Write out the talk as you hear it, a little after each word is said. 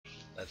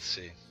Let's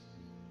see.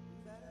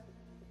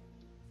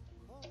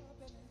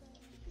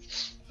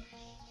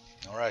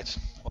 Alright,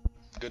 well,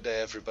 good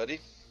day everybody.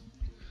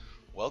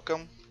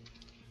 Welcome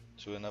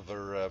to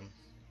another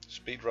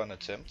speedrun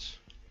attempt.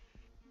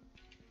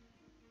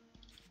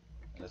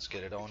 Let's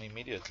get it on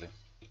immediately.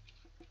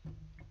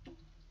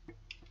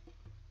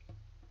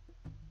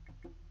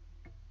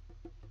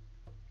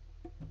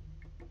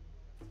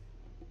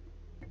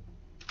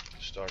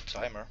 Start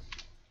timer.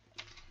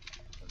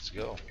 Let's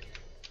go.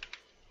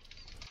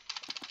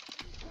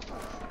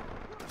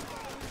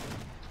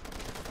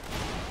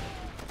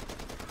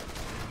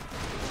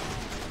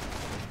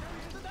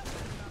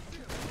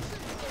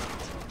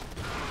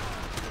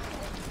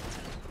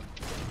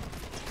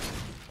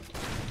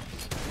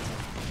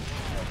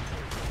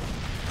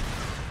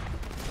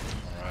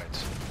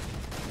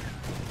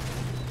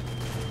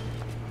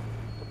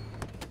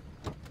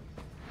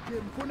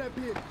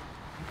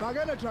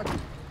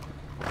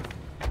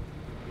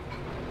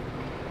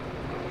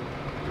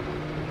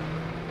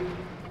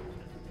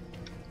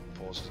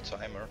 Pause the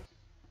timer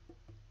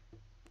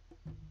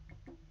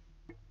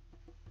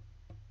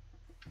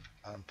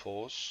and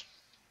pause.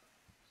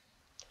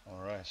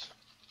 Alright.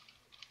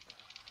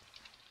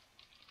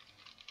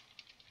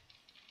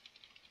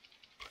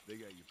 They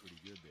got you pretty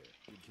good there.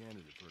 Good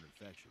candidate for an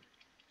infection.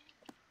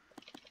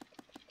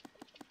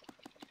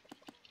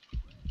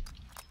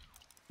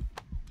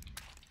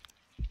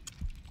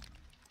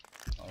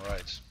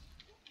 Alright.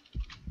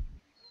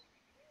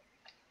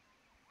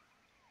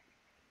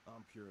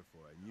 I'm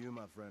Purified, and you,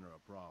 my friend, are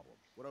a problem.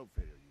 What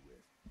outfit are you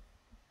with?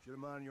 Should have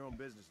minded your own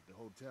business at the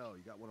hotel.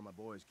 You got one of my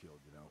boys killed,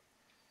 you know.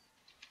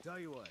 Tell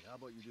you what, how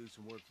about you do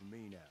some work for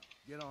me now?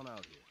 Get on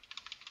out here.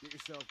 Get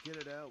yourself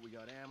kitted out. We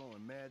got ammo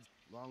and meds,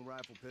 long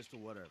rifle, pistol,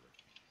 whatever.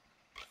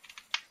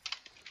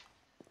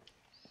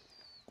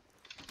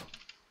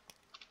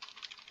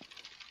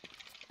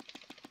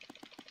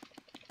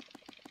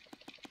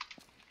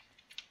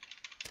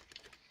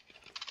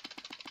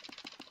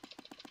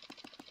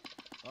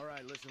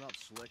 Alright, listen up,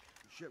 Slick.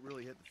 Shit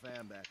really hit the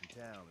fan back in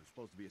town. There's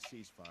supposed to be a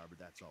ceasefire, but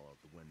that's all out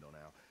the window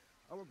now.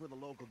 I work with a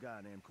local guy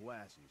named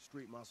Kawasi,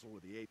 street muscle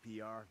with the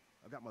APR.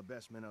 I've got my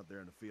best men out there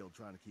in the field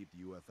trying to keep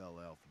the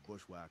UFLL from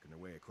bushwhacking their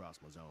way across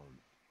my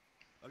zone.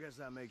 I guess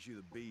that makes you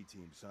the B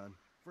team, son.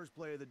 First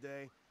play of the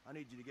day, I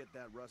need you to get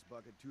that rust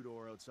bucket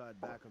two-door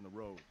outside back on the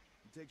road.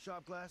 You take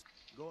shop class,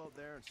 go out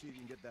there and see if you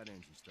can get that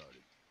engine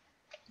started.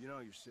 You know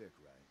you're sick,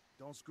 right?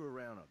 Don't screw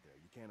around out there.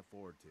 You can't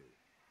afford to.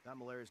 That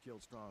malaria's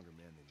killed stronger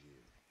men than you.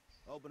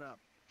 Open up.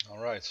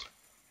 Alright.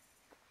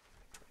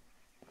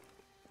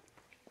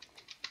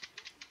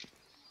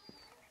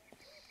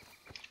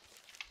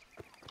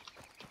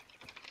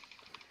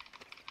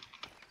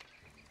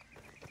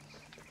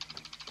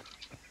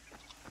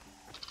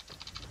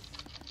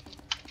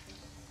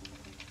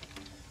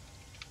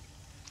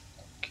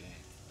 Okay.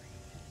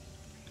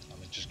 Let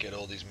me just get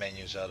all these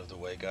menus out of the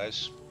way,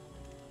 guys.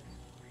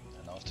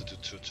 And after the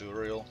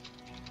tutorial,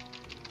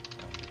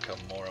 I can become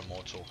more and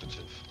more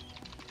talkative.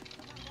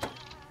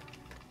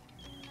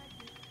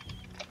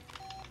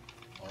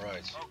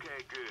 Alright.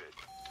 Okay, good.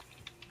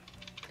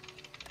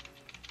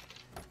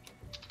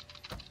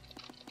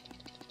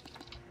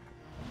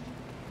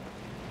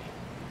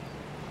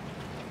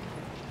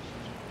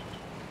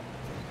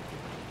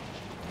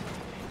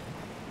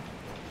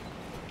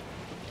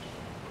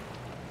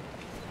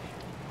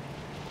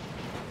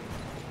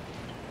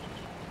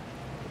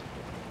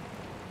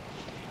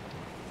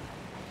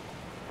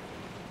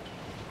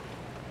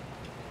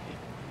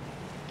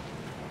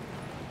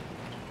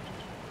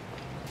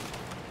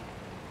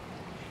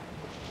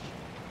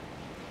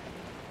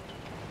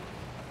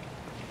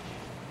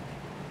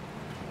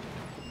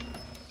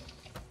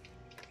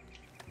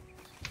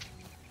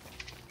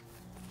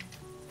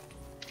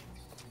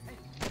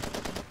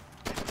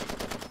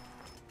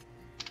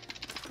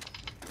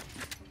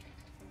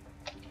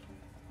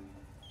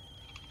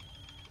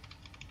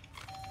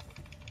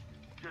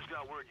 Just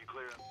got word you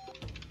clear.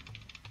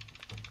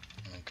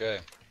 Okay.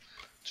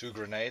 2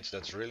 grenades,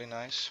 that's really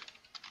nice.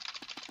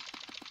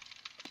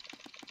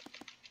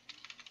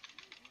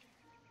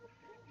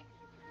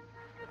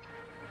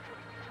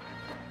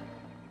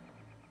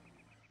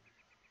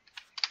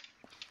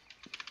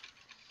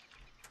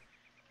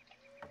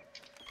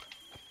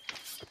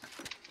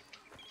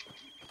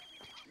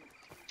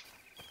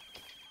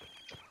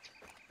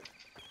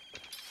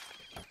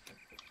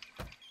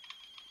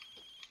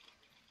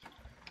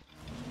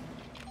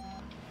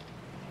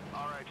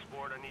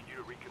 Sport, I need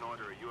you to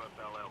reconnoiter a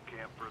UFLL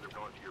camp further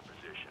north of your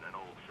position, an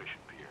old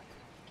fishing pier.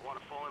 I want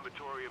a full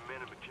inventory of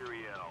men and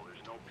materiel. There's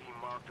no P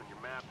marked on your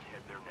map.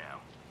 Head there now.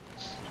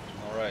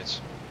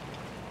 Alright.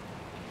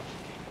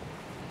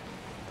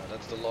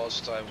 That's the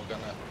last time we're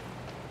gonna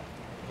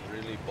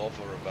really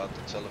bother about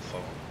the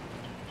telephone.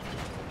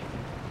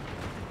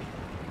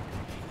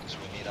 Because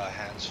we need our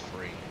hands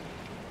free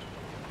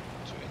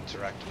to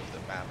interact with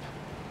the map.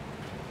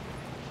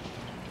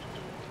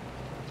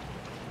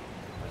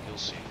 And you'll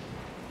see.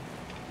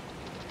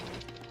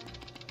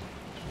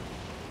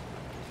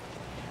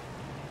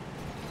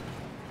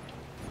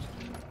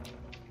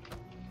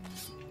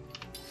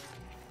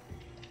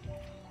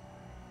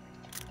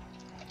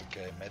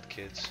 Okay,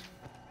 medkits.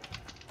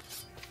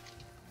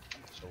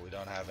 So we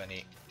don't have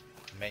any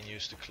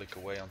menus to click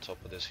away on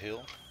top of this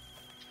hill.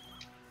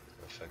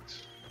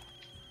 Perfect.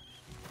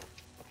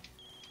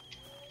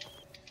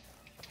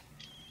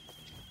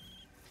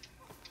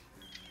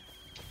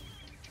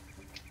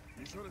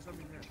 You sure there's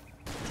something here?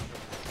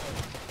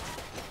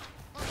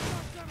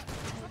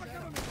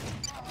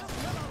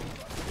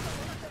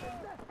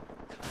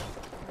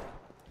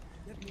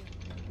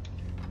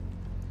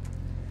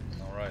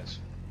 All right.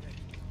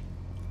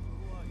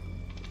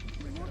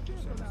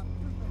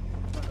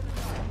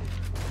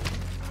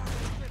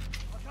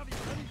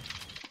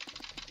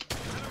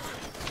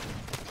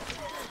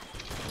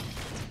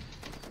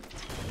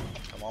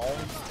 Come on,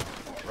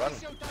 run.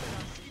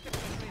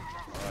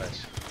 All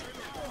right.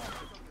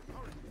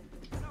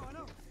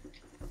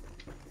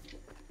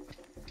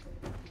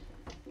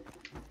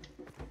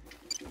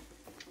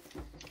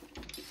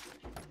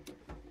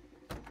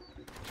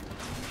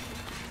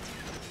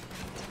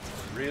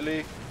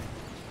 Really?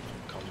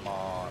 Come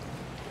on.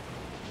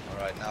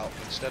 Alright, now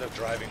instead of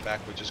driving back,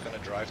 we're just gonna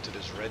drive to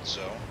this red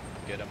zone,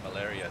 get a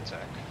malaria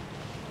attack.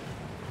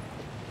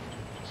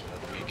 So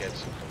that we get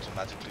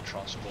automatically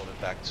transported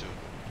back to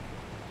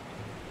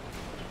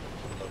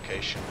the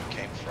location we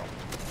came from.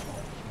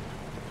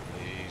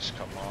 Please,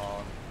 come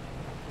on.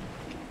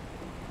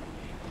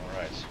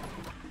 Alright.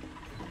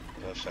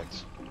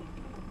 Perfect.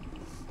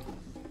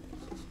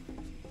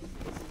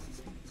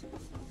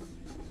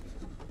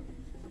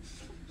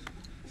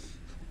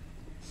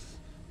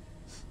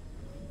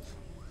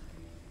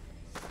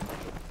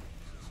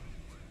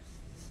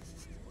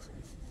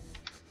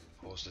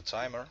 Pause the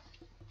timer.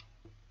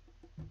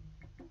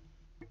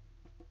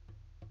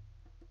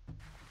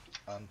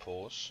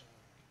 Unpause.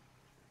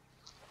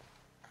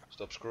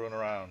 Stop screwing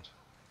around.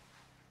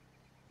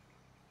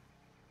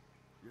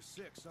 You're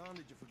sick, son.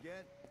 Did you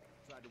forget?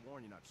 Tried to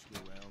warn you not to screw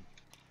around.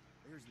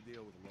 Here's the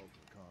deal with the local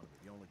economy.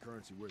 The only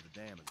currency worth a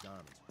damn is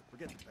diamonds.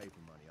 Forget the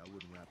paper money. I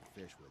wouldn't wrap a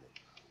fish with it.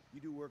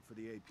 You do work for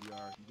the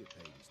APR, you get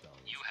paid in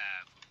stones. You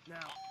have.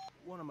 Now,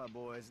 one of my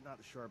boys, not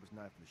the sharpest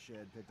knife in the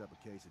shed, picked up a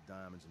case of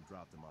diamonds and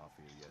dropped them off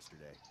here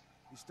yesterday.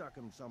 He stuck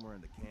them somewhere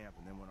in the camp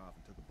and then went off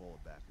and took a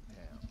bullet back in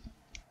town.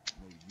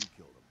 Maybe you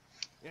killed him.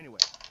 Anyway,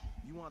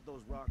 you want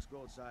those rocks,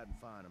 go outside and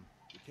find them.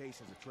 The case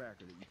has a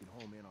tracker that you can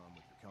home in on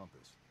with your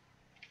compass.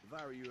 If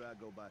I were you, I'd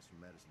go buy some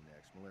medicine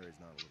next. Malaria's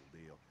not a little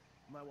deal.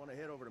 You might want to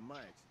head over to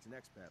Mike's. It's an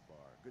expat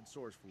bar. Good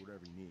source for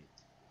whatever you need.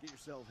 Get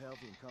yourself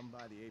healthy and come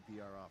by the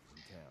APR office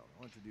in town.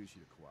 I'll introduce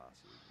you to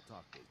Kawasi. We'll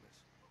talk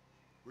business.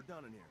 We're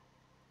done in here.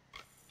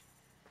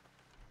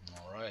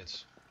 All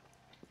right.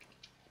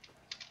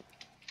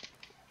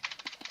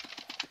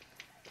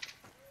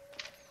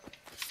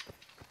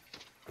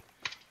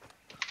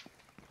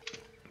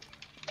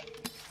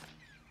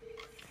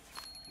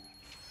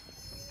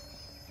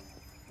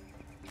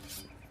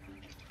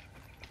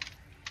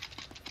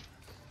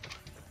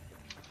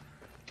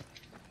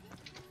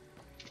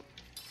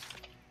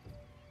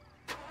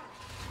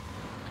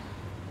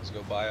 Let's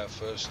go buy our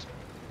first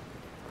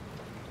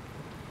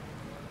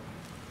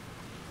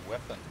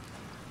weapon.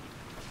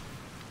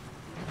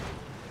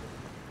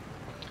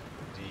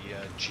 The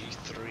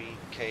G3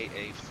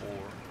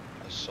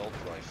 KA4 assault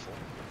rifle.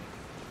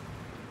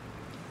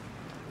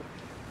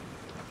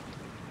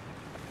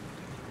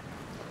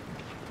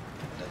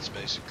 That's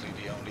basically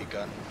the only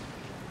gun.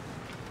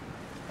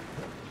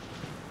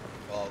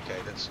 Well, okay,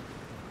 that's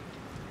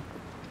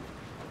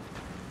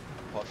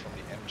apart from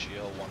the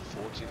MGL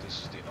 140,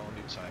 this is the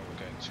only time we're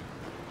going to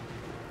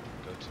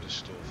go to the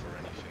store for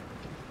anything.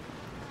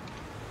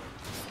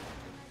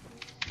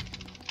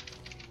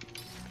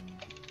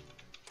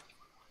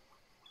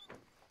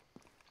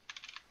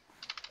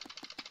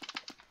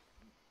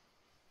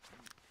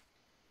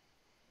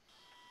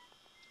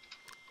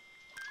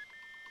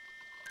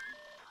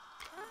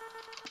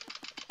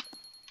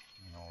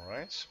 All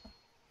right.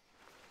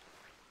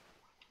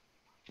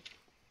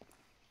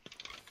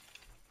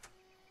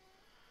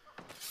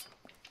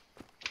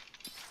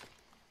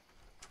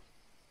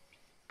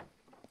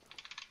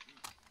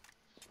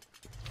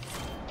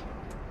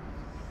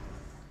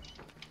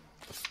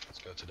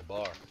 Go to the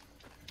bar.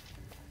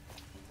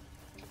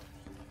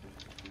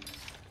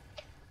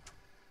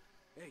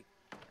 Hey,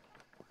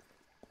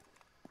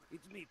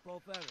 it's me, Paul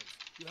Ferris.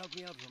 You helped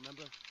me out,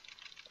 remember?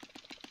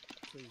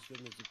 So you still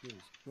need the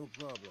pills. No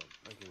problem,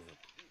 I can help.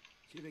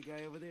 See the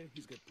guy over there?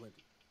 He's got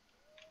plenty.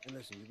 And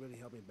listen, you really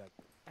helped me back.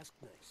 Ask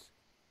nice.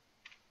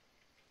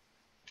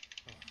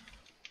 Oh,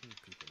 you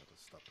people never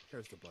stop.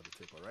 Here's the bloody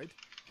tip, alright?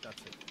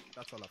 That's it.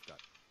 That's all I've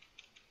got.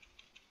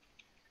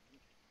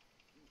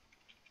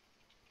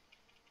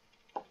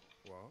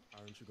 Well,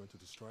 aren't you going to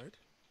destroy it?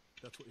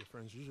 That's what your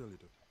friends usually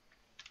do.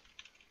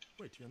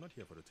 Wait, you're not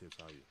here for the tips,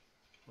 are you?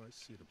 Well, I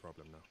see the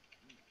problem now.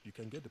 You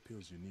can get the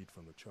pills you need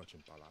from the church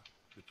in Pala.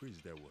 The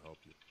priest there will help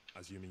you,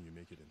 assuming you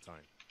make it in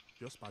time.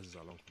 Just pass this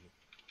along for me.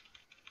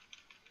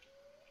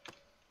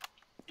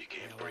 You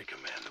can't break a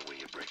man the way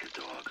you break a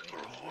dog or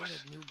a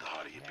horse. The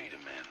harder you beat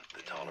a man,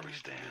 the taller he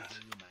stands.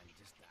 You man,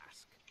 just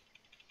ask.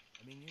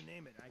 I mean, you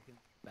name it, I can...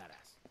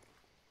 Badass.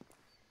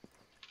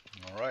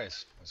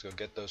 Alright, let's go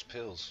get those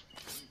pills.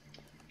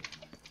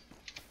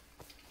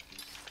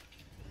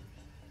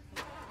 A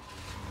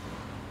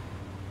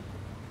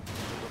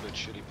little bit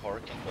shitty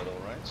parking, but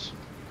alright.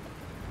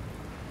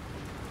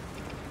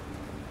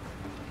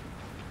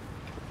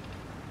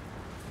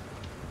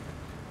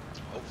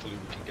 Hopefully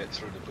we can get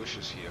through the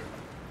bushes here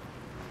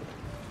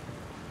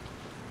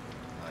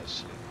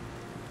nicely.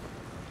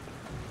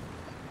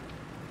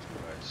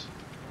 Right.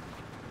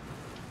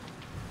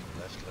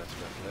 Left, left,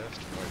 left,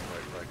 left,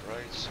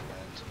 right,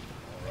 and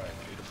alright,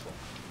 beautiful.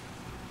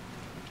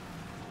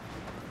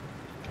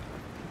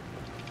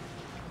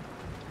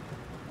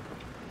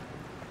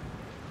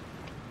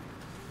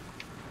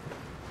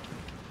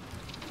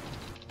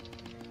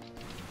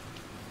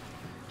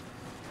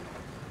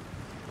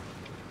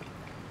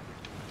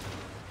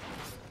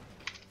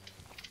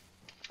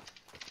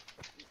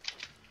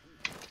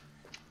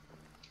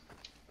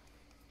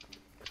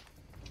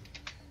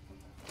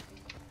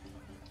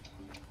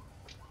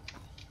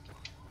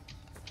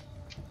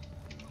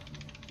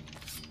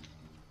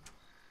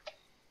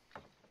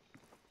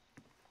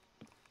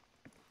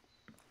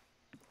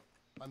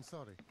 I'm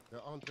sorry,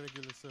 there aren't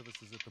regular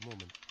services at the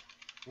moment.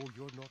 Oh,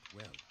 you're not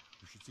well.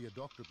 You should see a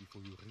doctor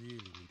before you really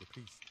need a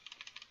priest.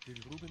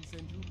 Did Ruben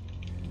send you?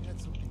 He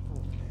had something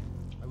for me.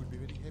 I would be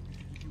very happy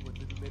to give you what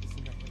little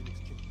medicine I have in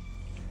exchange.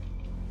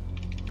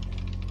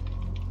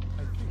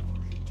 I think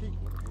you should take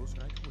one of those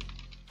right away.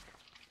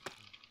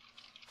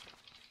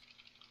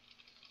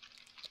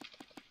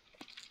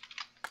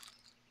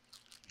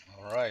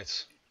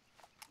 Alright.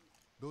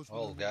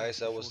 Well guys,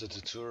 that was the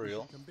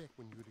tutorial. Come back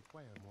when you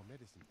require more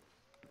medicine.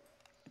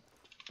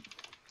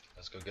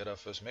 Let's go get our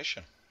first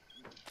mission.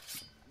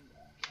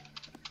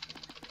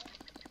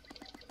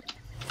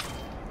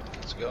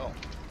 Let's go.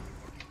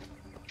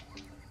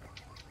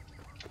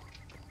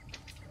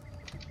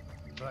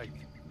 Right.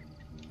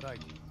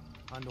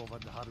 Hand over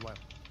the hardware.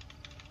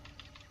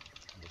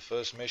 The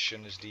first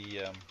mission is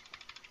the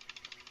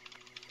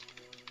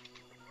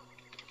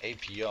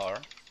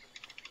APR,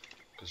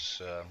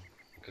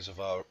 because of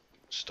our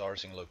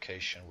starting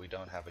location we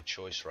don't have a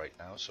choice right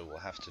now, so we'll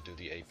have to do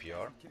the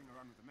APR.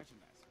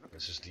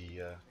 This is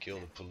the kill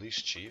the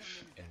police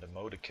chief in the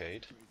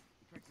motorcade.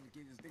 I'm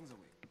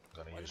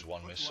gonna use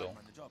one missile.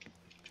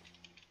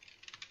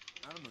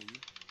 I don't know you,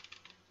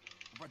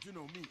 but you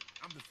know me.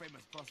 I'm the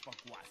famous Prosper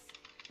Kwas.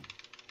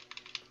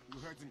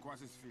 You're hurting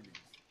Kwas's feelings.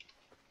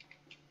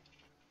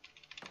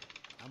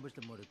 Ambush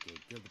the motorcade,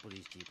 kill the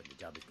police chief, and the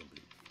job is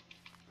complete.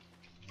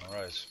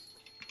 Alright.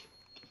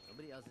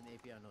 Nobody else in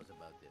APR knows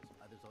about this.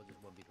 Other soldiers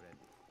won't be ready.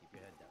 Keep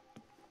your head down.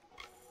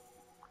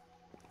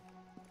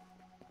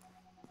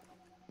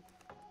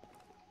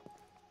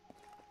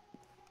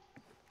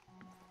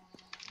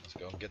 Let's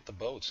go and get the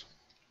boat.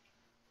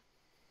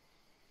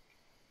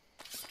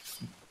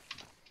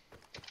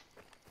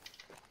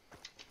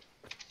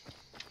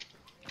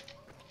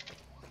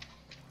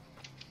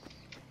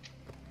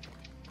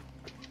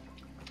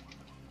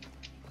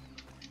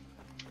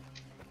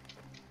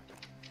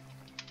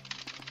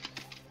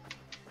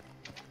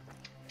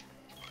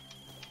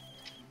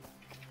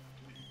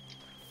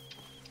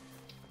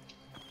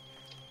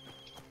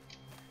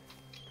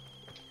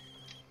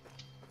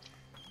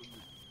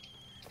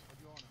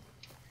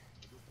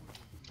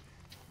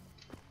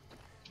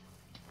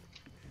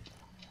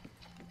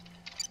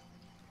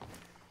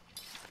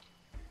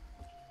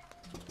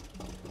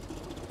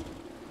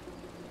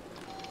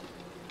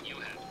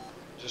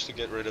 Just to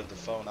get rid of the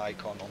phone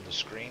icon on the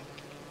screen.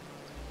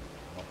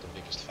 I'm not the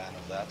biggest fan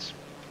of that.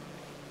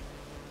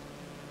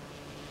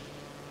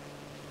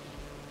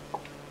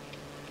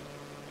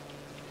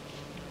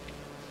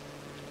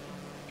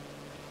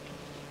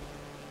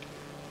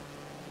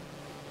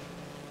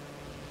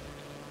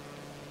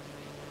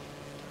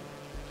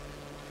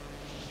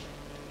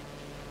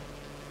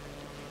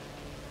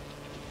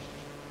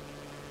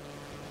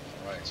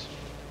 Right.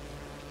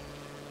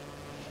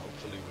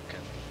 Hopefully we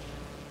can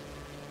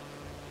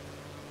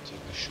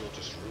take the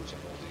shortest route on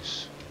all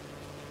these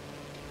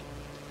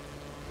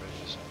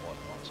bridges and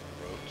whatnot and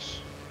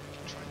roads.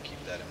 Try and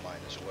keep that in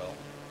mind as well.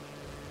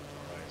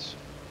 Alright.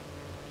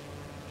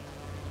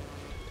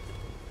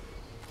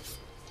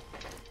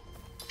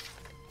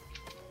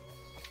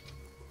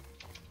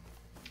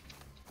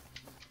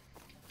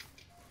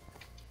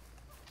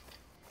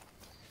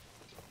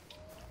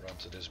 Run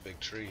to this big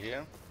tree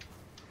here.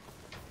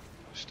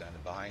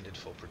 Standing behind it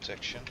for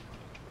protection.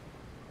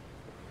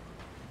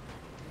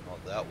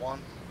 Not that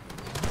one.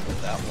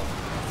 Not that one.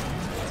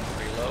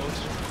 Reload.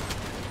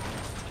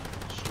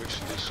 Switch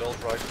to the assault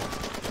rifle.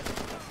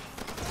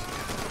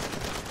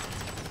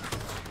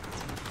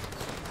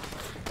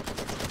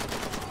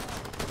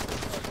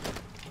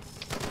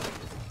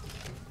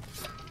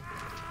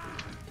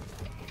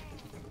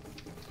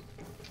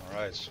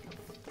 Alright.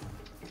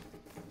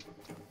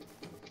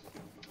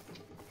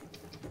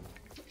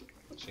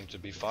 Seem to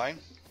be fine.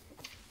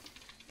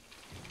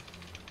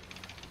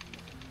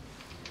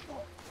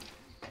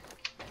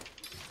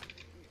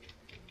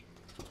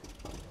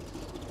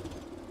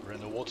 We're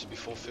in the water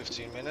before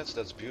 15 minutes,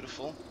 that's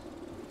beautiful.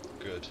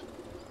 Good.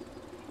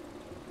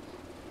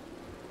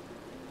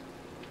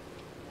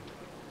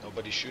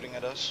 Nobody shooting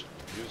at us?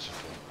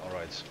 Beautiful.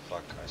 Alright,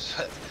 fuck, I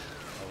said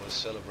I was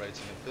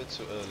celebrating a bit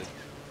too early.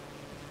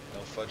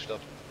 No fudged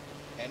up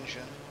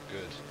engine,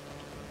 good.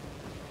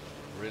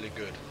 Really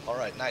good.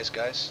 Alright, nice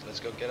guys, let's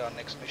go get our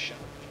next mission.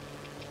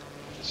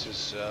 This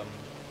is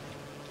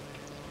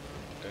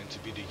going to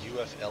be the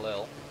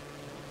UFLL.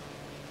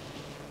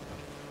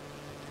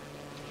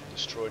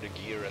 Destroy the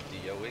gear at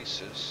the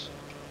Oasis,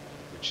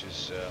 which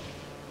is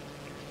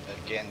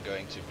again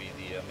going to be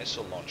the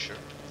missile launcher.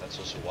 That's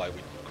also why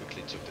we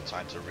quickly took the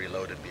time to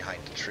reload it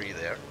behind the tree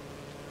there.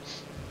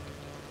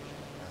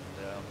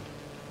 And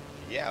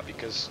yeah,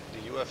 because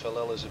the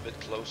UFLL is a bit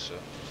closer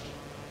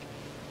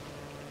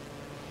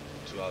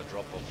to our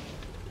drop-off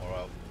or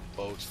our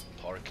boat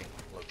parking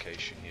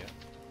location here.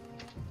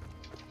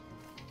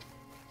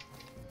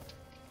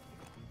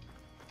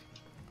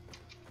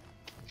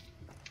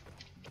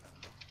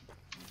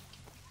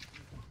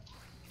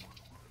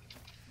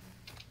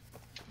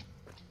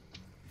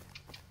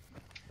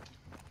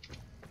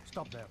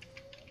 Stop there.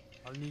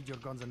 I'll need your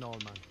guns and all,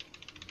 man.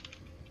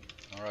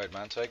 Alright,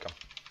 man, take them.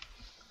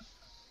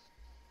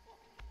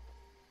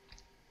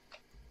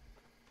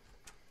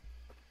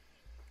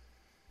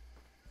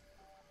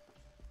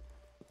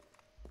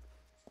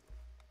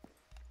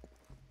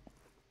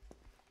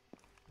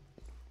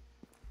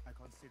 I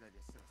consider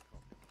this serious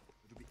problem.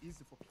 It will be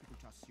easy for people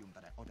to assume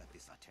that I ordered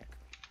this attack.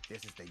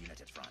 This is the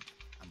United Front.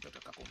 I'm Dr.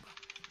 Kakumba.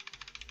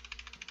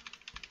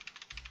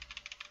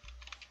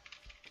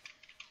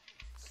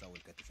 So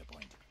we'll get to the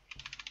point.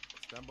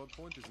 Standby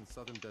point is in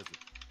Southern Desert.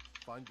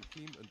 Find the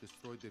team and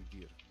destroy their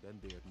gear. Then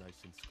they are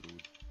nice and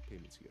screwed.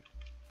 Payments here.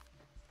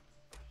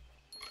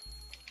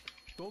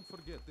 Don't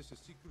forget, this is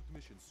secret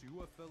mission. So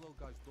you fellow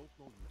guys don't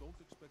know you. Don't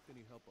expect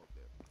any help out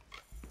there.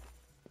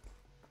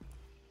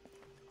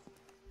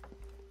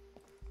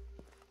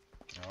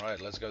 Alright,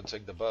 let's go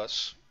take the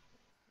bus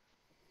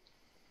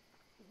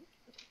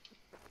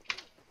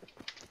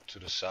to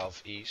the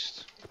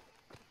southeast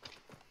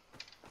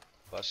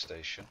bus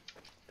station.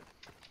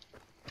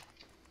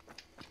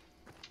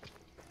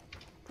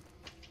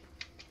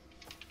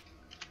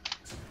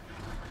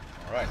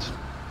 Alright,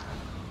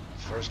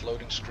 first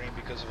loading screen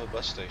because of a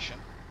bus station.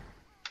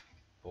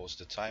 Pause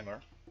the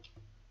timer.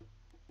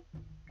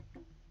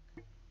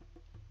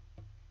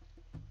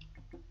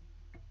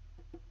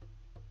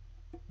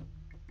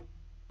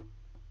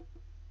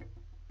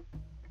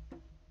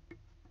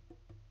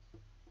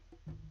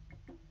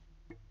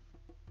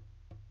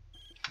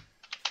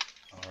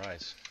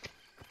 Alright,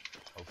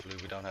 hopefully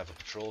we don't have a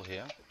patrol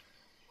here.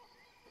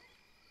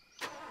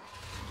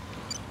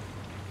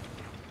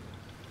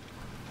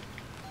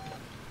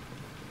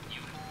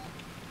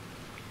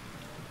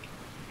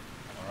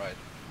 Alright,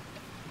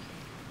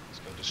 let's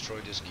go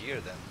destroy this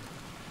gear then.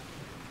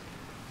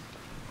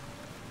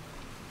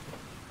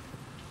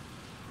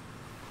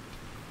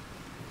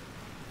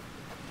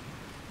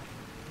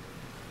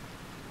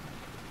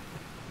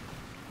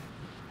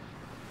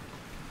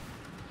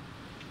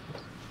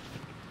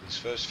 These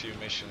first few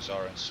missions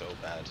aren't so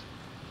bad.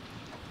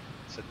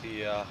 It's at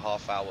the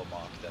half-hour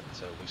mark that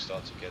we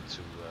start to get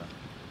to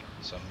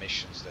some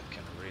missions that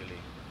can really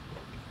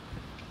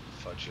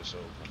fudge us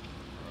over.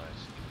 Alright.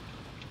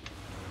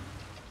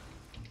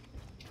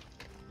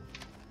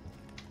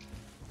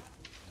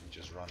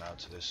 Just run out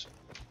to this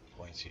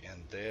pointy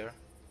end there.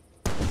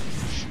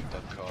 Shoot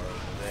that car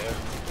over there.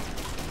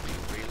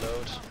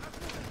 Reload.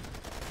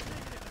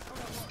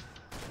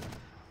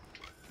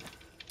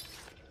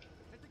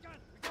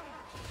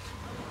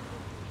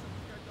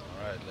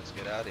 Alright, let's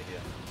get out of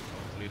here.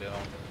 Hopefully they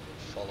don't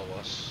follow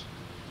us.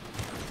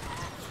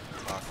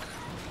 Fuck.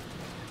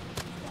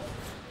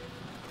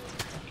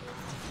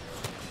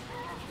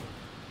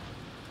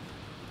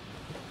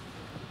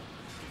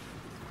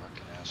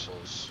 Fucking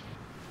assholes.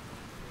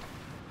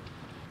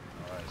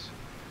 Alright.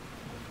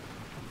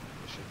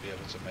 We should be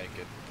able to make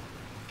it.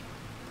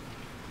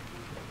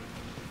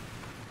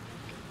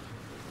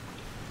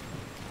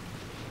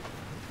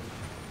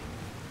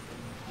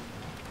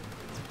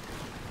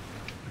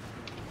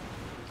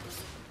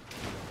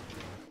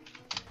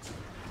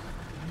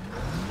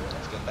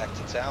 Back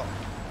to town.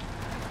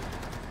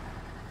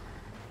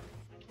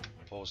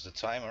 Pause the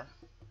timer.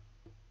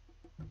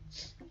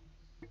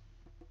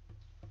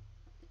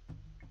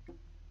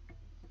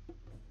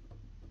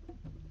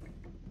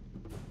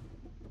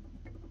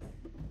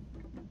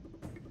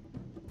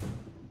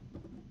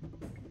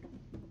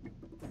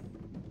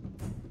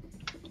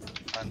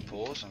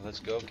 Unpause and let's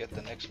go get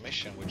the next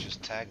mission, which is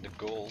tag the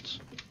gold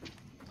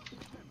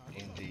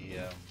in the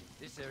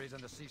This area's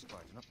under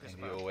ceasefire.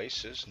 in the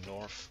Oasis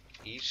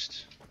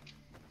northeast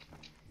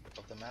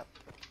of the map.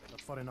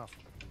 That's far enough.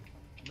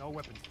 No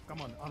weapons.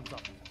 Come on, arms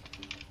up.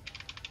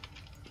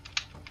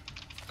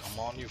 Come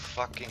on, you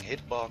fucking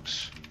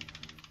hitbox.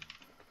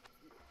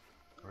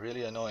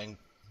 Really annoying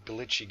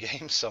glitchy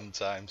game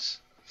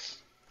sometimes.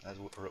 That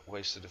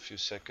wasted a few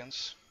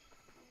seconds.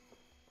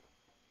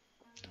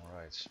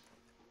 Alright.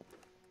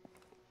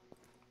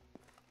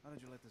 How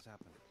did you let this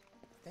happen?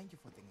 Thank you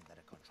for thinking that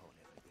I control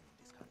everything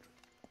in this country.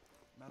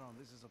 Madam,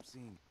 this is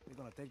obscene. They're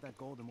gonna take that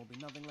gold and will be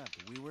nothing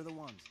left. We were the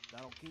ones.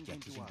 That old king came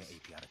to Teaching us. the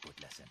APR a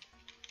good lesson.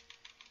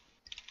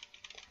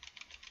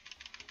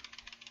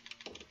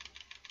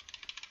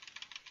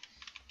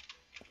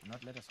 Do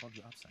not let us hold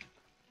you up, son.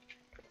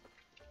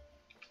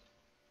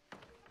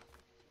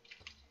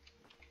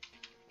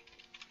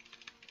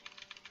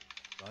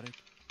 Got it?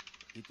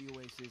 Hit the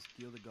oasis,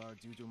 kill the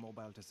guards, use your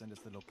mobile to send us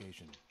the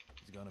location.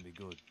 It's gonna be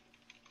good.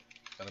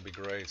 Gonna be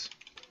great.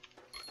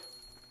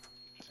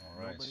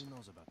 Alright. Nobody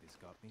knows about this,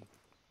 copy?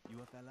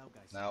 UFLL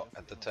guys. Now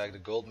at the Tag the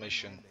Gold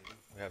mission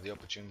we have the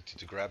opportunity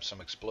to grab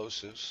some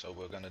explosives, so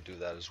we're gonna do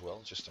that as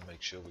well, just to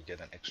make sure we get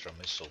an extra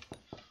missile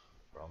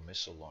for our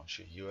missile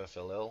launcher.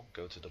 UFLL,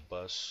 go to the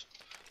bus,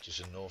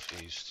 to the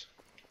northeast.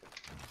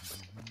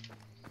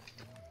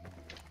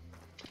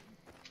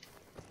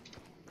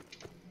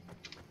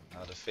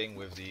 Now the thing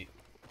with the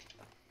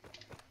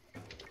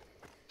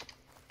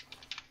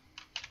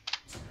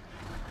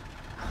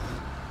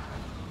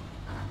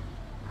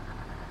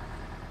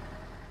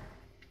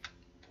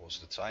pause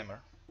the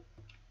timer.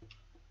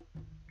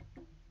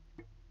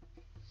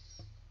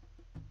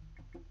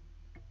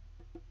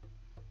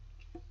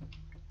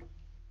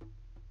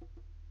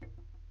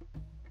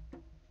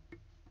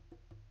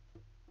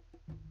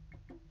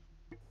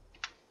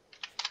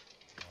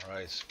 All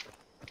right.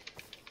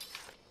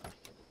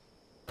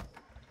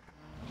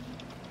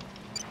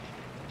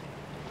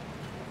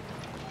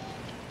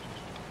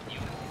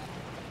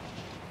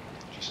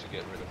 Just to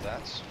get rid of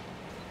that.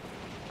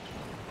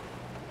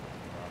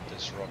 Around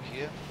this rock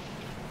here.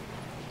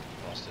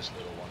 Past this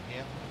little one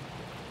here.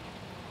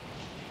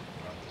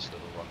 Around this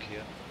little rock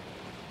here.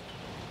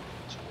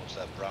 Towards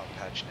that brown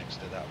patch next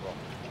to that rock.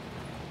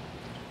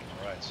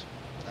 Alright.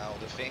 Now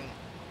the thing,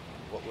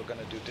 what we're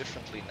gonna do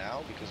differently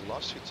now, because the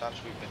last few times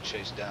we've been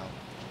chased down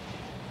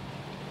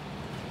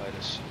by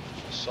this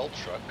assault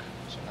truck,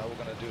 so now we're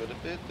gonna do it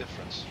a bit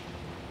different.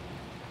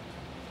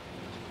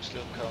 We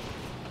still come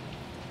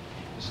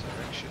this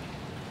direction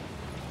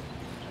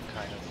and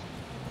kind of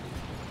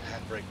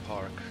handbrake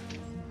park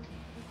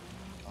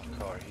our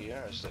car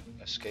here as the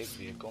escape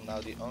vehicle. Now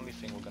the only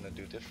thing we're gonna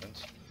do different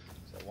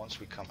is that once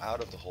we come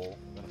out of the hole,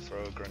 I'm gonna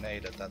throw a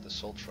grenade at that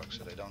assault truck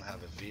so they don't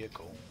have a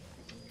vehicle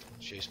to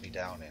chase me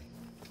down in,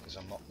 because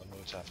I'm not in the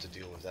mood to have to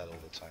deal with that all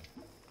the time.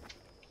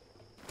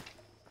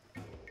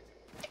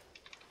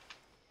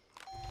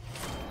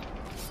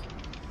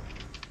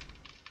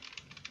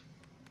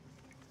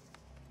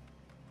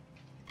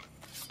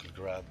 Could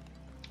grab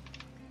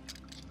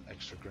some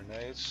extra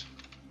grenades.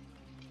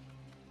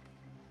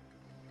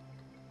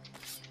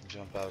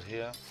 Jump out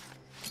here.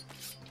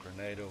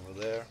 Grenade over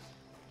there.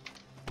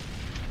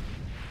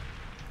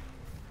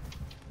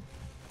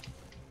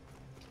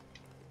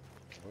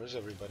 Where's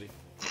everybody?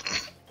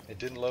 It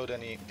didn't load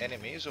any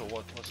enemies, or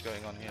what's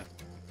going on here?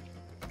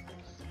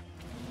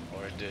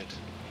 Or it did.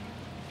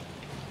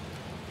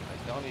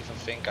 I don't even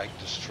think I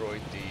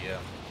destroyed the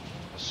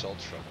assault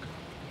truck.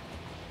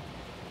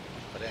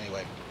 But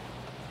anyway,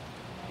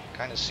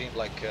 kind of seemed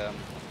like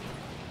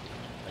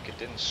it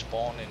didn't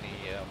spawn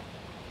any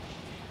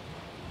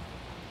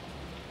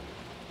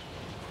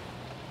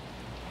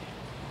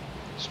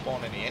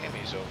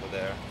enemies over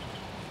there.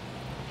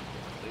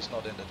 At least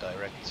not in the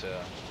direct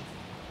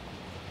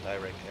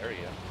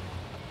area.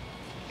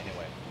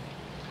 Anyway,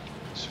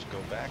 let's just go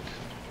back.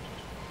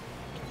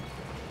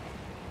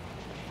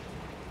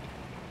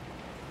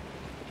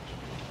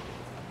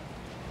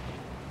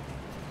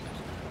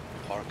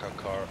 Park our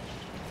car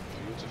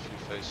beautifully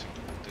facing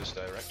this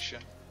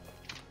direction,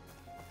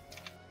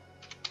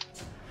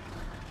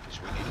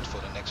 because we need it for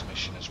the next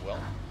mission as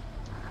well.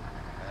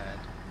 And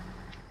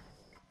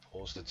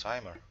pause the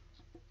timer.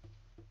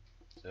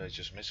 Did I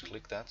just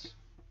misclick that?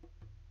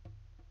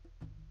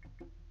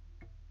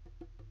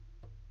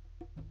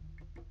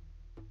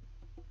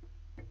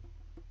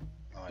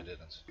 No, I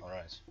didn't.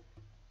 Alright.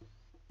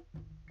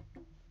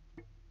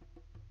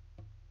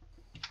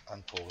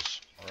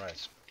 Unpause.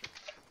 Alright.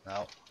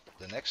 Now,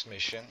 the next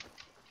mission,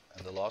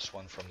 and the last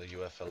one from the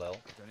UFLL,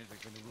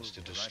 is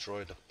to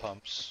destroy the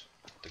pumps,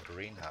 the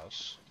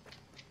greenhouse.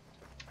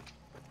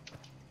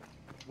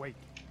 Wait.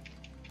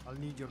 I'll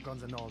need your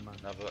guns and all, man.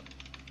 Another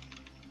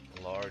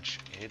large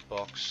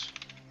hitbox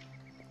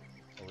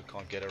that we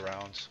can't get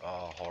around.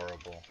 Oh,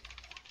 horrible.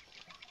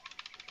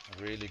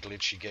 A really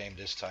glitchy game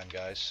this time,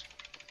 guys.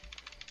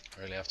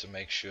 Really have to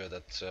make sure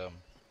that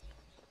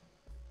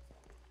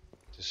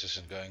this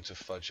isn't going to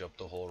fudge up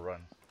the whole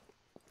run.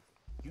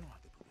 You know how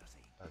people are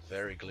saying. A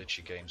very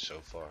glitchy game so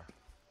far.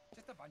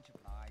 Just a bunch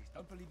of lies.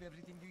 Don't believe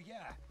everything you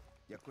hear.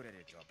 You're good at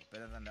it, job.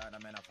 Better than the other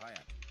men I've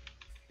hired.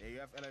 The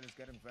UFLL is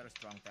getting very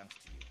strong thanks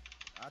to you.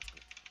 That's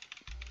good.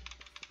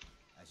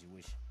 As you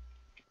wish.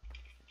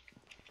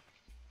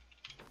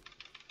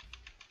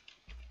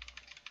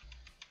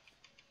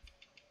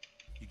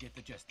 You get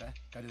the gist, eh?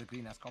 Go to the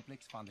greenhouse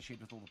complex, find the shed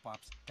with all the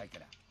pipes, take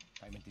it out.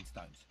 Payment in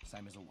stones,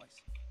 same as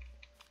always.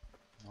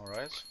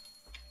 Alright.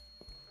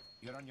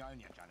 You're on your own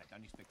yet, Janet.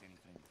 Don't expect any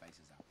friendly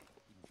faces out there.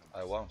 Even from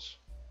I us. won't.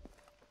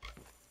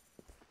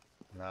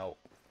 Now,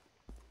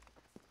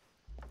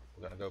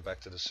 We're gonna go back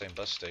to the same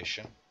bus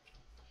station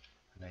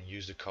and then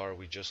use the car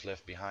we just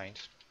left behind,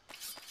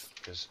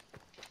 because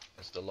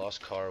it's the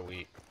last car or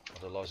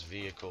the last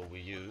vehicle we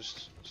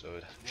used, so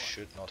it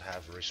should not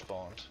have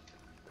respawned.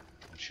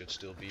 It should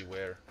still be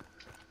where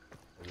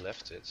we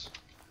left it.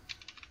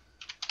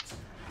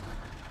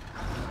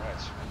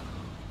 Right.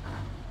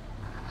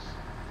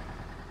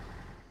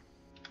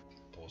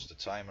 Pause the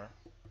timer.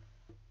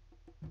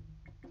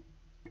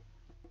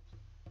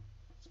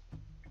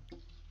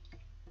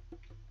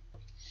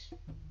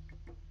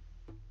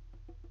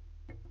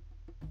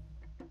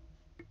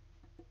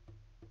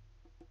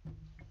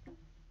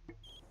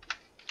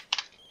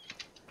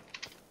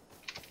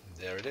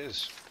 There it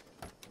is.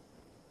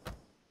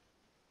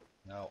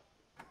 Now,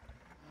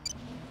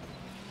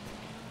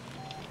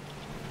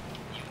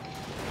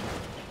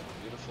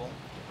 beautiful.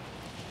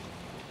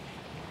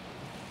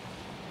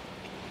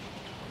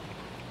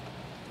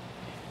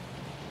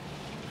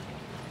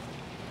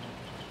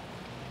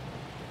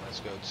 Let's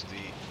go to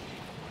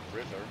the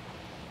river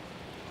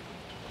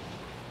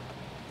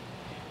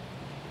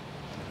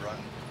and run,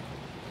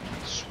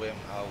 swim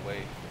our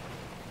way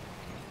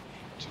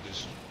to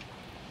this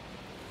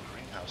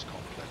greenhouse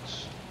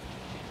complex.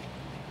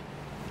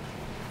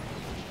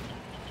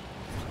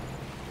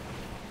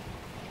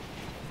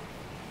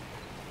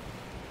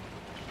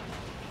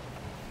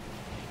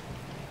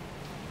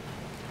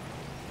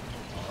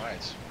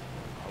 Alright,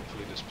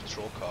 hopefully this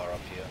patrol car up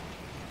here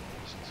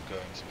isn't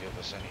going to give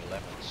us any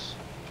lemons.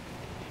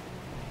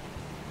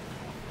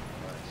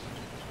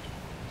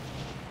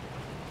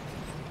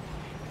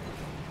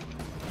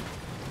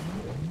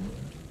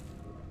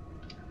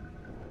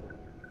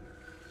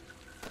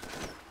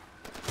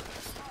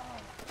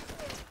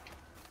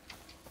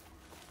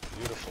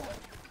 Beautiful.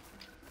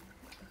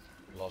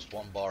 Lost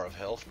 1 bar of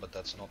health, but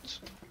that's not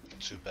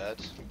too bad.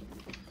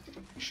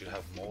 We should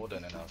have more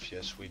than enough.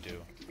 Yes, we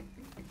do.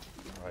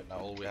 Right now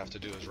all we have to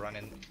do is run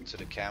into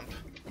the camp,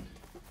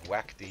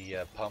 whack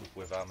the pump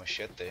with our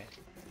machete,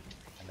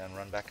 and then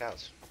run back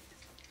out.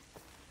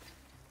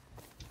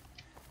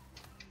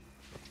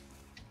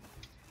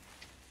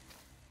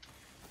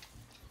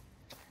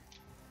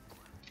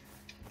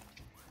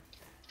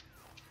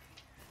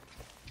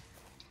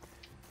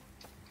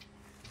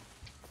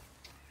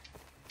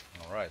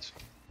 Alright.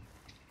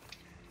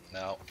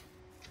 Now,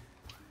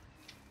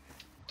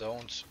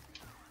 don't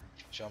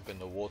jump in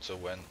the water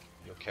when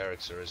your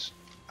character is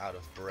out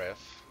of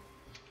breath,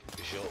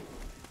 because you'll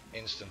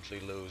instantly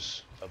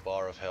lose a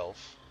bar of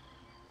health.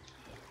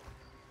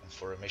 And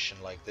for a mission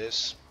like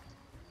this,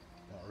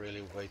 not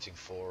really waiting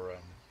for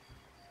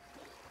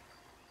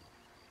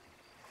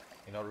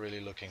you're not really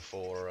looking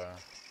for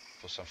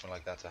something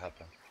like that to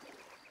happen.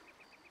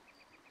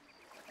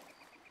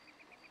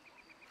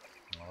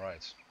 All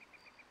right.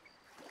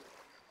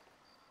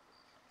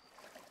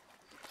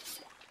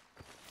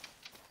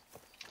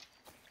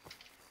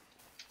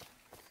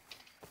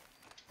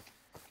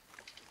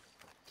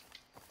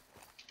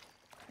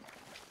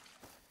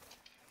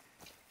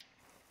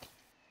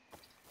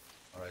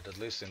 Alright, at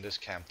least in this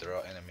camp there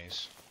are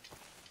enemies.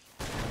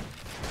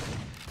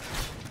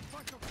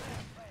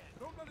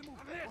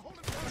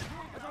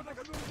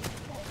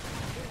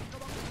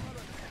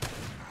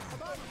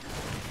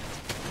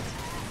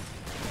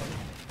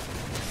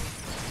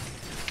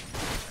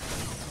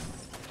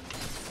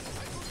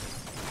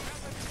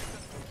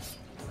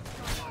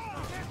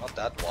 Not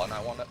that one,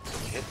 I want to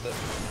hit the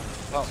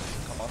pump,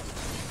 come on.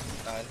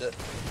 Now the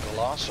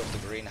glass of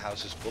the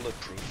greenhouse is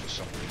bulletproof for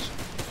some reason.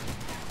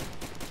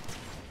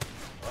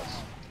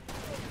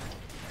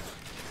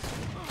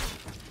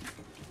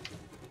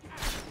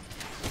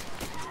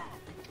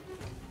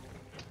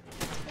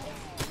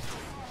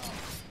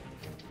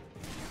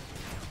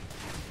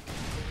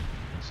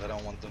 I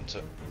don't want them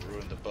to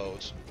ruin the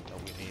boat that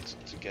we need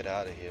to get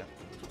out of here.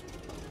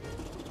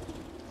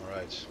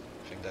 Alright,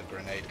 I think that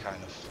grenade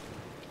kind of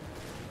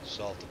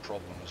solved the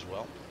problem as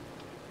well.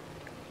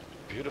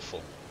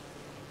 Beautiful.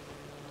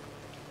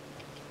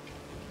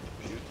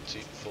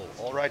 Beautiful.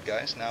 Alright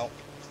guys, now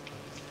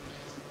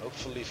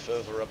hopefully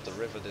further up the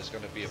river there's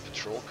going to be a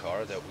patrol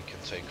car that we can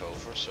take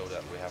over so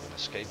that we have an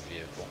escape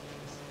vehicle.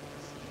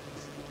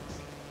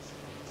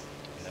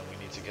 And then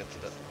we need to get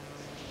to the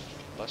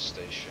bus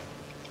station.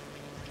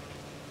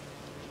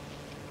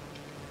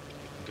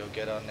 Go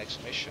get our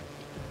next mission,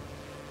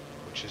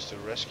 which is to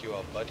rescue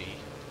our buddy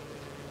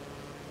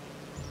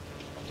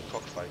from the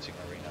cockfighting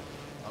arena.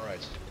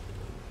 Alright.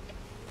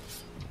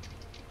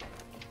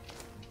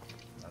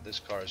 Now this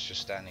car is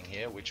just standing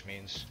here, which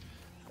means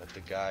that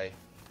the guy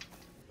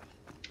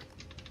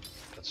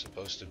that's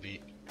supposed to be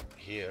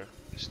here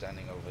is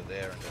standing over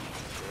there in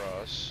the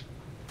grass.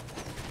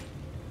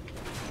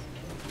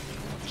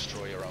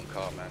 Destroy your own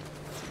car, man.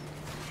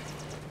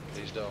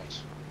 Please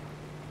don't.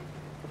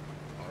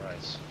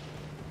 Alright.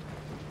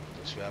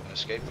 So we have an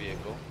escape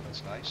vehicle,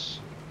 that's nice.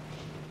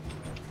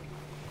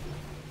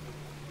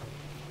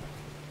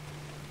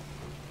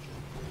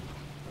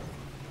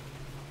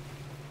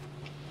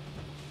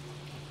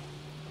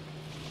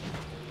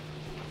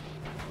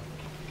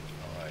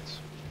 Alright.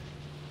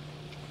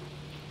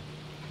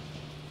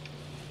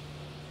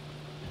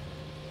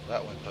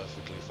 that went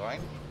perfectly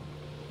fine.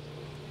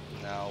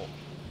 Now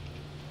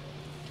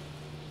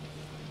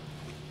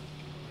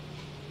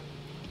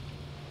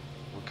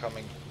we're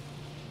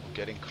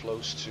getting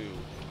close to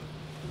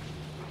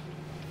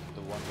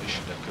the one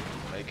mission that could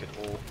make it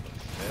all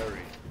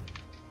very,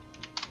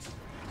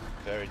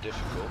 very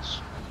difficult.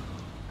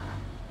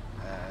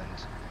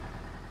 And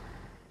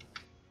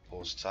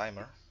pause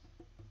timer.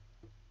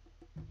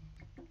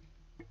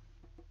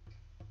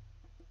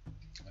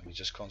 Let me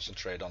just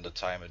concentrate on the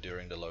timer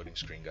during the loading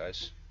screen,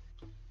 guys.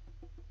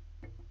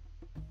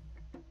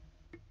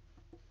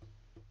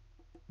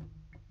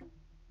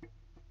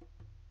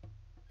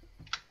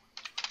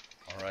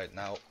 Alright,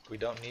 now we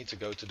don't need to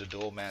go to the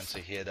doorman to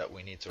hear that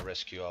we need to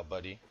rescue our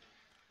buddy.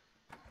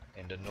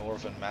 In the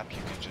northern map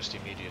you can just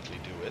immediately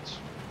do it. So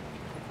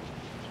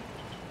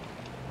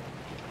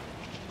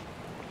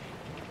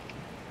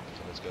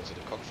let's go to the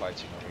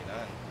cockfighting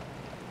arena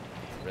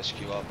and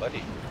rescue our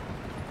buddy.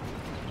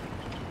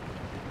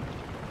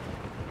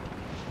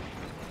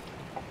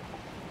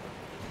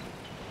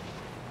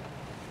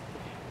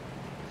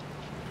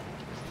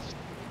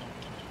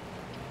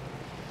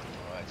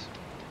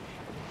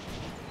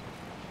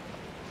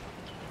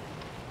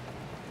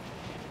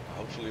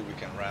 Hopefully we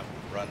can run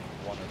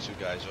one or two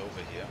guys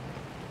over here,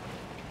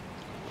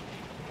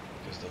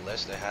 because the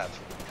less they have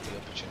the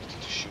opportunity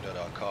to shoot at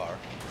our car,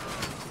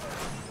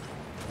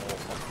 the more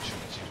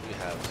opportunities we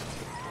have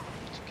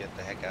to get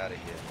the heck out of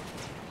here.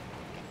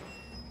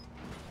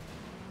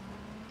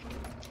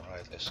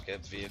 Alright,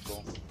 escape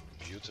vehicle,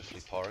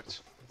 beautifully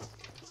parked.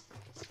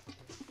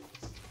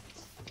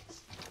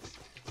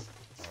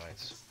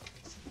 Alright,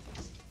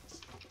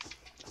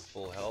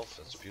 full health,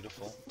 that's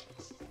beautiful.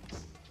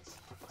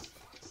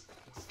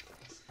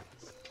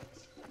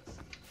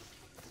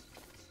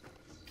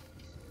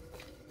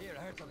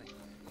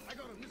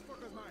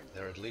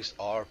 There at least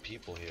are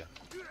people here.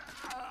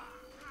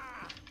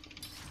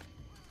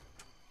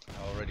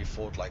 I already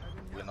thought like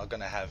we're not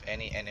gonna have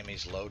any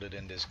enemies loaded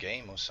in this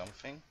game or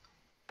something.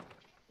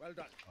 Well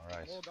done.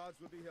 Alright. More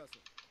guards will be here, sir.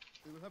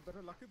 We will have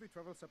better luck if we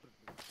travel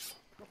separately.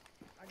 Look,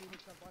 I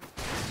need someone.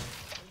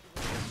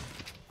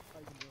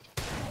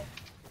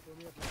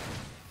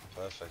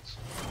 Perfect.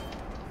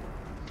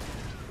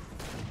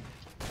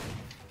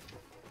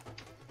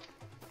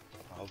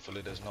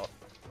 Hopefully there's not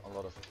a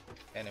lot of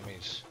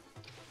enemies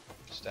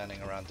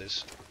standing around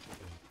this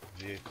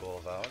vehicle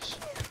of ours.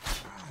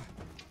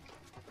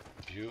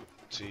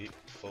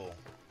 Beautiful.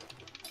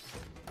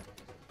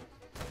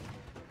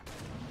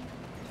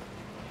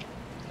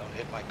 Don't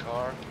hit my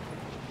car,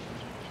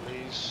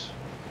 please.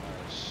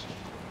 Nice.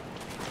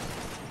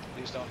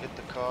 Please don't hit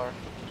the car.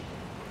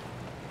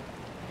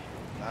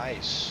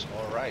 Nice.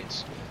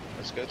 Alright.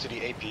 Let's go to the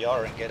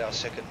APR and get our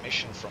second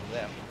mission from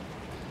them,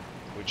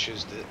 which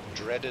is the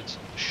dreaded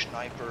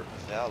Sniper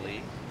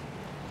Valley.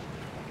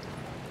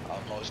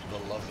 Our most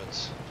beloved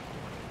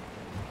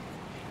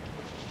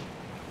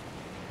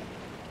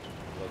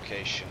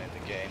location in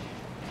the game.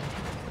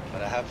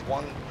 But I have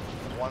one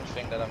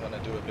thing that I'm going to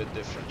do a bit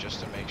different, just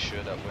to make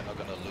sure that we're not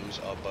going to lose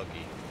our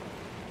buggy.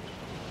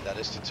 That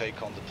is to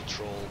take on the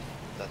patrol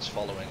that's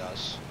following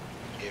us,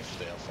 if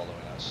they are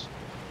following us.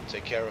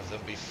 Take care of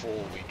them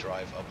before we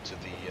drive up to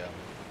the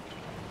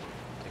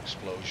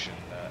explosion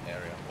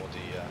area, or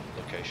the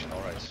location.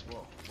 Alright.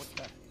 What's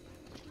that?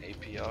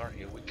 APR,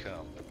 here we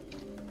come.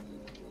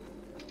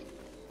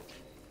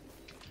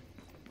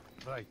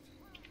 Right.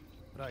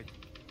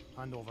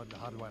 Hand over the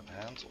hardware.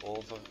 Hand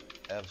over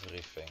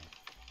everything.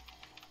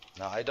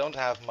 Now I don't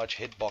have much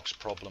hitbox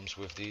problems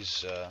with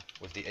these,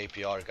 with the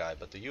APR guy,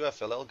 but the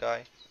UFLL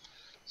guy,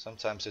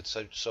 sometimes it's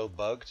so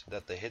bugged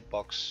that the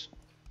hitbox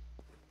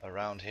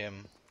around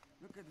him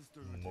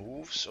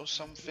moves or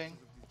something,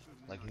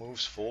 like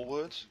moves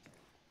forward,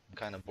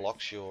 kind of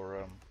blocks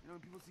your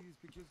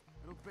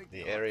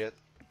the area.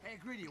 Hey,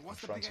 Greedy,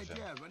 what's the big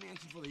idea? Running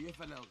action for the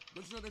UFLL.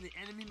 Don't you know that the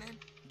enemy, man?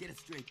 Get it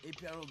straight.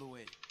 APR all the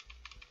way.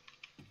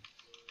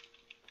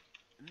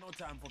 No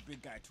time for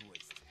big guy to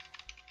waste.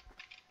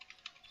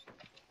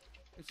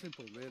 It's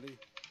simple, really.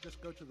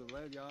 Just go to the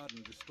rail yard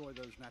and destroy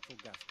those natural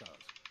gas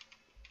cars.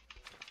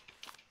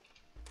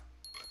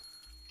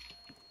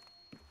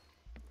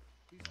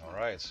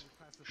 Alright,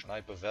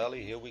 Sniper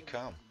Valley, here we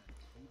come.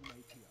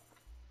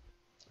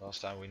 Last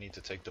time we need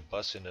to take the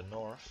bus in the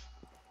north.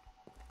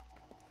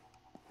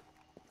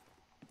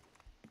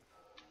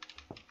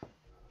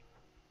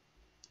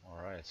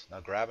 Alright, now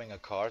grabbing a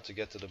car to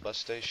get to the bus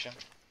station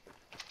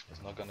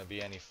is not going to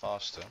be any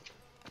faster,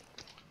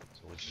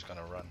 so we're just going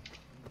to run.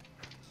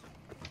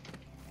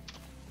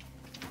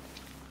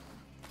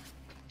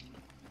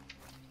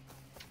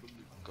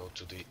 Go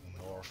to the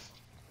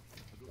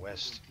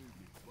northwest.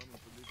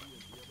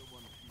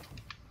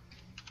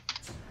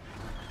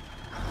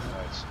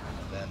 Alright,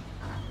 and then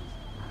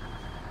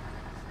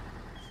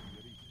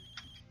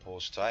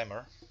pause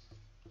timer.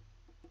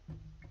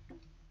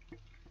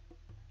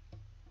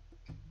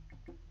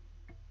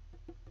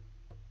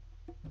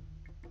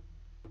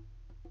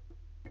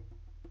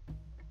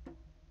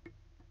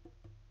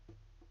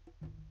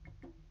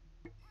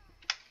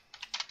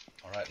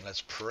 Alright,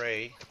 let's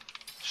pray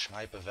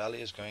Sniper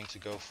Valley is going to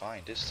go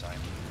fine this time.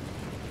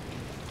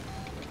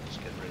 Let's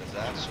get rid of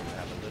that so we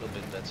have a little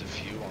bit better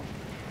view on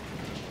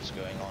what's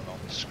going on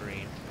the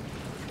screen.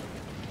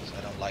 So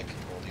I don't like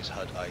all these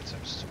HUD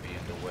items to be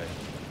in the way.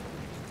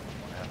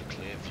 I want to have a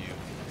clear view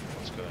of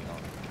what's going on.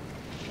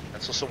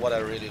 That's also what I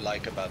really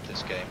like about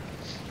this game.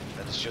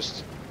 That it's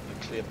just a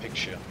clear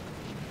picture.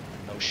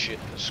 No shit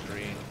in the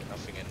screen,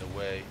 nothing in the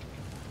way.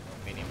 No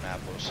mini-map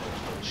or some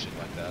bullshit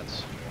like that.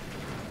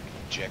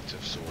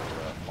 Objectives or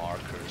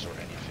markers or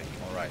anything.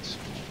 Alright.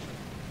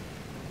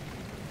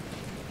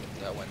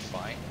 That went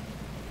fine.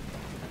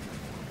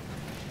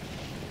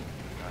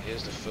 Now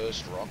here's the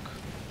first rock.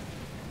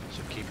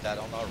 So keep that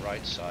on our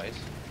right side.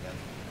 Then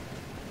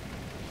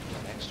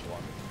the next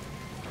one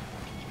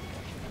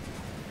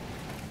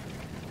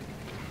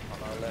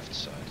on our left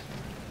side.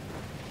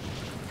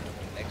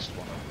 And the next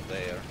one over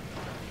there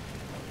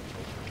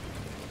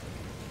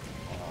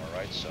on our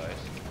right side.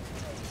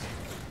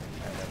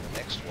 And then the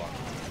next one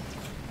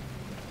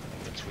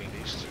in between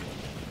these two. A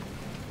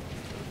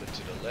little bit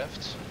to the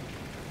left.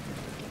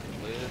 A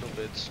little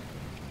bit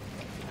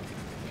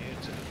here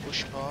to the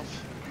bush path.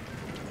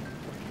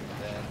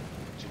 Then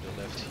to the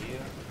left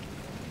here.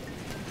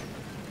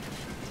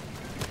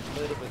 A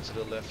little bit to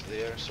the left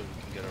there so we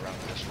can get around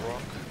this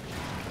rock.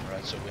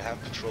 Alright, so we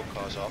have patrol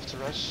cars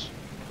after us.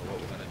 So what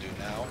we're going to do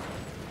now,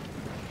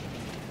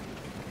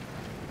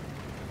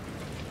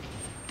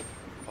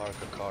 park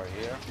a car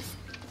here.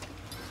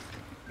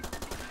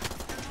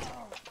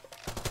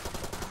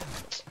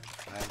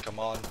 And come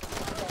on.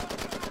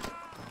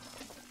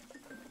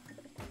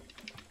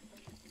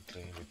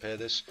 Can you repair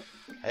this?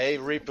 Hey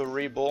Reaper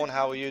Reborn,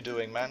 how are you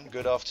doing, man?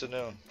 Good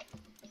afternoon.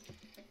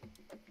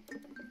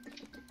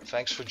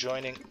 Thanks for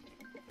joining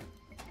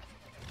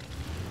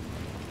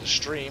the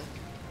stream.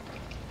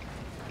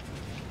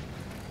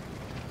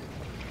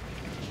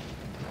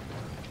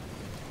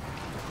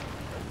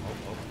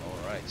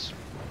 Alright.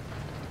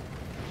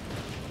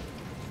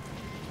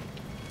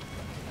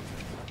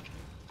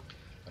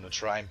 Gonna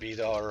try and beat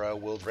our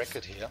world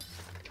record here.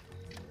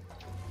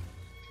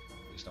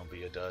 Please don't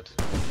be a dud.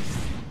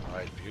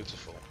 Alright,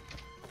 beautiful.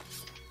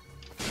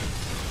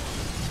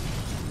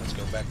 Let's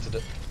go back to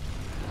the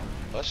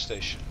bus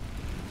station.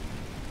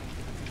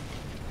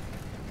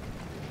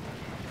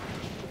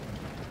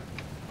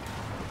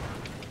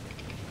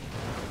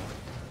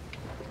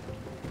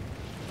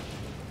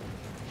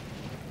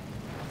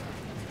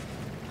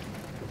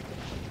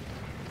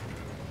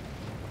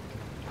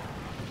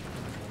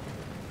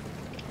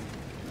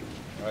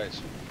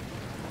 Alright,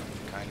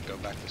 kind of go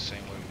back the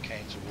same way we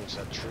came towards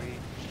that tree,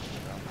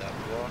 around that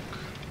rock.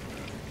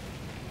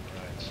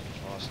 Alright,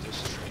 past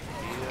this tree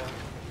here,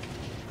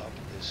 up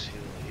this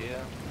hill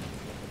here.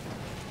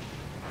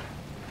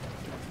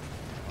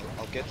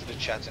 I'll get to the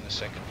chat in a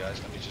second, guys.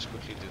 Let me just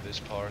quickly do this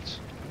part.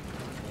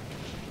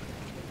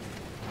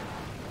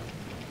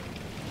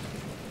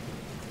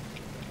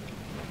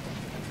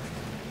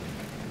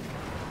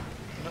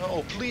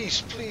 No,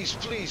 please, please,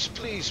 please,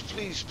 please,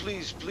 please,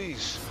 please,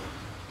 please.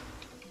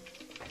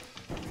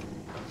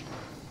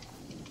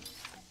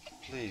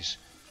 Please.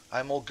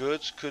 I'm all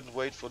good, couldn't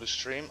wait for the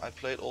stream. I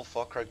played all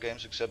Far Cry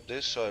games except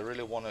this, so I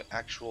really want an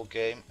actual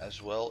game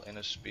as well in a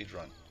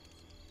speedrun.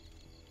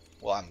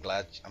 Well, I'm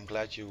glad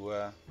you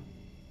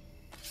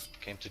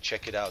came to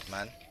check it out,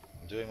 man.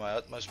 I'm doing my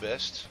utmost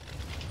best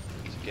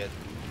to get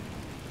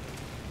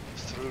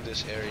through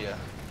this area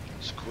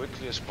as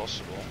quickly as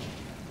possible.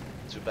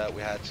 Too bad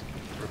we had to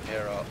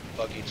repair our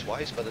buggy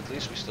twice, but at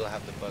least we still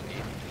have the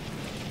buggy.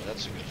 So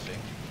that's a good thing.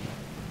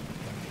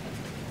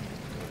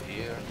 Go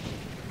here.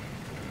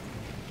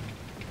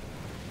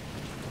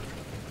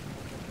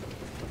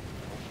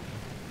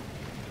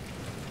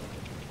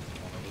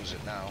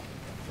 It now.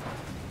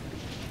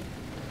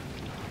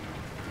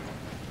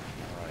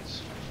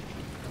 Alright,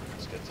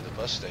 let's get to the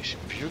bus station.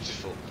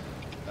 Beautiful.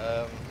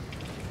 As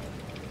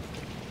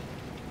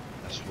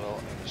well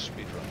in the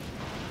speedrun.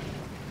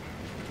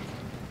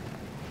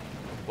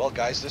 Well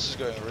guys, this is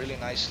going really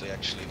nicely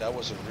actually. That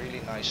was a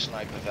really nice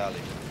Sniper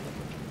Valley.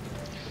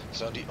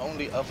 So the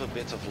only other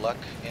bit of luck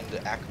in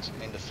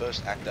the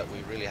first act that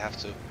we really have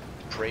to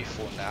pray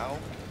for now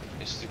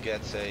is to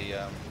get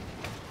a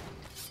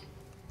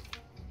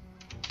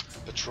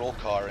patrol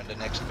car in the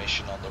next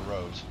mission on the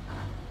road.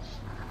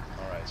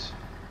 Alright.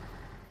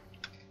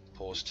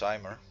 Pause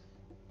timer.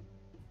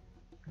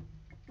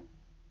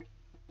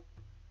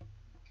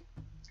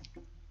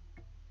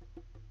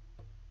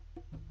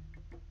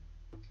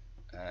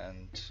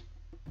 And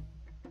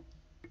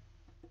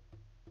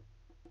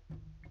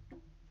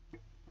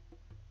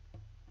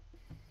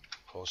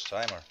pause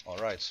timer.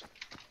 Alright.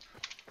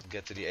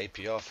 Get to the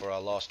APR for our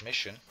last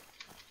mission.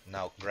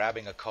 Now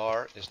grabbing a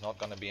car is not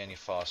going to be any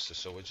faster,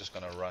 so we're just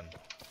going to run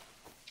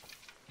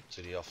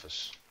to the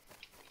office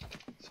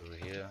through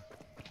here.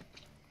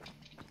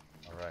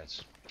 Alright.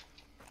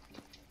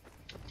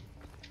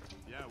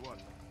 Yeah,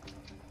 what?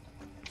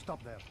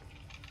 Stop there.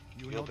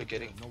 You'll be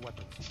getting no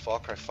weapons. Far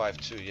Cry 5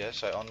 too,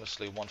 yes? I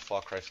honestly want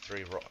Far Cry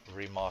 3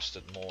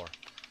 remastered more.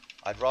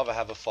 I'd rather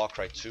have a Far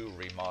Cry 2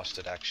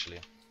 remastered actually.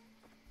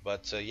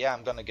 But yeah,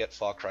 I'm gonna get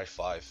Far Cry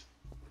 5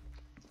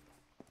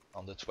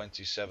 on the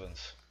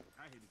 27th,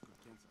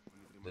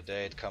 the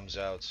day it comes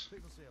out.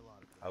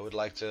 I would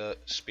like to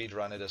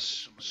speedrun it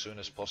as soon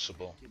as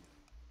possible,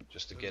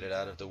 just to get it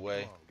out of the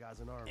way.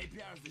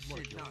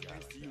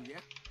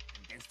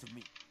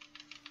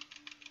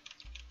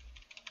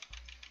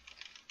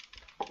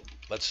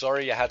 But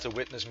sorry you had to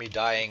witness me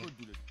dying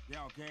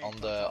on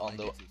the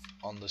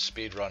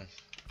speedrun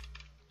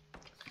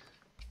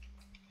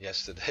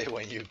yesterday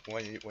when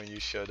you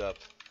showed up.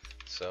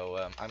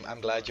 So I'm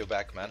glad you're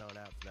back, man.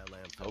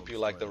 Hope you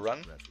like the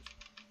run.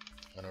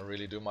 I'm gonna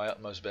really do my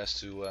utmost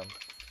best to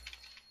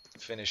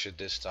finish it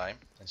this time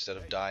instead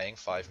of dying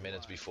 5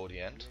 minutes before the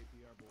end.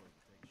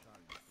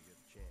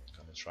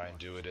 Gonna try and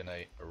do it in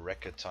a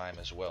record time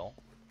as well.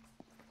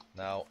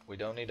 Now we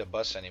don't need a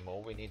bus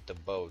anymore, we need the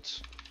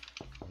boat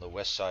on the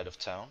west side of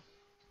town.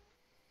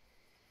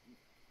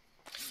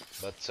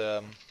 But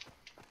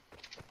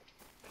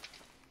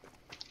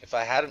if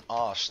I hadn't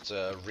asked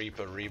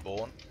Reaper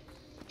Reborn,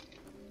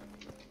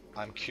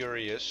 I'm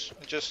curious,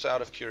 just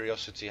out of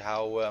curiosity,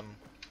 how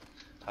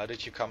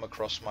did you come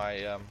across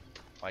my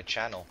my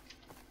channel?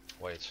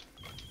 Wait,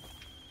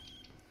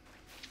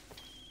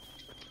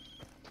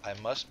 it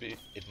must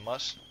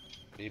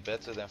be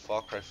better than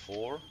Far Cry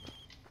 4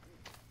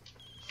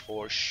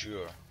 for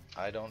sure.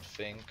 I don't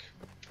think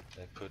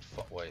they put.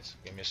 Wait,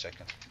 give me a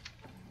second.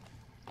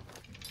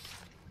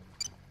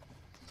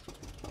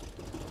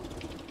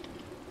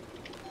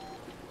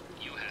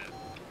 You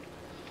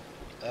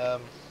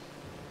have.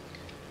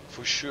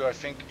 For sure, I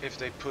think if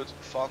they put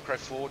Far Cry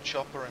 4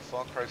 Chopper and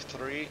Far Cry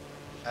 3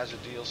 as a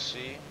DLC,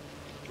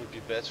 it would be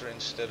better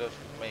instead of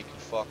making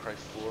Far Cry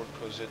 4,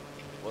 because it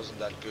wasn't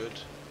that good.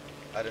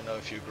 I don't know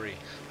if you agree.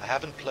 I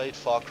haven't played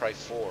Far Cry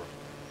 4,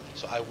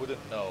 so I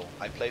wouldn't know.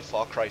 I played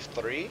Far Cry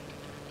 3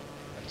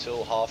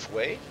 until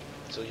halfway,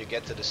 until you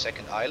get to the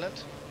second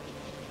island.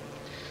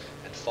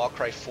 And Far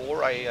Cry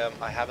 4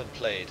 I haven't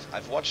played.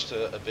 I've watched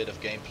a bit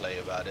of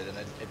gameplay about it, and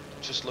it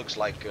just looks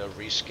like a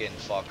reskinned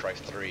Far Cry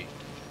 3.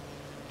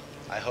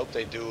 I hope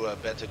they do a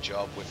better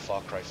job with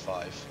Far Cry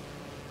 5.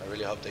 I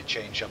really hope they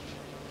change up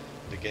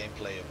the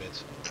gameplay a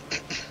bit.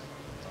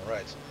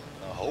 Alright,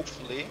 now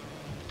hopefully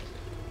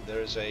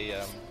there's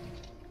a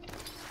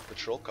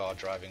patrol car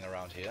driving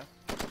around here.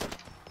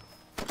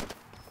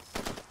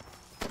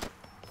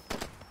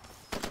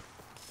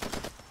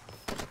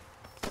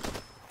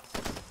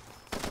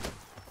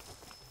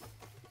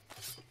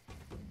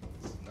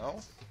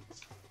 No?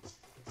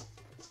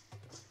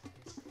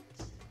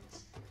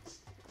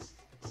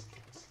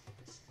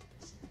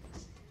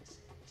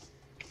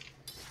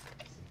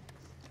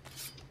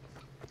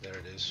 There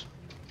it is.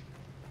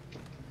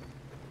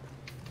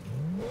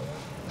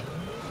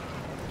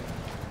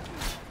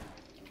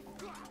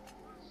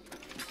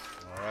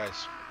 Alright.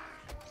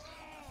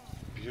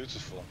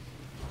 Beautiful.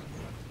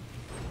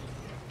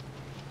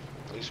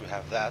 At least we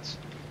have that.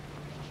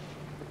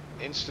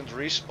 Instant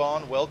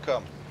respawn,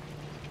 welcome.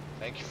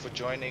 Thank you for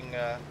joining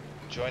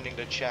joining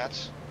the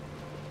chat.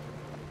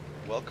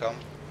 Welcome.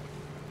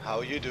 How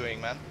are you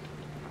doing, man?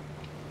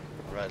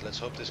 Right, let's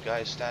hope this guy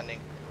is standing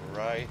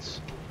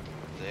right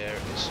there.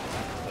 Is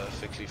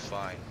perfectly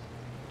fine.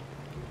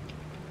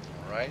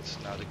 Alright,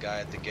 now the guy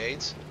at the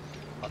gate.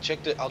 I'll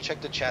check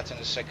the chat in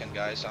a second,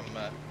 guys. I'm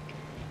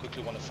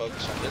quickly want to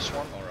focus on this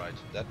one. Alright,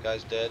 that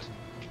guy's dead.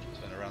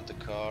 Turn around the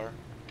car.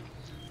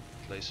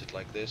 Place it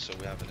like this so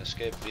we have an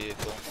escape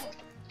vehicle.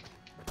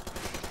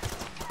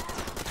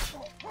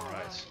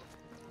 Alright.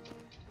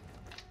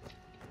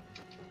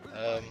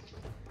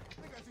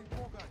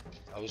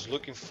 I was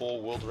looking for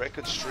world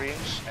record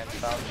streams and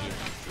found you.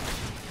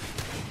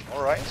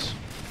 Alright.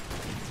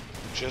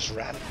 Just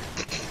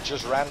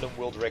random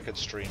world record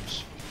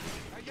streams.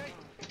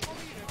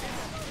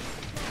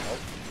 Oh,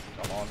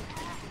 come on.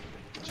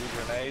 2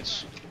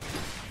 grenades.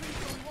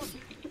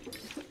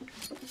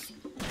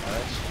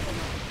 Alright.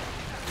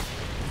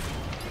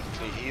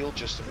 Quickly heal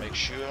just to make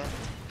sure.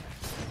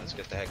 Let's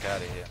get the heck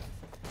out of here.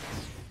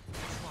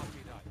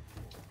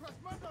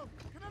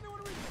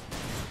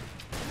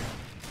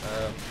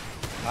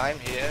 I'm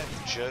here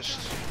just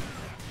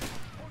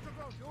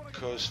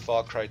because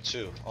Far Cry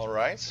 2.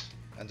 Alright.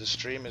 And the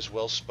stream is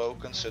well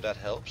spoken, so that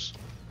helps.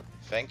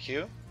 Thank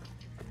you.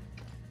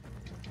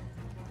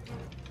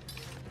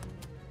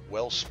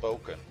 Well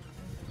spoken.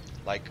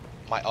 Like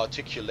my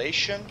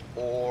articulation,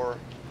 or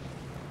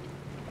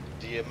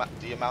the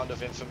amount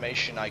of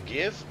information I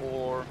give,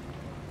 or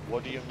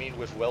what do you mean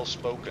with well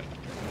spoken?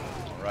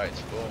 Alright,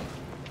 boom.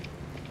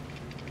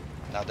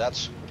 Now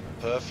that's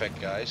perfect,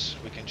 guys.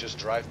 We can just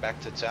drive back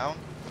to town.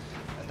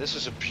 And this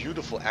is a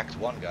beautiful Act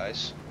 1,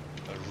 guys.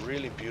 A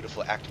really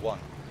beautiful Act 1.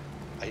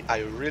 I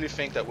really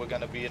think that we're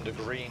gonna be in the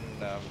green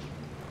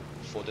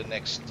for the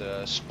next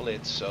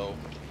split, so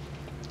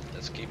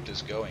let's keep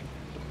this going.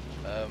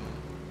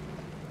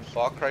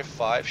 Far Cry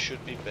 5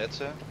 should be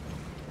better,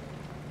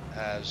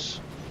 as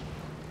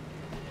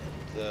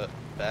the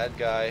bad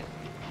guy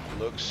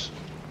looks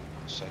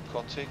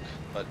psychotic,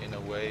 but in a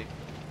way.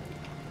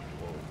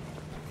 Whoa.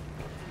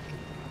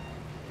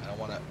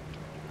 want to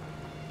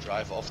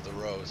drive off the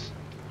road.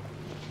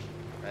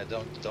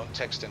 Don't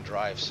text and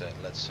drive,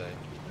 let's say.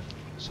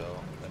 So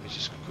let me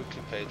just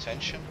quickly pay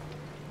attention.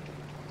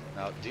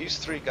 Now these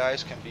three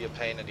guys can be a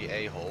pain in the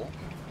a-hole.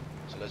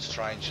 So let's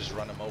try and just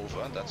run them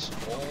over. That's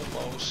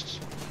almost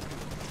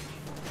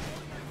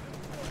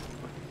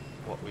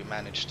what we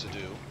managed to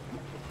do.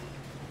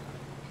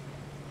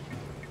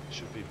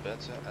 Should be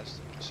better as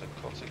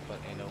psychotic, but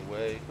in a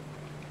way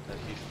that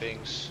he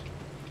thinks.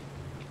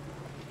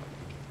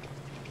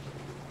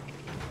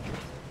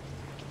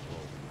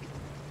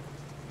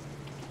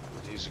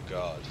 He's a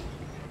god.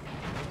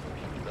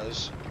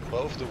 That's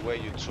both the way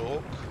you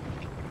talk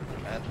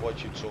and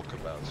what you talk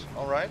about.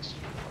 Alright,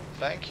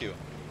 thank you.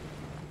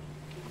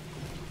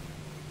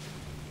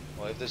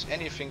 Well, if there's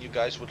anything you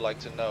guys would like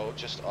to know,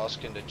 just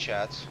ask in the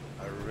chat.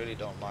 I really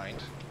don't mind.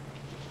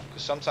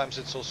 Because sometimes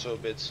it's also a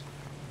bit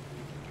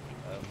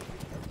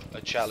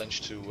a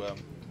challenge to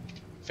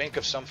think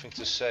of something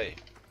to say.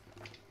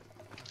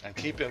 And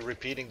keep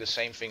repeating the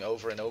same thing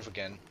over and over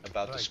again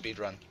about the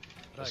speedrun.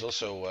 It's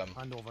also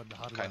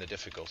kind of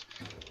difficult.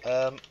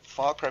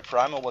 Far Cry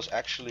Primal was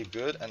actually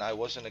good, and I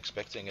wasn't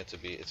expecting it to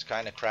be. It's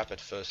kind of crap at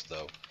first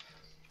though.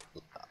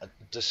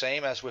 The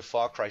same as with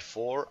Far Cry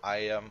 4,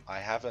 I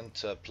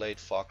haven't played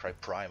Far Cry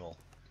Primal.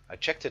 I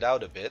checked it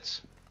out a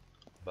bit,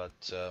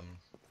 but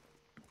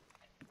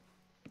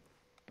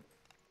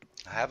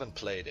I haven't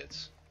played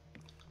it.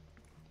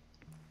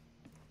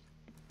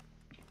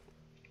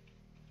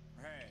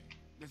 Hey,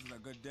 this is a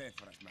good day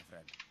for us, my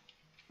friend.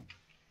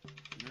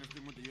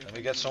 Let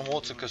me get some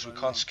water because we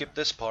can't skip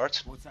this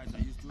part. Both sides are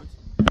used to it.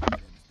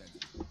 Everybody understands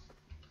it.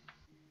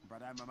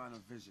 But I'm a man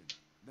of vision.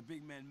 The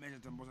big man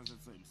measured and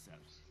said so himself.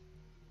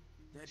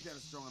 The APR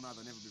is stronger now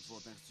than ever before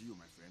thanks to you,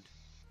 my friend.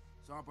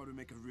 So how about we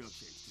make a real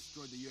change?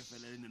 Destroy the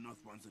UFLA in the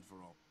North once and for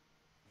all.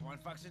 One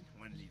faction,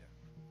 one leader.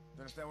 Do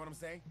you understand what I'm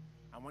saying?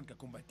 I want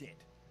Kakumba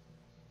dead.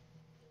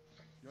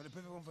 You're the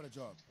perfect one for the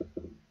job.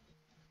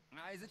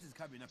 Isaac is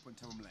coming up on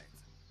Tom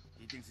Lines.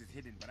 He thinks he's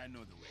hidden, but I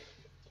know the way.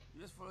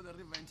 You just follow the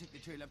river and take the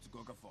trail up to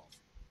Goga Falls.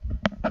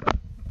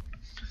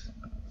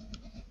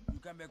 You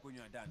come back when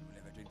you are done, we'll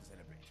have a drink to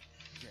celebrate.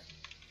 Yeah.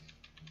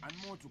 And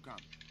more to come.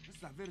 This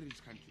is a very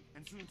rich country,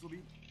 and soon it will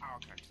be our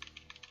country.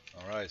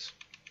 Alright.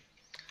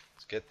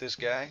 Let's get this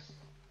guy.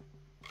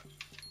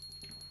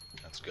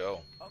 Let's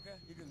go. Okay,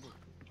 you can go.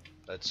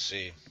 Let's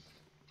see.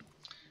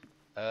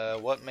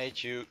 What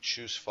made you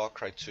choose Far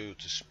Cry 2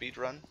 to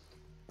speedrun?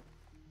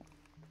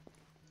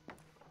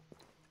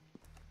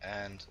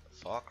 And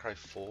Far Cry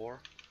 4,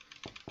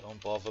 don't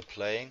bother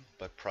playing,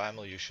 but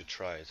Primal you should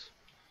try it.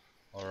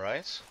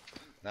 Alright,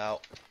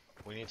 now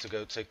we need to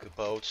go take the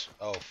boat.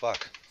 Oh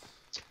fuck.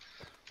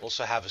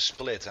 Also have a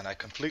split and I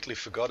completely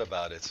forgot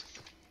about it.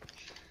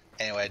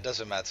 Anyway, it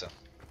doesn't matter.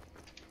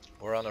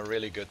 We're on a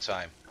really good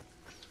time,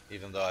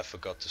 even though I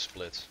forgot to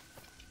split.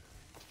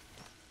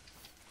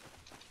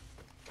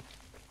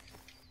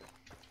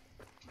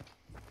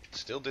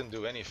 Still didn't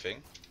do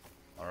anything.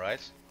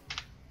 Alright,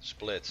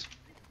 split.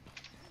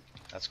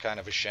 That's kind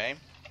of a shame.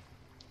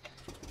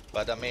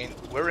 But I mean,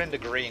 we're in the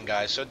green,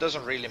 guys, so it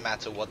doesn't really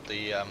matter what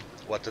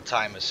the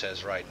timer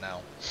says right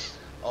now.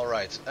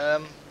 Alright,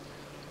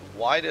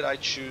 why did I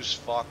choose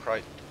Far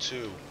Cry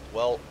 2?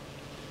 Well,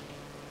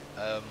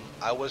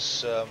 I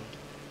was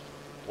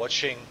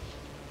watching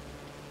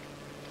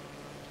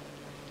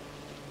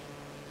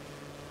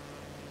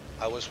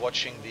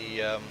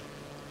the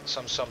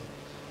some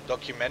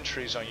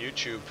documentaries on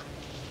YouTube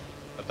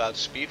about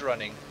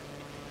speedrunning,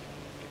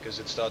 because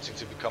it's starting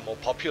to become more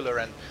popular,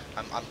 and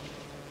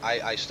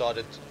I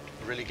started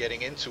really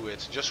getting into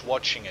it, just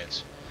watching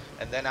it,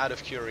 and then out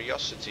of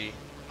curiosity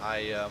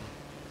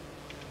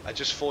I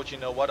just thought, you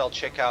know what, I'll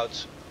check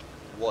out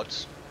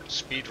what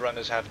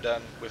speedrunners have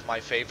done with my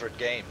favorite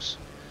games.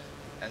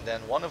 And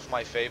then one of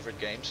my favorite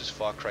games is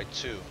Far Cry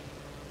 2,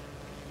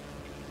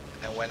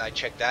 and when I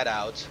checked that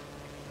out,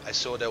 I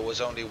saw there was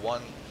only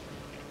one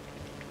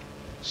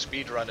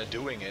speedrunner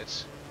doing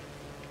it,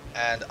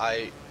 and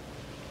I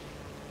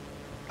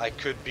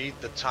could beat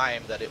the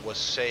time that it was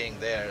saying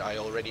there. I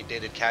already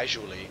did it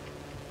casually,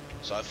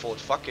 so I thought,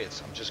 fuck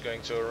it, I'm just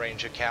going to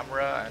arrange a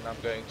camera and I'm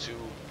going to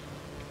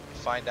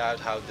find out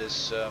how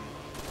this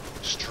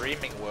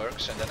streaming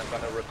works, and then I'm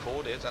going to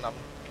record it, and I'm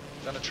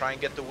going to try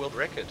and get the world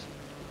record.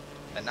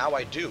 And now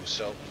I do,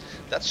 so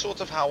that's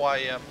sort of how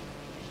I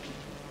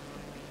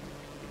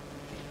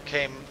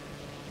came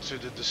to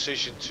the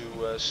decision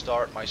to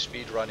start my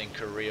speedrunning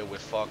career with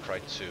Far Cry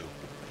 2.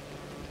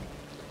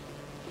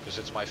 Because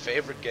it's my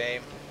favorite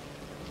game,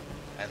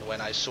 and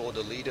when I saw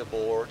the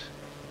leaderboard,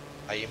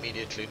 I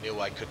immediately knew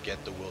I could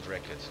get the world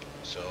record.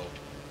 So,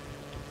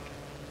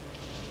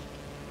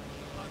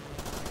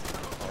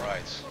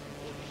 alright.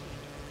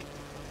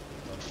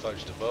 Don't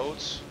fudge the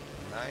boats.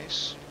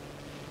 Nice.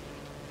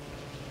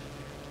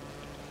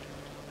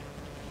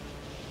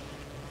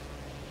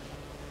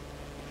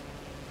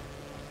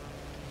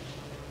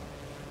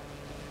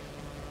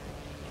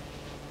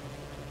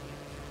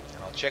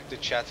 I'll check the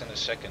chat in a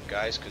second,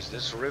 guys, because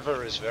this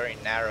river is very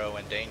narrow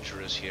and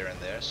dangerous here and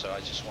there, so I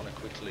just want to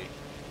quickly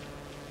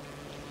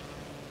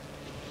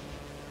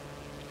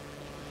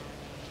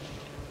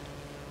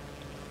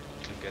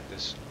get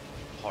this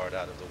part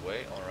out of the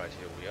way. Alright,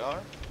 here we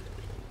are.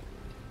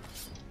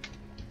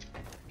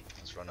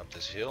 Let's run up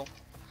this hill.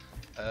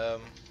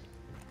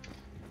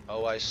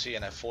 Oh, I see,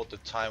 and I thought the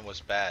time was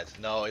bad.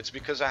 No, it's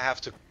because I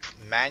have to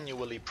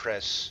manually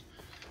press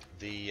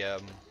the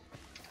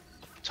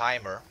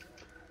timer.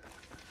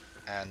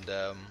 And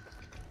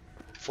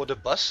for the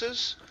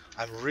buses,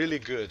 I'm really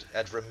good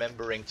at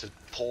remembering to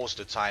pause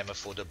the timer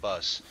for the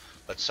bus.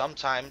 But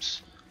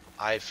sometimes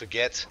I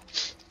forget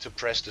to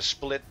press the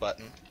split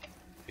button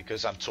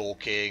because I'm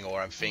talking or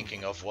I'm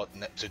thinking of what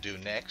to do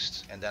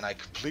next, and then I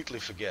completely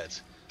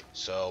forget.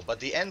 So, but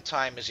the end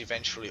time is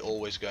eventually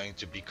always going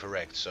to be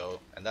correct, so,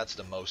 and that's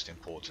the most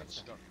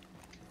important.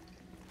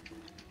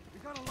 We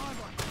got a live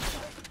one.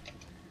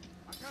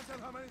 I can't tell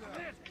how many there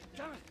are.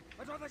 Damn it!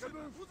 I thought I could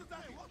move.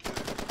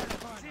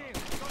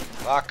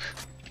 Fuck.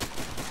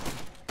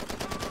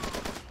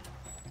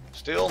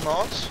 Still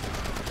not.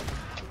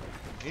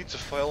 Need to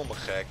fail me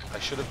gek. I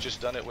should have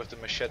just done it with the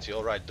machete.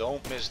 Alright,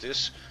 don't miss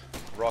this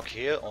rock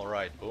here.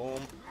 Alright,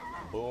 boom,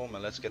 boom,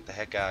 and let's get the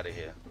heck out of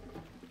here.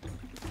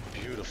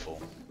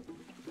 Beautiful.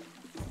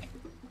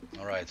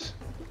 Alright,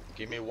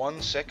 give me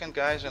 1 second,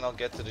 guys, and I'll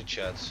get to the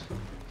chat.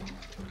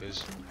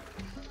 Because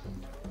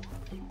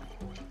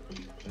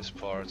this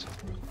part,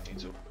 I need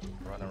to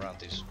run around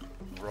these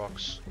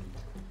rocks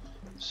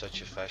in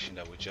such a fashion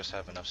that we just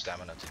have enough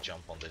stamina to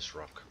jump on this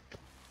rock.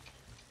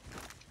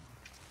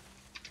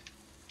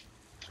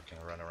 So we can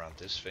run around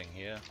this thing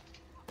here.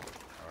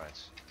 Alright.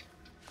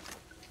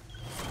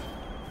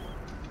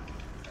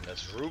 And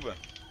that's Ruben.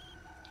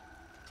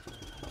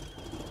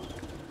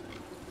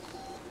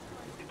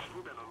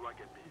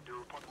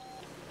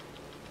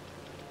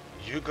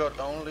 You got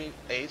only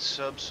 8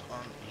 subs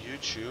on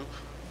YouTube.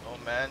 Oh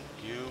man,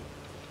 you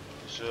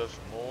deserve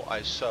more.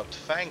 I subbed.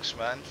 Thanks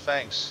man,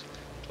 thanks.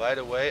 By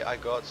the way, I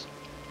got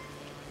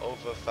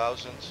over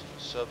 1,000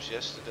 subs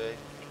yesterday.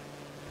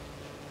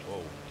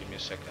 Whoa, give me a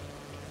second.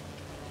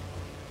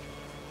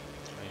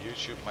 On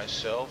YouTube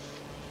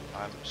myself,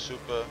 I'm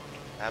super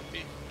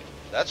happy.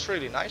 That's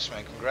really nice,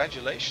 man.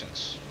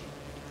 Congratulations.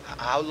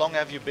 How long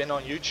have you been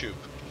on YouTube?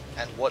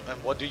 And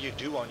what do you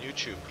do on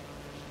YouTube?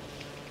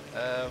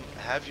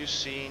 Have you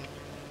seen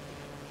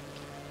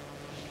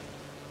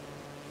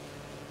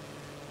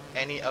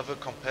any other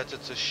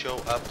competitors show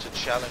up to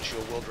challenge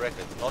your world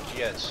record? Not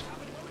yet.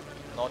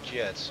 Not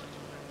yet.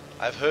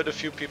 I've heard a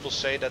few people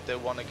say that they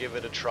want to give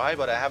it a try,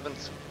 but I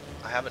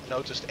haven't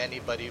noticed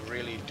anybody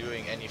really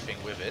doing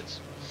anything with it.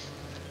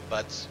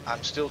 But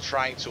I'm still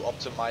trying to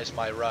optimize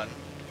my run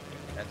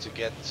and to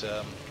get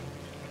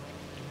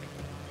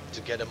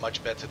a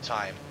much better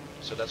time.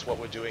 So that's what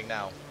we're doing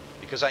now,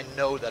 because I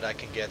know that I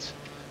can get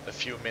a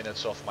few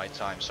minutes off my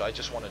time, so I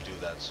just want to do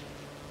that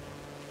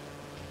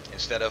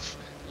instead of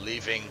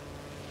leaving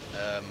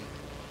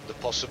the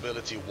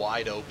possibility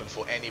wide open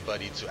for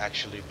anybody to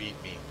actually beat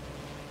me.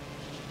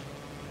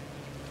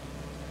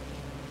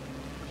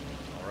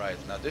 Alright,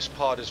 now this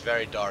part is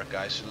very dark,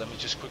 guys, so let me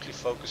just quickly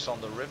focus on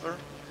the river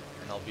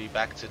and I'll be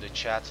back to the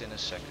chat in a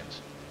second.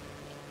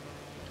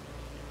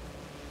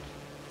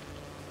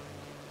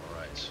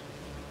 Alright.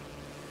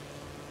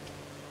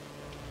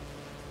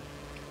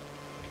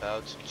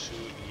 About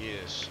 2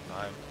 years.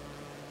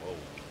 Whoa.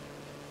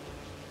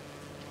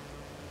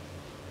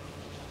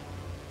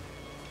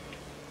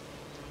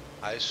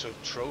 ISO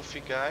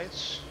trophy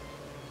guides?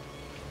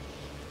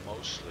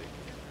 Mostly.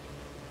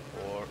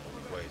 Or,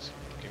 wait,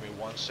 give me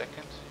 1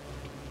 second.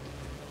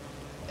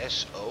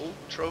 SO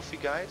trophy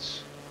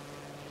guides?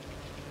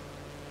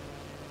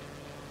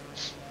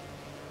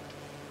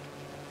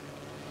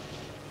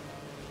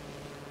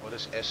 What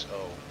is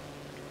SO?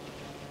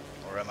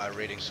 Or am I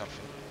reading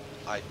something?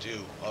 I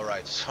do.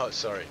 Alright, so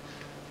sorry.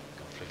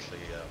 Completely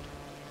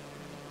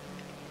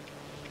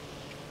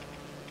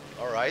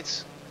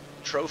Alright.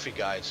 Trophy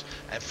guides.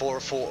 And for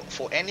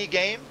any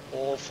game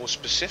or for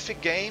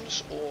specific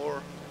games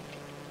or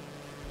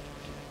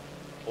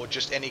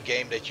just any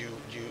game that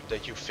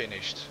you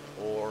finished,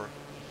 or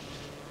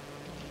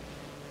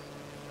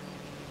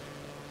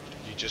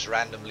you just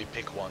randomly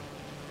pick one?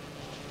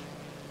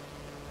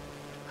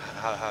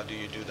 How do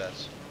you do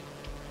that?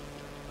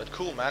 But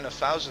cool, man,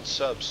 1,000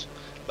 subs.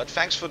 But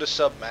thanks for the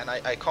sub, man.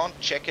 I can't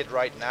check it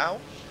right now,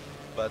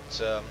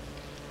 but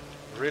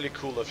really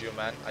cool of you,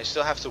 man. I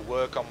still have to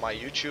work on my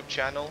YouTube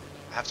channel.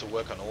 I have to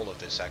work on all of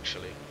this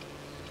actually,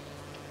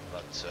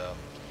 but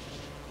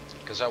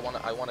because I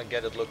wanna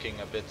get it looking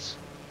a bit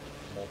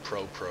more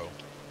pro.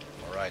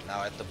 All right,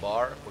 now at the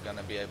bar, we're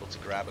gonna be able to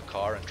grab a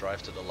car and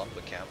drive to the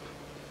lumber camp.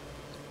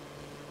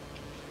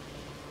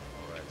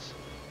 All right.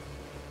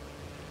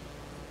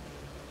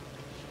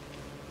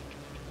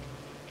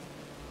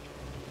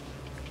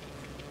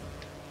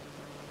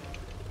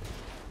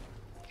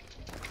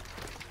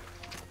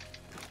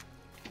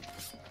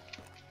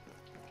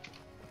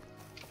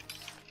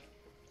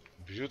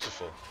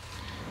 Beautiful.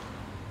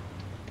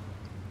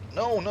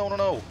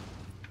 No.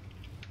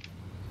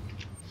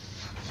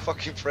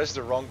 Fucking pressed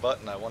the wrong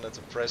button. I wanted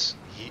to press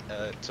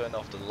turn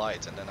off the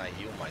light and then I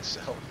heal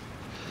myself.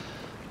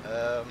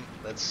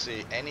 Let's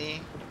see.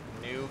 Any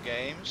new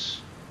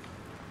games.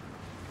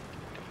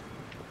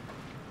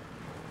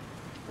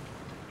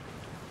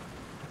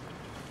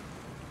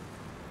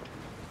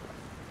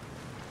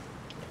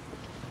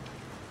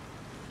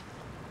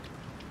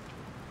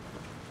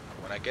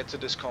 When I get to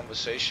this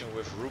conversation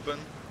with Ruben,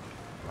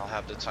 I'll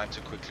have the time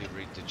to quickly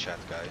read the chat,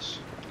 guys.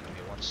 Give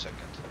me 1 second.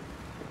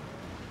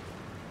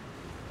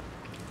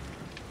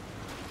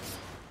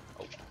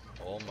 Oh,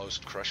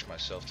 almost crushed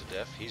myself to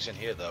death. He's in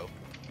here though.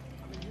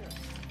 I'm in here.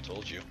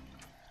 Told you.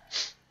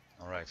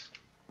 Alright.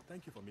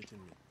 Thank you for meeting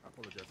me. I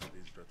apologize for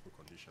these dreadful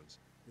conditions.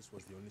 This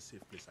was the only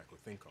safe place I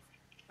could think of.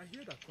 I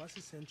hear that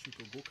Kwasi sent you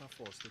to Goka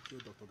Force to kill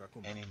Dr.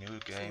 Gakuma. Any new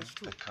game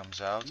that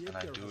comes out and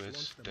I do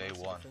it day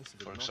one.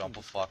 For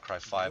example, Far Cry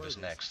 5 is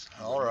next.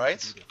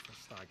 Alright.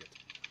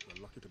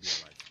 Lucky to be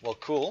alive. Well,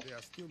 cool. They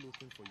are still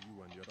looking for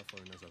you and the other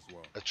foreigners as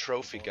well. A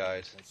trophy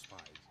guide.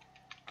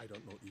 I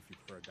don't know if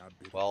you've heard that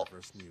bit well, of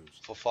reverse news.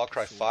 For Far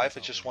Cry 5 I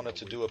just wanted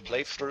to do a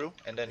playthrough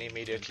and then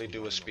immediately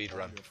do a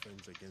speedrun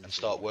and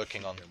start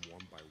working on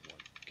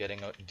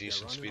getting a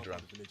decent speedrun.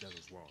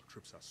 Well.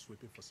 Troops are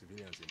sweeping for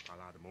civilians in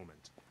Pala at the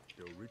moment.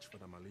 They'll reach for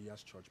the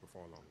Malias church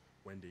before long.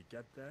 When they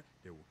get there,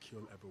 they will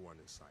kill everyone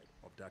inside.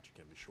 Of that you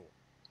can be sure.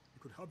 You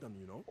could help them,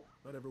 you know.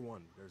 Not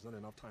everyone. There's not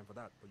enough time for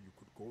that. But you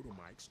could go to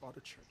Mike's or the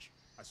church.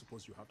 I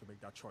suppose you have to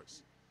make that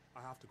choice.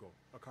 I have to go.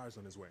 A car is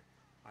on his way.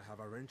 I have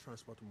arranged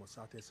transport to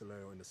Mosate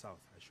Sileo in the south.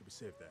 I should be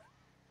safe there.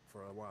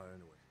 For a while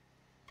anyway.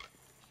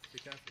 Be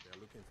careful, they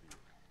are looking for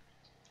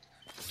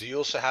you. Do you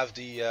also have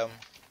the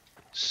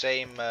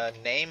same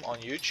name on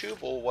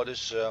YouTube, or what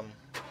is...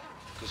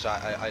 because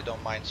I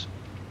don't mind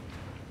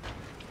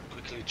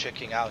quickly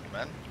checking out,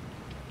 man.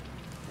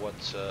 What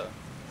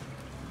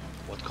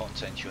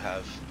content you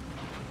have.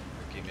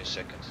 Give me a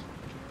second.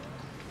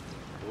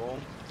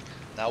 Boom.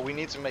 Now we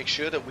need to make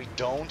sure that we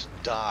don't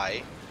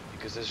die,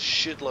 because there's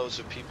shitloads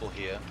of people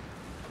here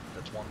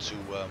that want to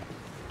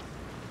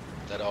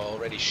that are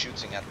already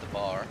shooting at the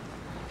bar,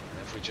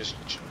 and if we just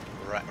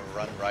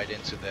run right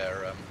into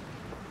their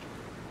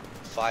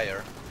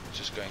fire, we're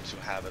just going to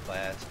have a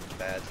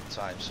bad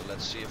time. So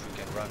let's see if we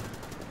can run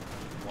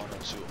one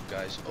or two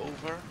guys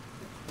over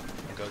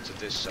and go to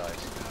this side,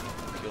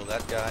 kill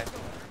that guy,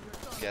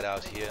 get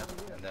out here,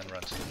 and then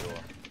run to the door.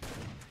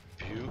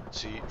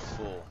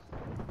 Beautiful.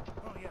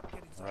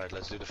 Alright,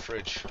 let's do the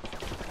fridge.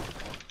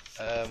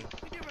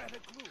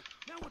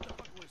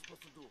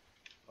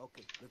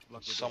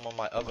 Some of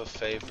my other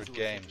favorite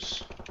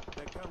games.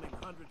 They're counting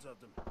hundreds of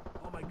them.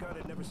 Oh my god,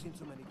 I've never seen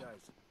so many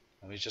guys.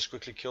 Let me just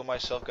quickly kill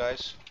myself,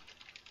 guys.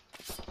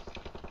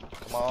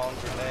 Come on,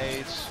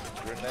 grenades,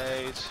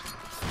 grenades.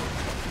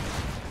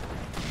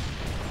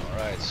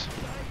 Alright.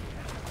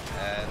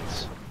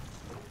 And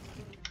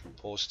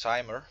pause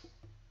timer.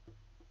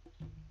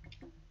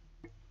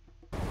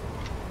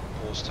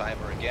 Pause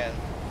timer again.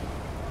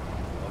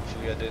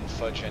 Hopefully I didn't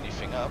fudge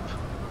anything up.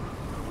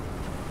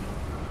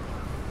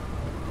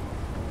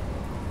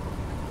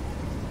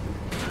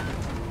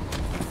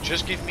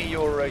 Just give me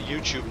your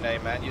YouTube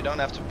name, man. You don't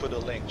have to put a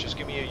link. Just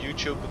give me a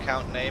YouTube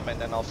account name and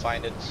then I'll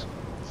find it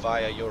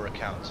via your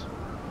account.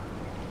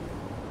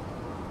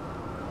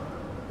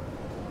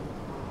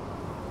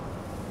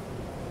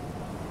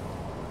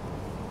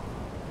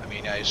 I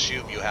mean, I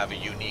assume you have a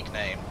unique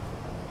name.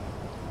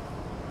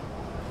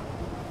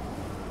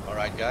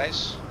 Alright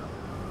guys,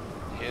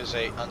 here's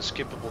a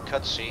unskippable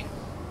cutscene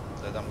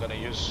that I'm gonna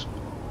use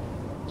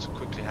to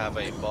quickly have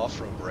a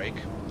bathroom break.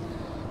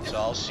 So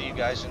I'll see you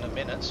guys in a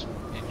minute.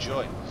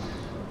 Enjoy.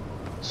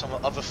 Some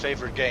other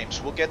favorite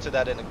games. We'll get to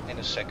that in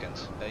a second.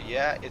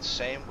 Yeah, it's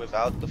same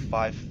without the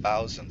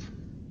 5,000.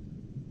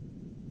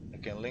 I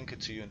can link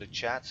it to you in the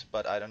chat,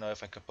 but I don't know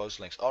if I can post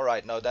links.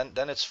 Alright, no,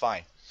 then it's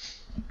fine.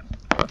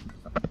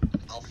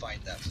 I'll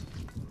find that.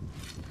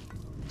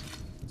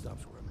 Stop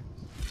swimming.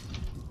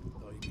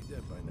 Oh, you'd be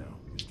dead by now.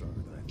 You're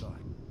stronger than I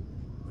thought.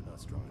 But not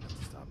strong enough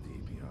to stop the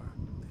APR.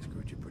 They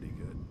screwed you pretty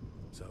good.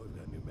 So we've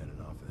got new men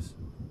in office.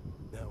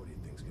 Now what do you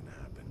think's gonna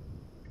happen?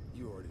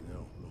 You already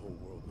know. The whole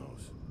world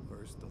knows.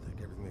 First, they'll take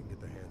everything they can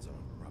get their hands on.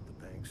 Rob the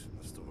banks and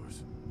the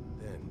stores.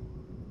 Then,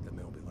 the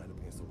men will be lined up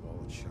against the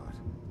wall and shot.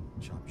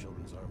 Chop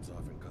children's arms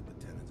off and cut the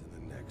tendons in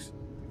their necks.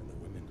 And the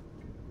women.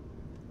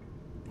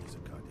 It's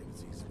a goddamn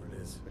disease, where it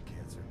is. A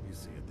cancer. You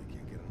see it, they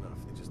can't get enough.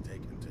 They just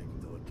take and take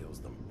until it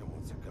kills them. And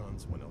once they're gone,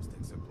 someone else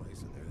takes their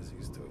place, and their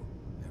disease too.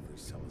 Every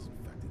cell is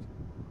infected.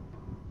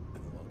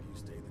 And the longer you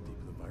stay, the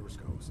deeper the virus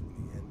goes. In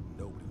the end,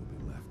 nobody will be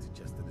left,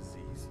 just the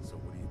disease.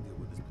 So what do you do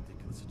with this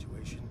particular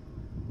situation?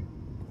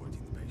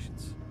 Quarantine the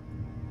patients.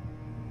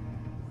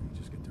 Or you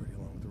just get dirty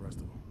along with the rest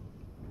of them.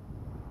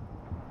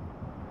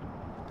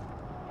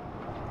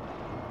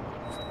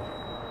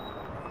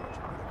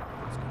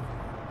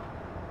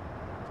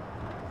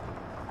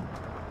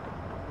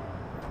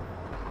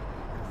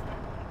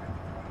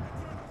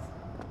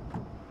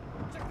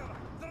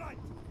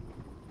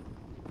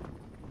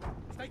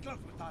 Stay close,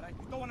 Matare.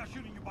 You don't want us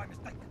shooting you by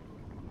mistake.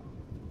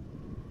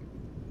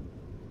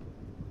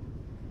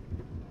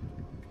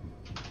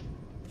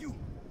 You!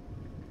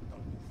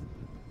 Don't move.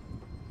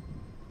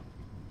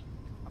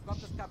 I've got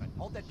this covered.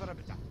 Hold that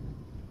perimeter.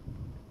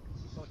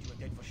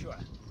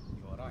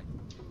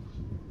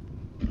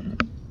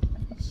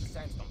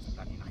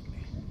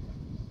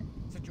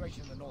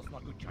 Situation in the north's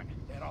not good, China.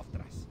 They're after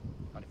us.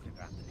 Gotta flip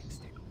around the next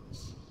step.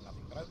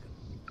 Nothing broken.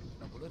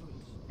 No bullet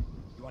wounds.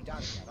 You want out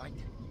of here, right?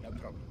 No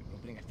problem. We'll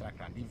bring a truck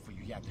around, leave it for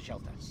you here at the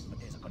shelter. But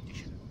there's a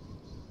condition.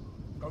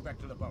 Go back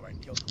to the bower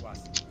and kill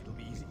Kawasi. It'll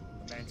be easy.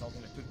 The man's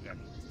holding a toothbrush,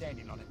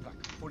 standing on a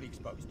truck, fully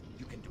exposed.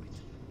 You can do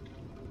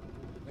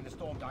it. When the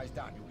storm dies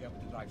down, you'll be able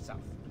to drive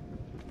south.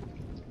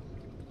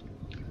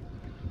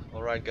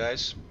 Alright,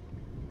 guys.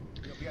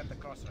 You'll be at the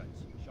crossroads.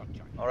 Shot,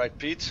 China. Alright,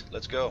 Pete,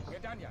 let's go. We're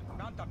done yet.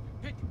 Mount up.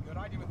 Pete, you're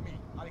riding with me.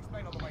 I'll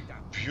explain all the way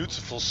down.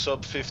 Beautiful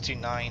sub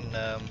 59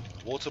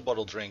 water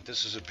bottle drink.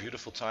 This is a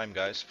beautiful time,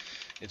 guys.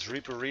 It's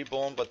Reaper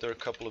Reborn, but there are a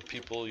couple of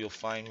people. You'll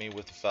find me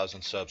with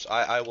 1,000 subs.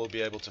 I will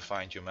be able to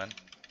find you, man.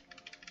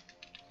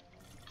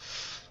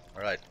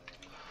 Alright.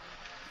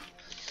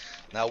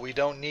 Now we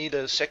don't need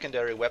a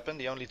secondary weapon.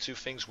 The only two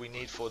things we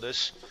need for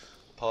this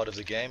part of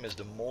the game is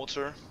the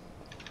mortar,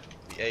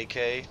 the AK,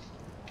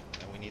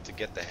 and we need to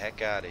get the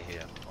heck out of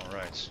here.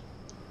 Alright.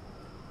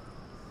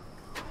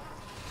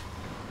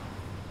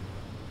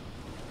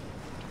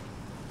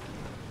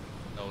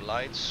 No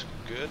lights,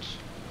 good.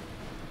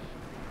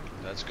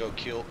 Let's go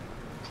kill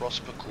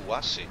Prosper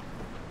Kawasi.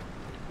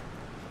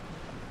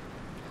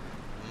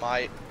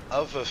 My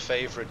other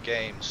favorite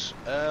games.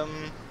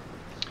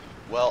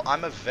 Well,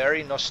 I'm a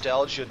very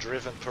nostalgia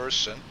driven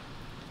person.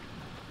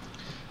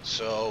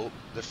 So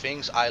the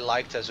things I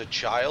liked as a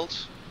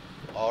child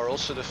are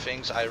also the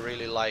things I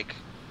really like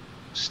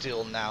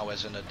still now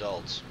as an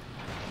adult.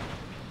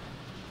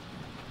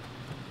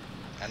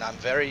 And I'm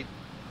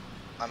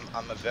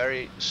a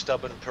very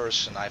stubborn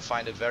person. I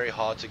find it very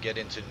hard to get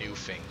into new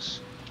things.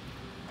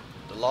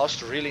 The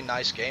last really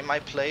nice game I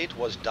played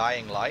was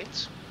Dying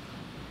Light.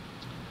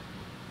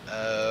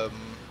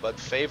 But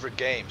favorite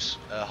games,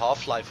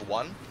 Half-Life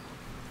 1,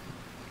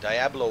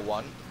 Diablo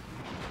 1,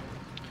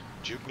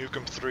 Duke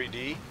Nukem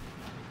 3D,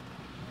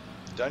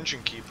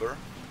 Dungeon Keeper,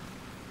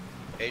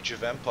 Age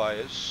of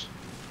Empires,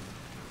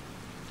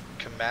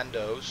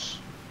 Commandos,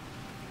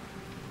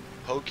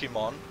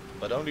 Pokemon,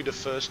 but only the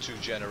first two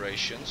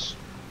generations.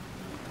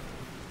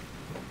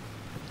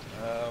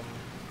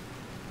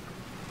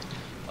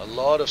 A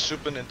lot of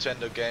Super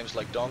Nintendo games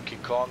like Donkey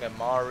Kong and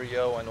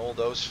Mario and all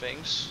those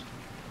things.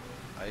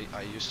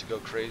 I used to go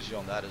crazy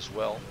on that as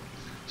well.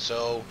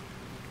 So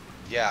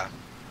yeah,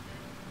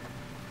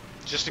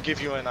 just to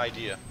give you an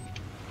idea.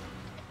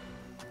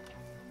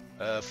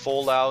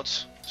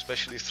 Fallout,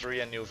 especially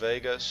 3 and New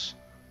Vegas.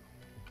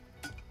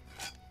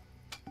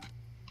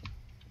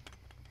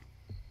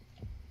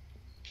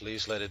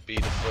 Please let it be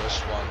the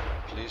first one.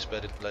 Please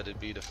let it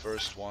be the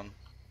first one.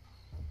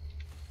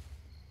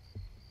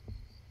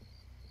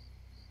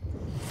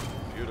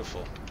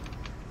 Beautiful.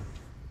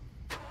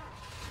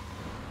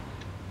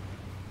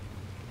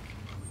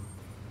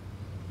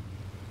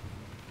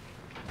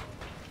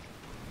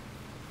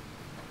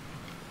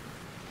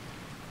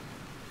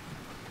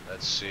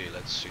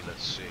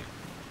 Let's see.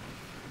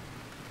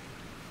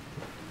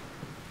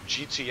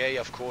 GTA,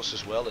 of course,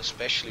 as well,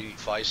 especially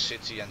Vice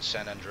City and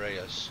San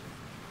Andreas.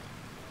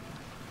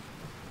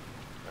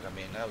 But I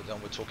mean, now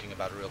then we're talking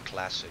about real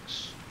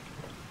classics.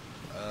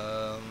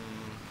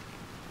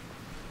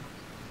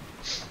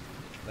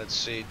 Let's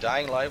see,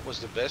 Dying Light was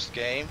the best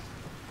game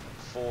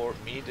for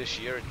me this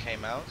year it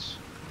came out.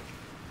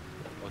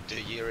 Or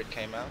the year it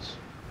came out.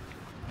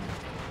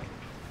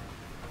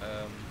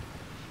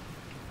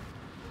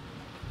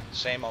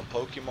 Same on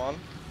Pokemon.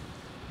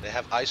 They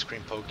have ice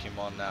cream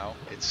Pokemon now.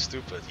 It's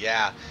stupid.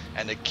 Yeah,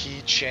 and a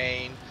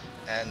keychain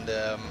and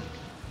a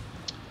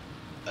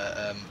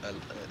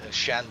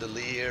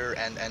chandelier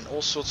and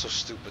all sorts of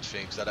stupid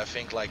things that I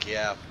think, like,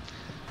 yeah,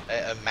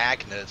 a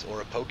magnet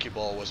or a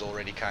Pokeball was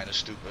already kind of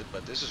stupid,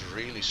 but this is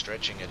really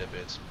stretching it a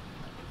bit.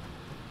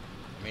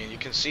 I mean, you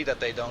can see that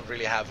they don't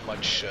really have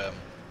much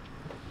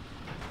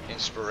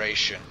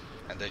inspiration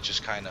and they're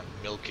just kind of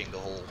milking the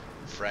whole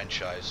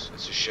franchise.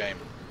 It's a shame.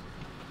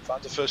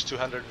 Found the first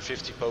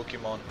 250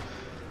 Pokemon.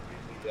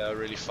 Yeah,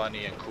 really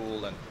funny and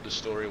cool, and the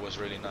story was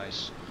really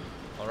nice.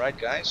 Alright,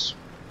 guys.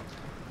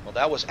 Well,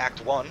 that was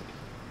Act 1.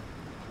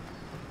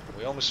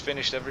 We almost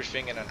finished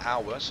everything in an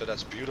hour, so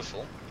that's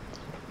beautiful.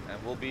 And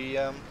we'll be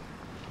on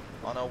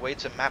our way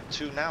to map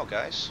 2 now,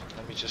 guys.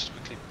 Let me just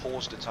quickly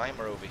pause the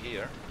timer over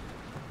here.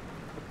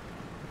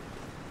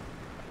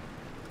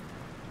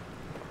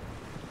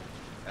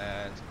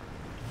 And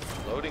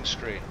loading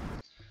screen.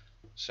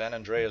 San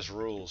Andreas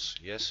rules.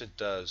 Yes, it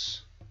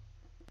does.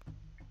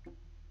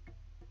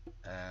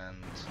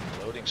 And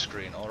loading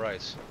screen.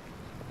 All-right.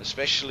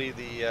 Especially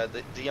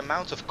the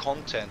amount of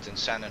content in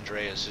San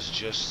Andreas is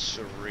just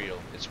surreal.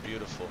 It's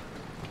beautiful.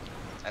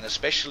 And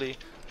especially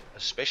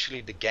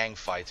the gang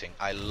fighting.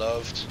 I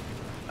loved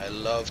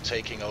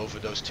taking over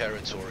those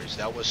territories.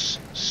 That was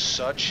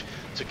such,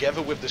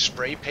 together with the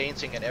spray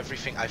painting and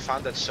everything, I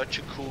found that such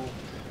a cool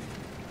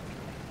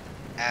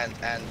and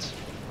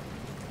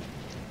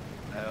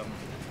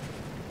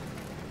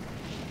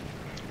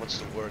what's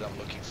the word I'm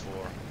looking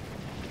for?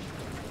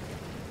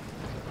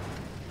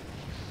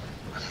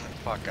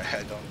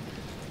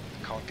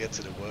 can't get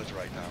to the word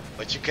right now.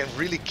 But you can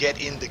really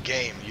get in the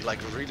game. You like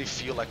really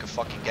feel like a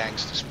fucking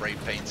gangster, spray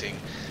painting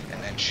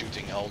and then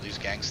shooting all these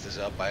gangsters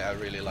up. I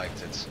really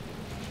liked it.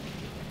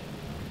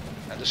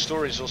 And the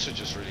story is also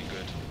just really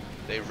good.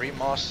 They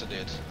remastered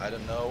it. I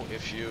don't know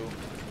if you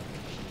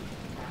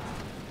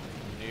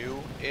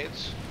knew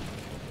it,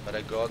 but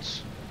I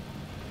got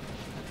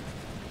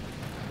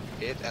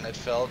it and it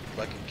felt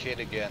like a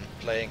kid again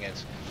playing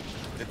it.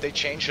 Did they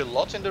change a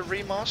lot in the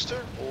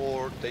remaster,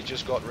 or they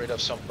just got rid of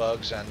some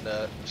bugs and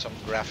some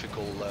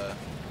graphical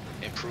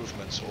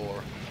improvements,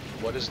 or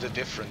what is the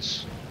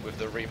difference with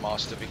the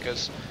remaster?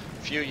 Because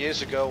a few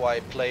years ago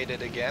I played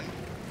it again,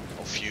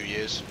 or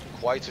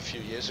quite a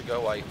few years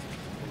ago I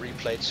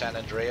replayed San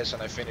Andreas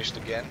and I finished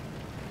again.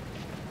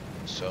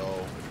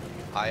 So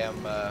I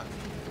am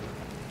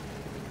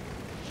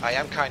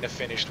kind of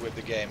finished with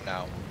the game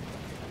now.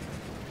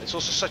 It's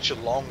also such a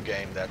long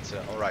game that,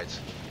 alright,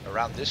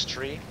 around this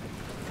tree,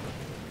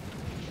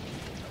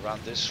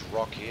 around this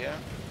rock here,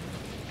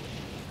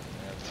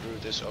 and through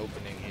this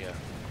opening here.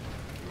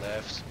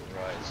 Left,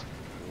 right,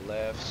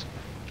 left,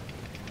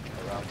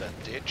 around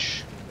that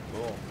ditch.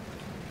 Boom.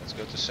 Let's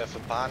go to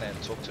Sefapane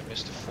and talk to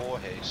Mr.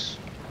 Voorhees.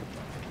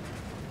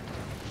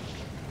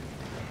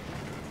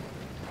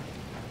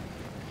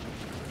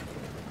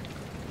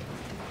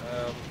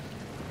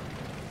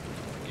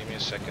 Give me a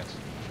second.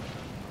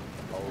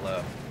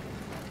 I'll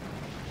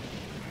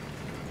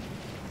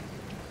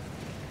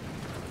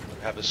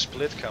have a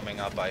split coming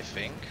up, I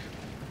think.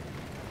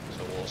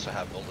 So we'll also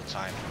have all the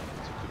time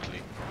to quickly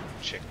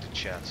check the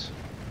chat.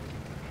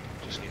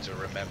 Just need to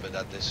remember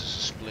that this is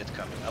a split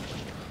coming up.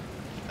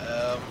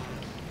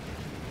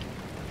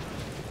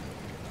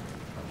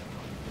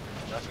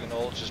 Nothing at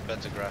all, just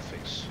better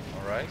graphics.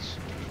 Alright.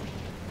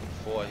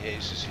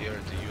 Voorhees is here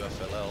at the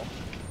UFLL.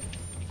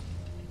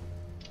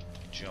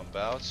 Jump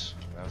out.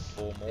 We have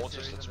 4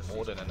 mortars, that's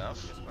more than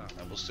enough.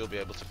 And we'll still be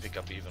able to pick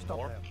up even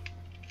more.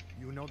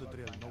 You know the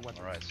drill, know what.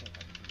 Alright.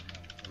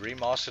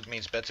 Remastered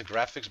means better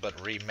graphics, but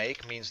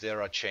remake means there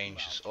are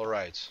changes.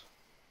 Alright.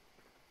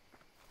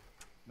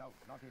 No,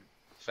 not him.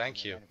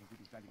 Thank you.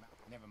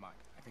 Never mind.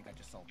 I think I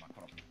just solved my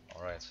problem.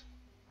 Alright.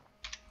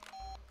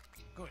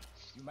 Good.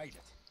 You made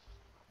it.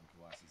 And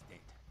Kawasi's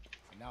dead.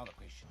 So now the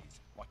question is,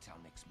 what's our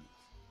next move?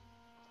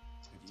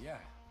 Good year.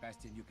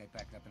 Bastian UK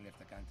packed up and left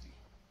the country.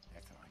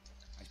 That's right.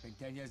 I spent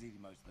 10 years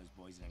eating most of those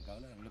boys in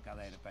Angola, and look how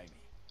they had to pay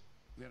me.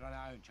 We're on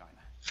our own, China.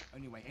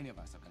 Only way any of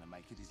us are going to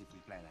make it is if we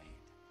plan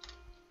ahead.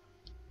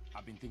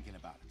 I've been thinking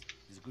about it.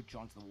 There's a good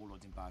chance the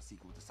warlords in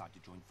Barsika will decide to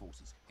join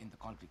forces, end the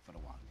conflict for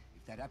a while.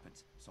 If that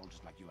happens,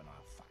 soldiers like you and I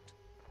are fucked.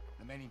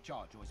 The men in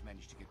charge always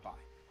manage to get by.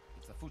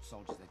 It's the foot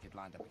soldiers that get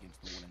lined up against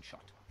the wall and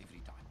shot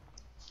every time.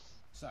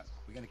 So,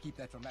 we're going to keep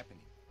that from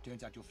happening.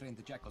 Turns out your friend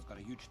the Jackal's got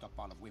a huge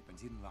stockpile of weapons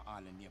hidden on the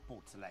island near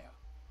Port Saleo.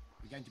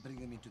 We're going to bring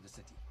them into the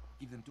city,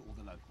 give them to all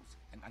the locals,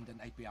 and under an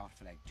APR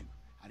flag too.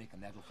 I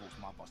reckon that'll force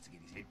my boss to get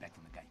his head back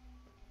in the game.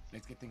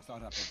 Let's get things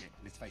started up again.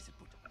 Let's face it,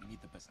 Put. We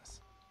need the business.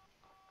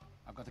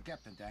 I've got a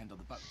captain to handle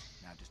the boat.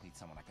 Now I just need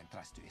someone I can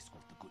trust to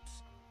escort the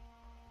goods.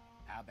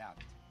 How about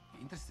it?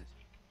 You interested?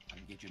 I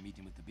can get you a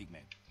meeting with the big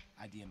man,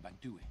 Adi and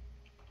Bantue.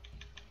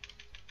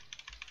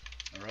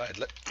 Alright,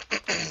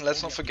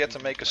 let's not forget to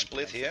make a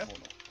split here.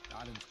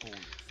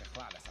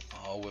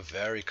 Oh, we're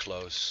very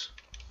close.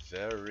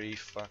 Very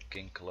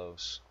fucking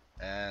close.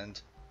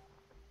 And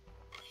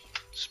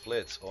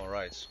split,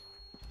 alright.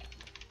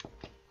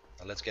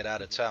 Now let's get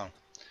out of town.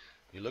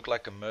 You look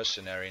like a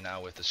mercenary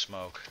now with the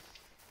smoke.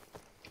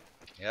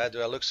 Yeah,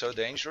 do I look so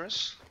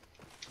dangerous?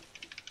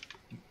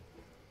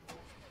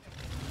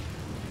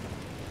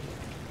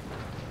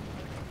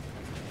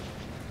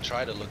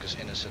 Try to look as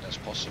innocent as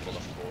possible,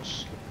 of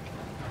course.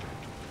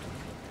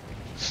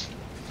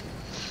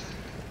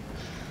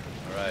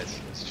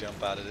 Alright, let's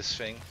jump out of this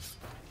thing.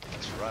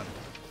 Let's run.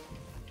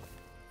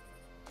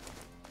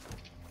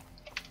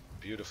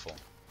 Beautiful.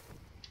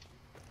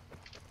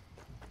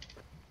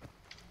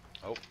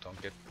 Oh,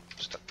 don't get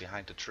stuck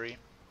behind the tree.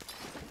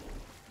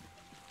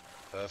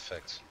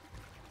 Perfect.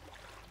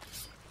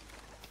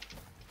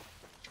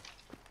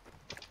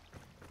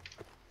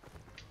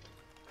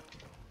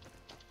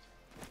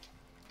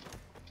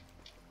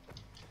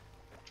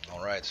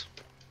 Alright.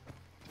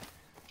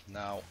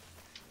 Now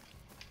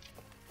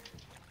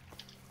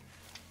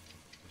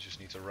we just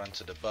need to run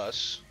to the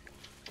bus,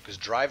 because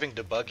driving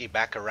the buggy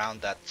back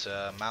around that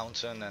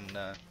mountain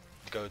and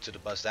go to the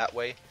bus that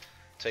way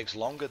takes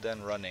longer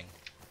than running.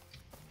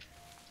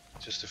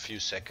 Just a few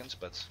seconds,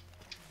 but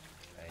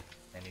hey,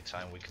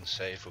 anytime we can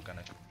save, we're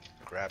gonna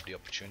grab the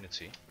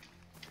opportunity.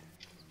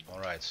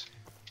 Alright.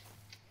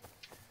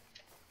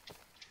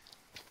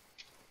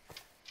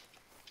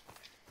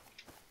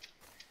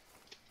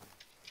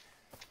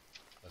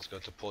 Let's go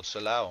to Port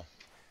Salau.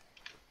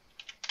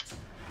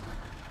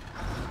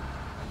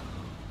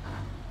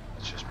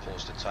 Let's just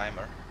pause the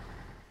timer.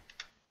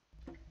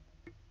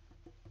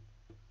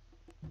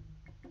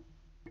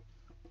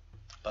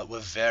 But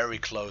we're very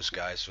close,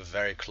 guys. We're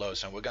very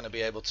close, and we're gonna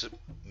be able to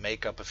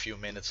make up a few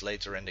minutes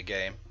later in the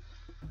game.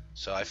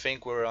 So I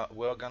think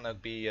we're gonna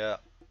be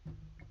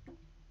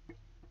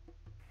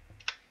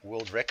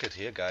world record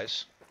here,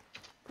 guys.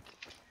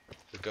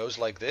 If it goes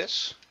like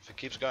this, if it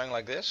keeps going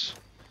like this,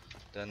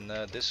 then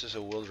this is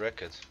a world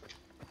record.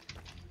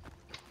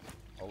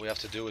 All we have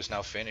to do is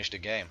now finish the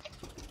game.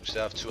 We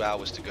still have 2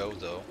 hours to go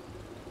though.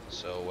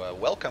 So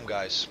welcome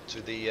guys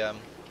to the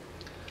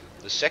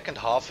second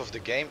half of the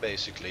game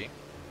basically.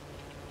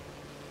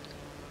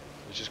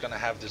 We're just gonna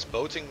have this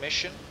boating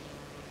mission.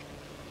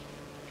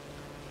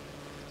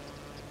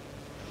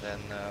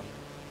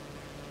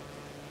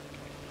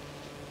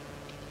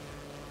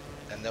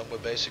 And then we're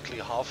basically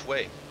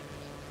halfway.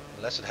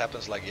 Unless it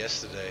happens like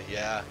yesterday.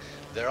 Yeah,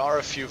 there are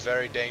a few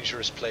very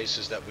dangerous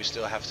places that we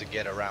still have to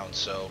get around,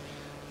 so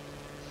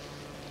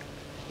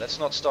let's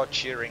not start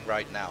cheering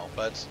right now.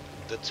 But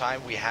the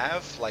time we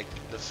have, like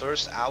the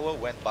first hour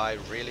went by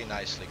really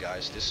nicely,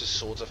 guys. This is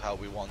sort of how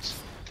we want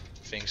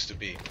things to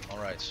be.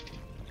 Alright.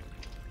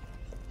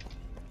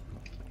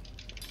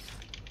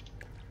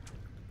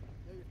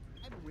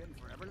 I've been waiting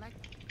forever, like.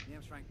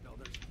 Name's Frank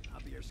Builders.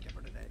 I'll be your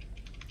skipper today.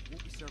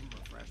 Won't be serving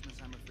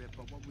refreshments, I'm afraid,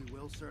 but what we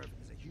will serve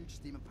is a huge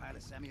steaming pile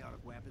of semi-auto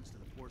weapons to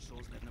the poor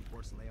souls living in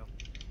Port Saleo.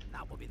 And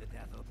that will be the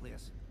death of the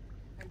place.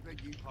 How about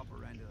you pop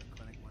around to the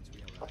clinic once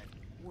we arrive?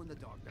 Warn the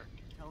doctor.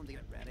 Tell him to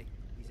get ready.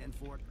 He's in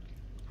for it.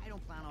 I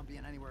don't plan on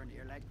being anywhere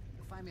near, like.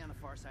 You'll find me on the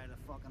far side of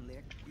the fucking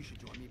lake. You should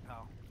join me,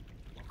 pal.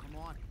 Well, come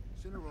on.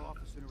 Sooner we're off,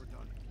 the sooner we're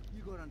done.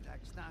 You go down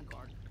deck, stand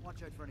guard.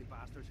 Watch out for any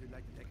bastards who'd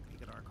like to take a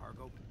peek at our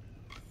cargo.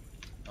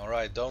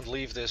 Alright, don't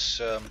leave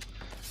this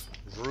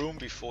room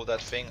before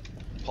that thing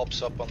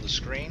pops up on the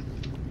screen,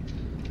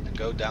 and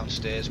go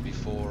downstairs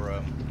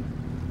before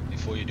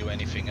you do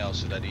anything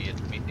else, so that he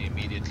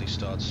immediately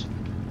starts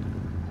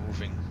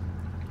moving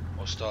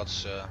or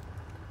starts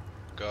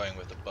going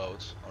with the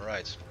boat.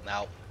 Alright,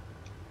 now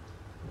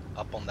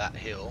up on that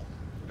hill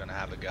we're gonna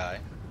have a guy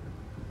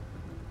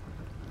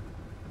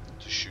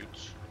to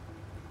shoot.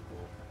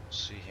 We'll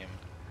see him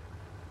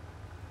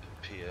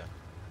appear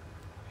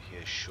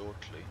here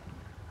shortly.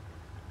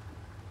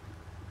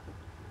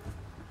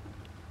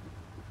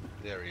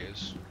 There he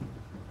is.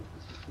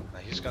 Now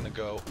he's gonna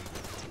go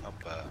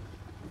up,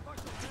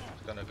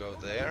 he's gonna go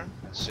there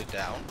and sit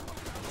down,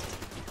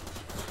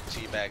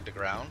 teabag the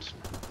ground,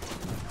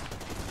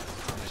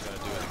 and he's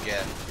gonna do it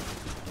again,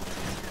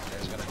 and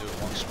he's gonna do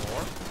it once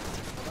more,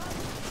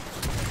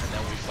 and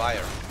then we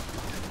fire,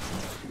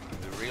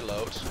 we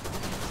reload,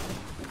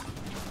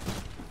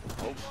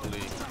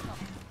 hopefully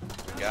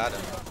we got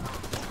him.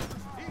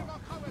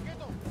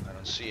 I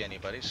don't see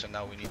anybody, so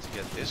now we need to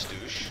get this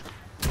douche.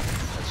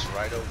 That's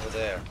right over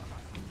there.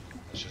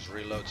 Let's just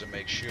reload to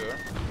make sure.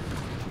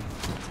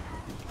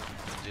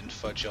 Didn't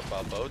fudge up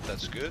our boat,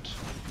 that's good.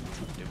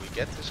 Did we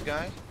get this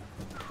guy?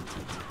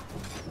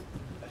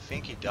 I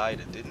think he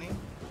died it, didn't he?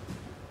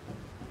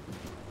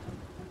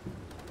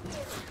 I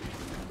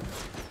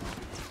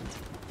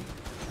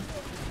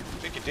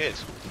think he did.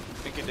 I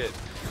think he did.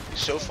 He's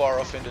so far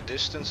off in the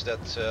distance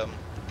that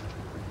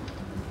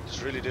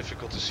it's really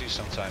difficult to see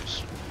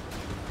sometimes.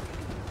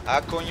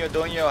 Ah, Coño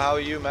Doño, how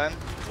are you, man?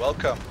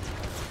 Welcome.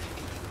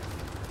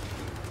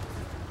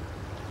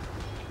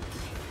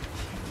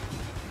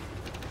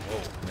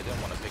 I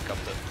didn't want to pick up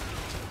the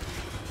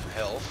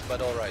health,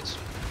 but alright.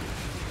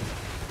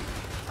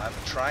 I'm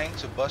trying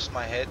to bust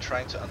my head,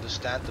 trying to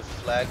understand the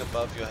flag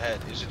above your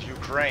head. Is it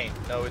Ukraine?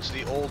 No, it's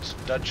the old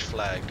Dutch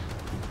flag.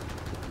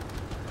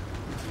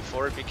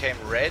 Before it became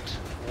red,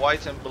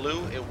 white and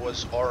blue, it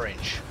was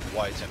orange,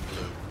 white and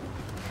blue.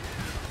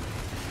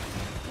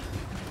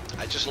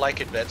 I just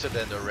like it better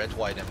than the red,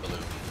 white and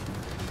blue.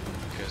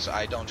 Because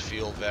I don't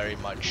feel very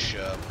much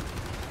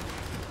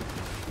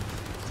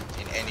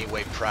any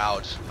way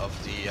proud of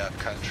the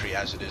country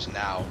as it is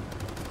now.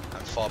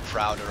 I'm far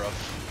prouder of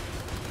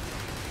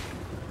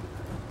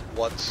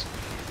what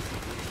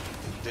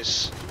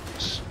this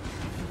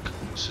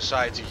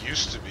society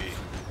used to be.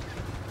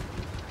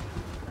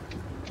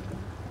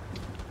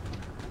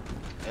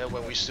 Yeah,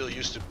 when we still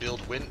used to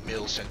build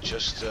windmills and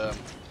just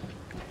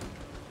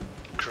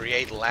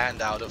create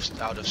land out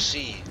of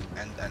sea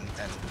and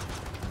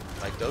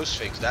like those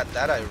things. That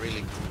I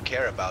really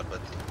care about, but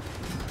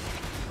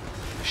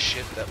the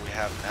shit that we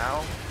have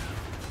now,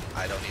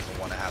 I don't even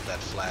want to have that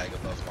flag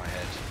above my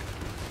head.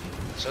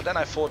 So then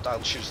I thought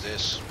I'll choose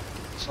this.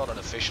 It's not an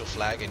official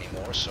flag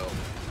anymore, so.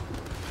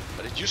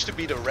 But it used to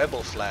be the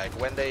rebel flag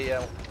when they,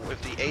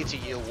 with the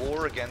 80-year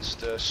war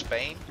against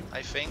Spain,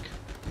 I think.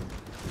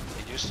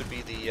 It used to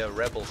be the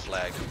rebel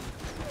flag.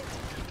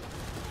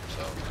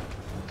 So,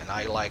 and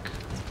I like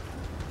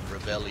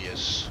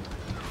rebellious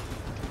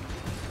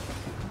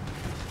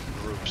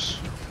groups.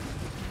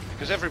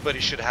 Because everybody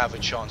should have a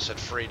chance at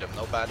freedom,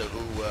 no matter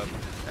who,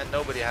 and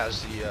nobody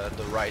has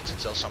the right to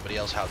tell somebody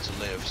else how to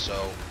live.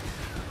 So,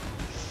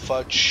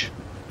 fudge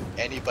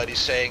anybody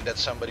saying that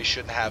somebody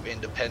shouldn't have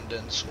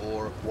independence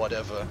or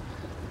whatever.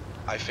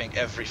 I think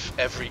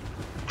every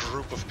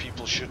group of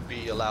people should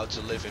be allowed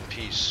to live in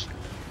peace,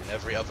 and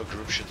every other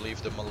group should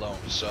leave them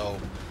alone. So,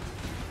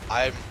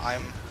 I'm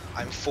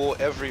for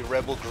every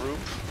rebel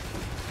group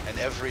and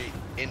every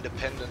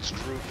independence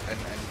group, and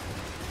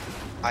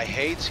I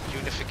hate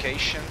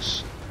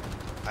unifications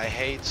I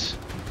hate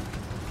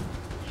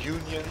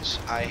unions.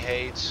 I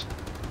hate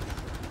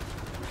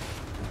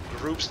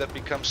groups that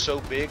become so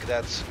big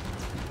that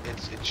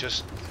it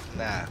just,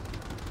 nah.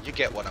 You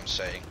get what I'm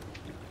saying.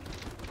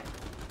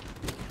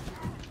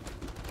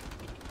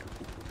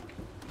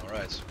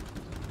 Alright.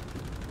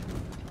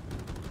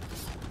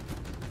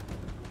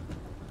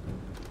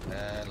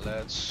 And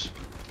let's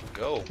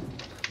go.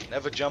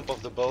 Never jump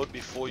off the boat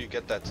before you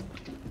get that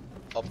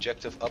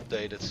objective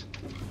updated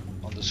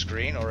on the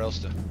screen, or else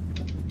the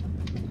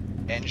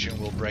engine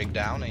will break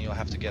down and you'll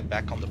have to get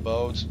back on the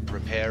boat,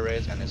 repair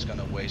it, and it's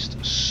gonna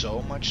waste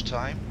so much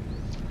time.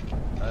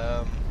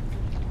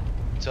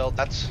 Tell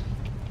that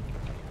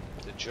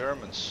the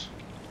Germans,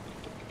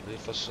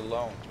 leave us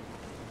alone.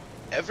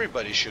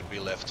 Everybody should be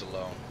left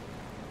alone.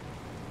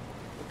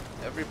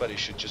 Everybody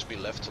should just be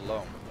left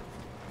alone.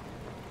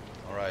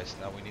 Alright,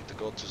 now we need to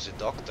go to the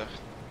doctor.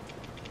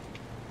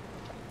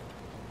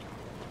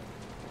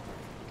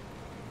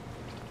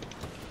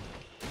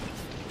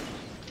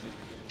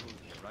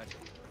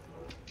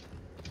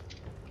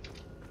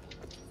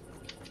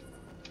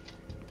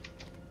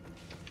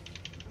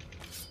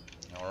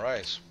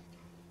 Alright.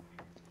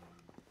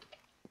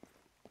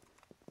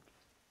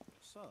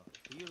 So,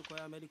 do you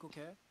require medical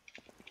care?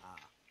 Ah,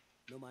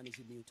 no man is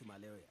immune to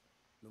malaria,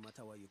 no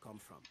matter where you come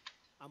from.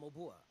 I'm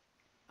Obua.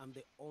 I'm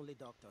the only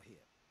doctor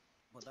here.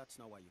 But that's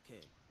not why you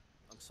came.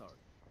 I'm sorry.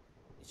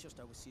 It's just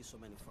that we see so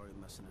many foreign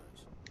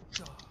mercenaries.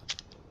 God.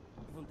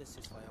 Even this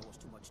ceasefire was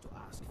too much to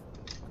ask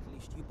for. At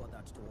least you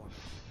bothered to warn us.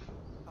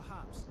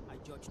 Perhaps I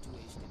judged too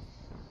hastily.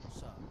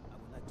 Sir, I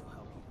would like to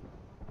help you.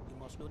 You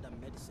must know that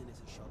medicine is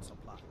in short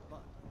supply,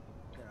 but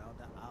there are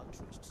other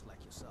altruists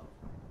like yourself.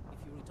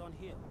 If you return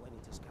here when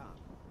it is calm,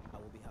 I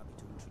will be happy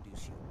to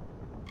introduce you.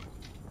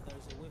 There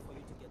is a way for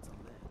you to get some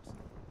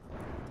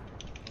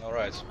meds.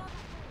 Alright.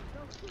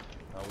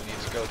 Now we need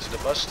to go to the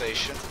bus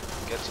station,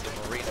 get to the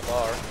marina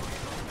bar.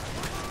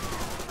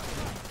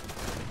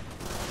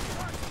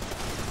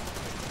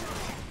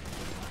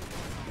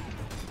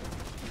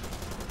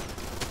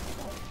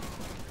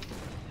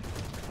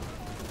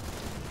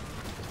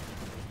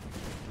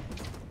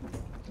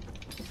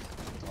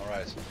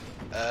 Alright.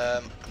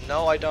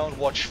 No, I don't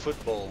watch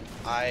football.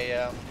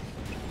 I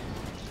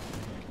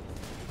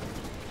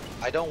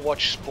don't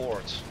watch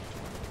sport.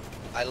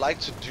 I like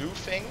to do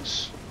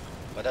things,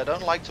 but I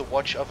don't like to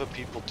watch other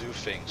people do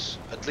things.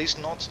 At least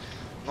not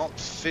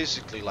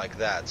physically like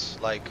that.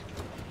 Like,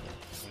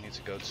 we need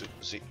to go to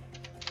the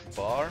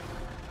bar.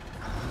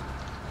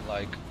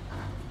 Like,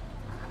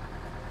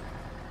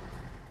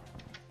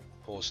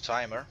 pause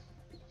timer.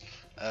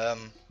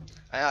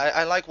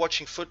 I like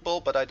watching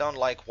football, but I don't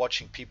like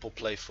watching people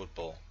play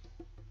football.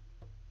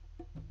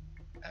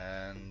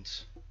 And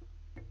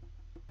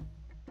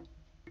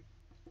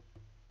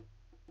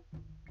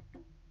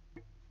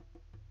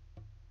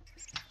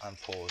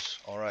unpause.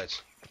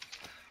 Alright.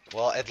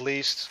 Well, at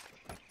least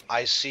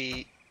I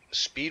see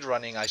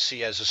speedrunning, I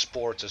see as a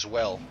sport as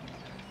well.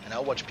 And I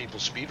watch people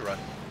speedrun.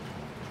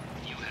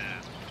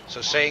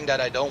 So saying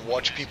that I don't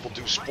watch people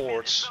do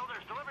sports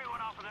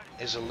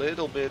is a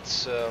little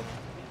bit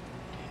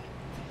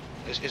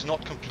is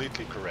not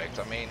completely correct.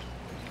 I mean,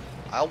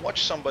 I'll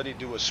watch somebody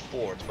do a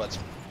sport, but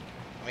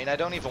I mean, I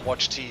don't even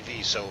watch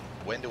TV, so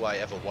when do I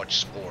ever watch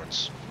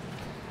sports?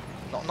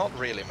 Not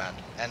really, man.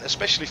 And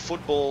especially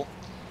football,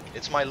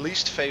 it's my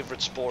least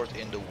favorite sport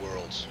in the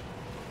world.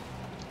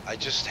 I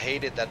just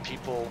hate it that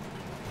people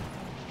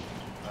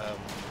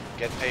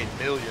get paid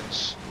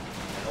millions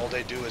and all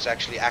they do is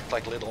actually act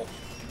like little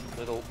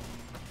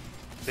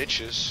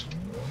bitches.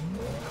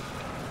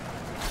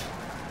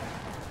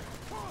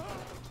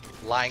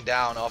 Lying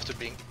down after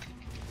being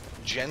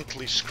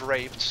gently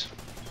scraped.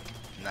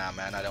 Nah,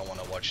 man, I don't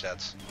want to watch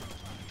that.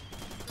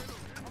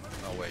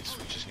 No, wait,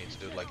 we just need to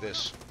do it like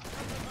this.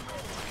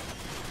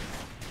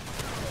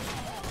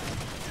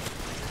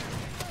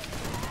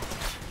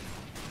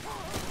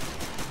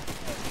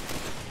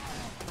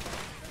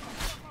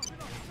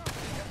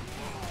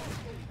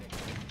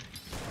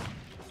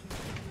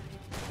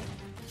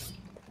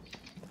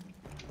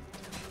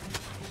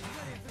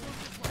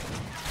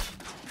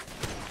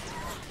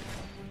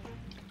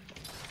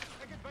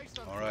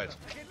 Alright.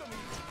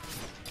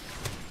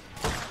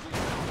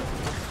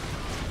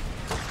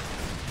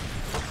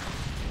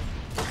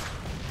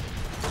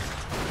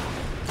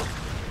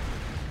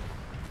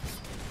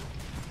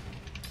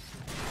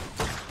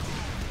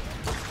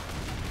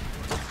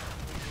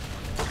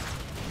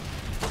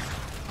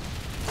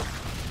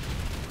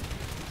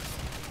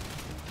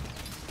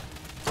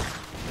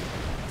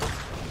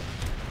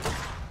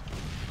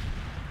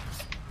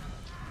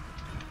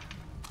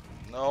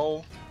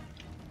 No.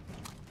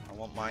 I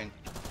want mine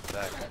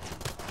back.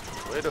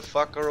 Where the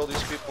fuck are all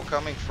these people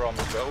coming from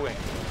and going?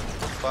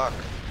 Fuck.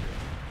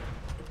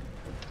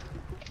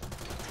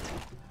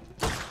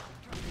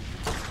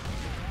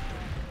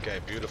 Okay,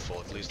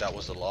 beautiful. At least that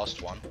was the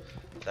last one.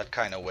 That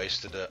kind of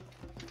wasted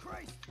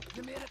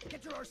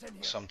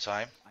some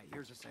time.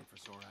 Here's a sight for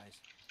sore eyes.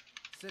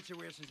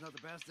 Situation's not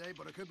the best, eh?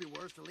 But it could be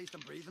worse. At least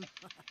I'm breathing.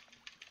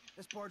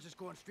 This board's just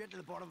going straight to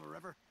the bottom of the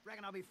river.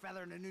 Reckon I'll be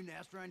feathering a new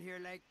nest around here,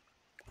 like.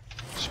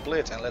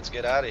 Split and let's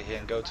get out of here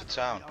and go to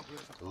town.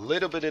 A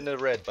little bit in the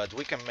red, but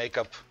we can make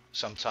up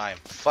some time.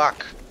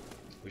 Fuck!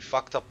 We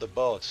fucked up the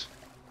boat.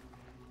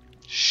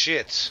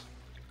 Shit!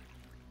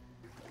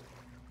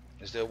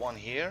 Is there one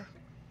here?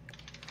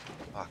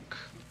 Fuck.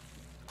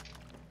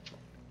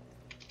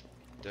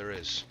 There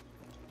is.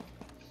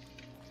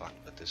 Fuck,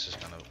 but this is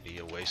gonna be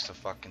a waste of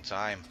fucking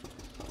time.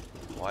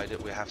 Why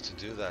did we have to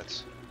do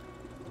that?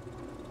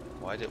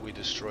 Why did we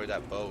destroy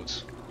that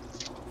boat?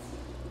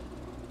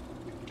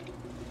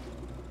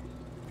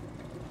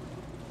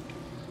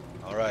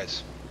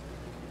 Alright.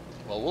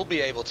 Well, we'll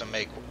be able to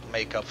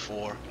make up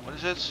for, what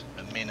is it?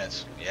 A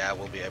minute. Yeah,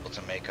 we'll be able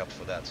to make up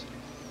for that.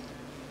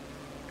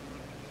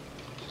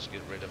 Just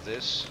get rid of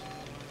this.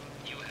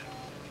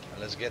 And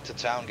let's get to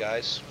town,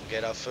 guys. We'll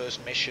get our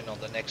first mission on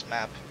the next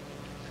map.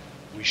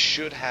 We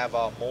should have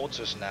our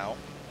mortars now.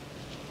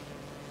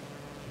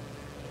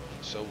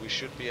 So we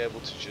should be able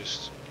to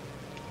just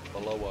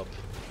blow up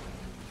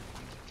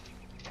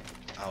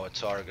our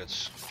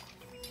targets.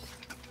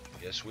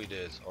 Yes, we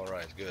did.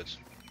 Alright, good.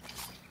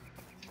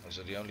 Those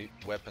are the only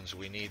weapons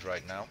we need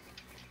right now.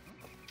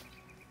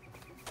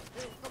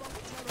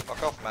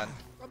 Fuck off, man.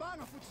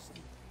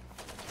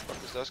 What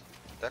is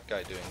that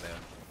guy doing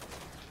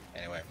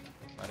there? Anyway,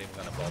 not even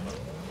gonna bother.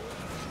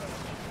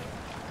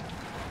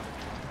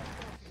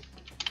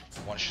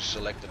 Once you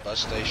select the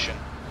bus station,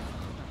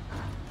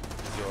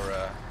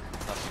 your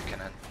nothing can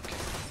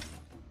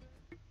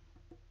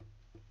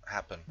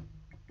happen.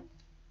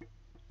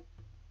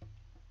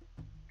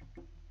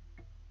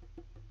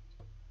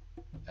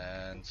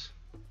 And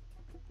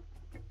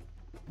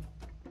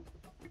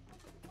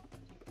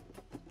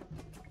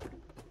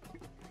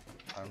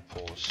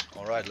unpause.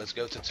 Alright, let's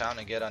go to town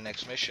and get our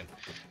next mission.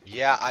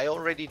 Yeah, I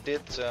already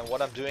did,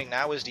 what I'm doing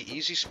now is the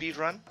easy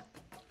speedrun.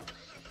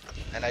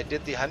 And I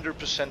did the 100%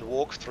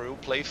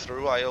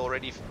 playthrough I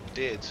already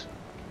did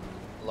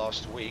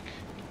last week.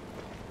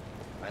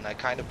 And I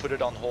kind of put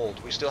it on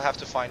hold. We still have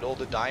to find all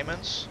the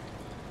diamonds.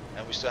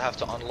 And we still have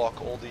to unlock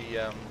all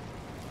the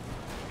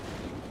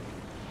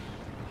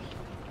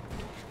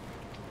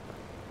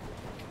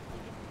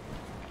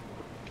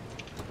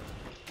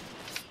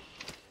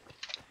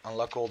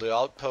unlock all the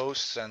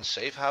outposts and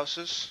safe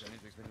houses.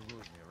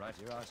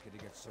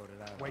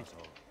 Wait,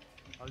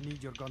 I'll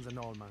need your guns and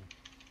all, man.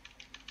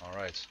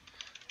 Alright.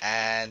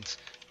 And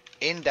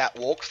in that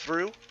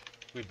walkthrough,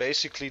 we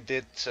basically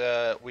did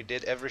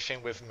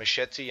everything with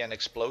machete and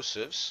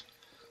explosives.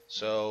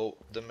 So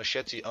the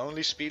machete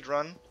only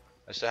speedrun,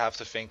 I still have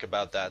to think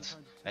about that.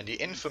 And the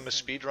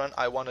infamous speedrun,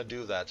 I want to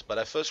do that, but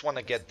I first want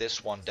to get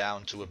this one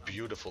down to a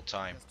beautiful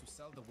time.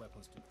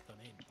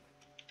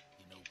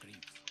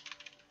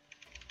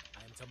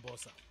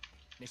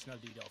 National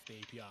leader of the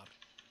APR.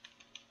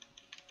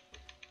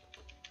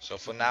 So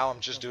for now I'm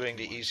just doing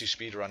the easy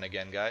speedrun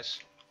again, guys,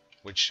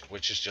 which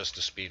is just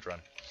a speedrun.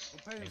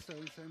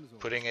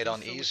 Putting it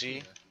on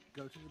easy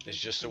is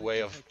just a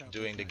way of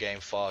doing the game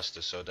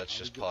faster, so that's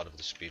just part of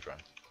the speedrun.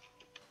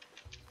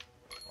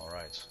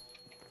 Alright.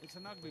 It's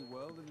an ugly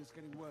world and it's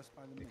getting worse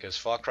by the minute. Because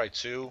Far Cry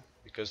 2,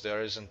 because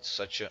there isn't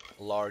such a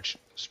large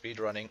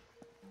speedrunning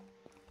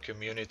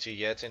community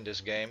yet in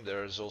this game,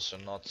 there is also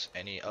not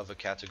any other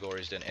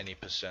categories than any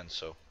percent,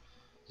 so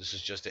this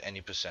is just the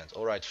any percent.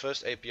 Alright,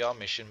 first APR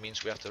mission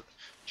means we have to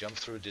jump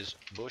through this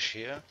bush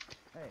here.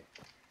 Hey.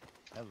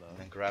 Hello.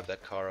 And grab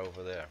that car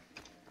over there.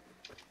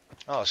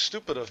 Oh,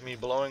 stupid of me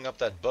blowing up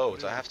that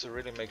boat. I have to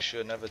really make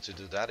sure never to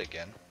do that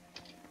again.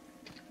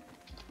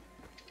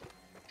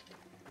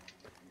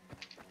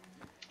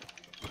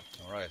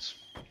 Alright.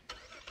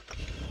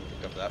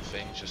 Pick up that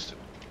thing just to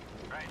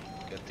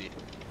get the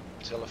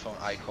telephone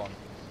icon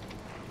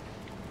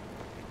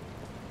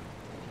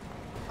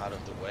out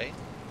of the way,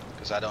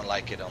 because I don't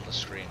like it on the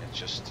screen. It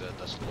just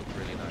doesn't look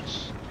really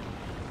nice.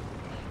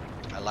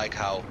 I like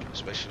how,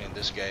 especially in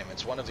this game,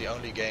 it's one of the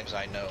only games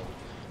I know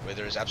where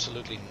there is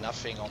absolutely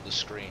nothing on the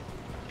screen.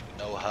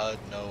 No HUD,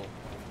 no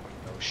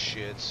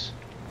shit.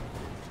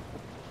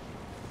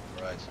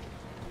 Right,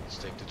 let's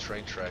take the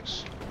train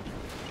tracks.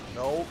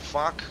 No,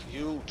 fuck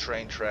you,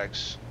 train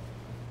tracks.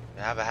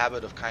 They have a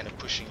habit of kind of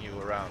pushing you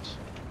around.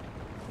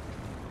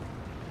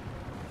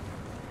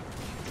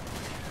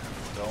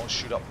 Don't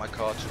shoot up my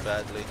car too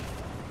badly.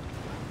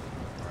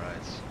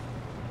 Alright.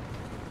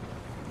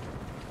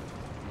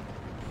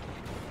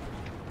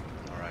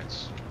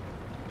 Alright.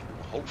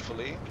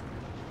 Hopefully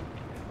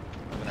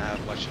I'm gonna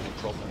have much of a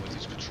problem with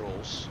these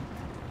patrols.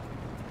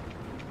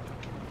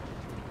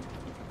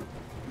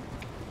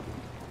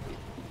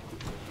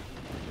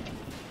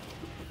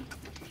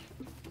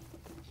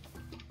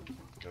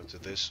 Go to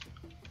this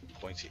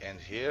pointy end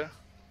here.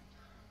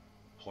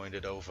 Point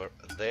it over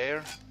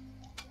there.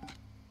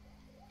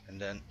 And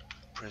then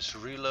press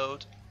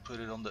reload, put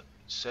it on the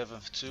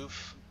 7th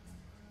tooth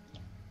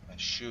and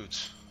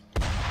shoot.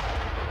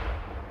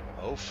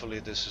 Hopefully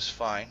this is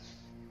fine.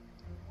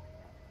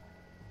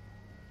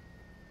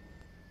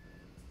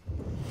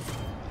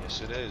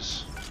 Yes it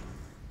is.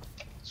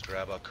 Let's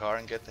grab our car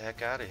and get the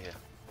heck out of here.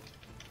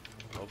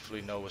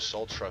 Hopefully no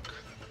assault truck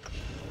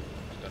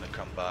is gonna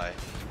come by.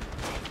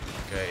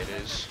 Okay, it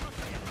is.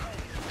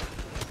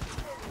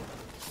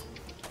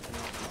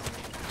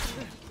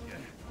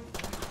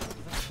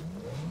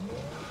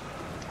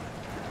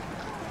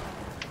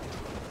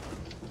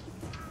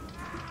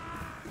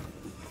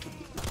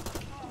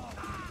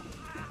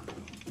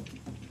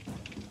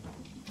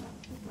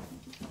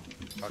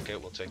 Okay,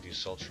 we'll take the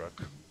assault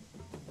truck.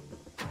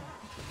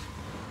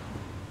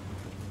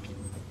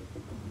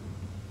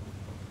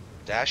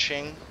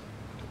 Dashing,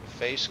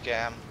 face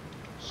cam,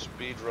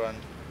 speedrun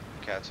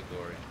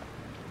category.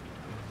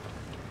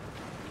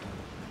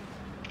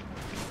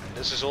 And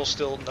this is all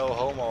still no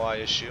homo, I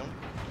assume.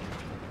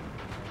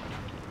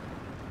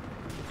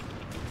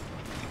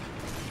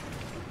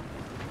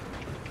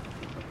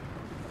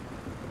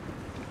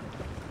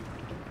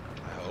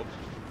 I hope.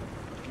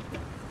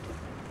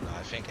 No,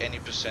 I think any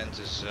percent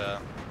is no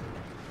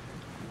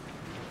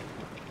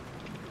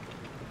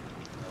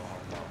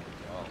homo.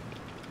 Well,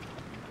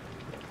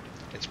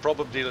 it's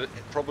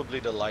probably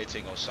the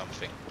lighting or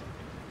something.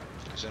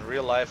 Because in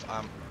real life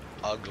I'm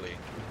ugly.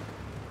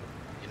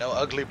 You know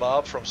Ugly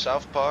Bob from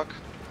South Park?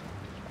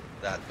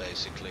 That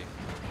basically.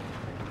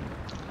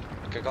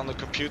 Okay, on the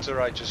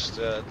computer I just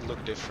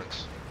look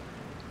different.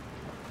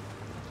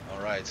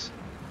 Alright.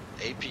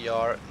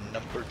 APR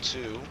number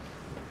 2.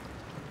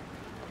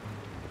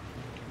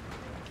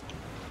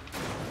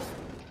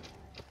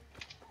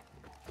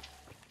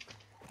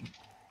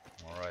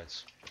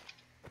 Alright.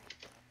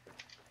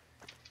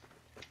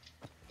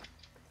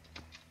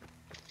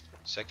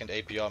 Second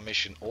APR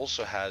mission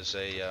also has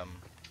a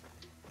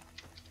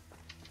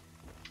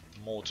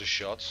mortar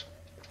shot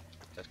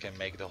that can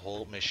make the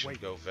whole mission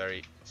go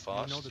very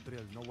fast. You know the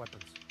drill, no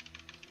weapons.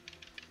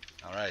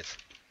 Alright.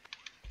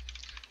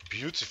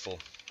 Beautiful.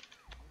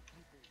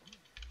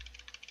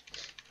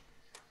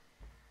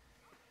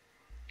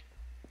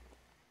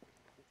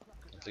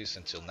 At least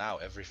until now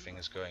everything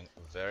is going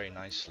very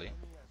nicely.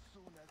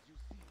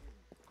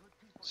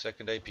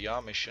 Second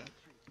APR mission.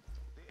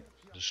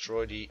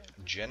 Destroy the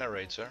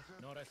generator.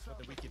 No rest for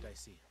the wicked, I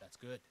see. That's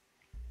good.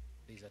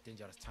 These are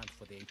dangerous times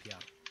for the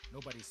APR.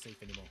 Nobody's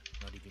safe anymore,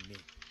 not even me.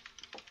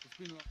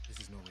 This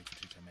is no way to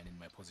treat a man in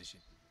my position.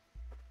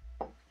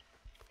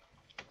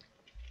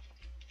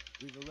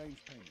 We've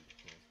arranged payment, of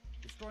course.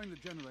 Destroying the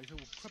generator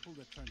will cripple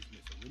the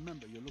transmitter.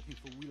 Remember, you're looking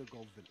for Wheeler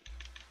Gold Village.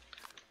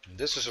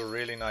 This is a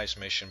really nice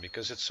mission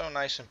because it's so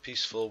nice and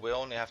peaceful. We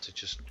only have to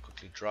just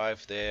quickly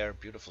drive there.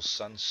 Beautiful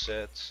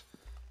sunset.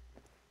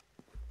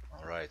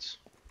 Alright.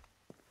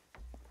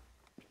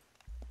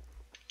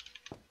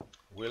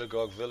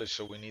 Willagog Village,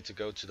 so we need to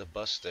go to the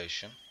bus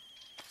station.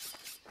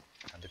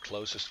 And the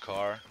closest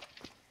car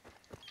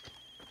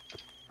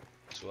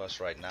to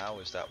us right now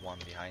is that one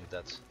behind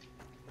that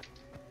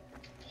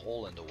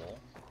hole in the wall.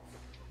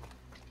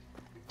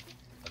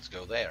 Let's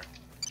go there.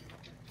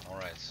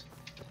 Alright.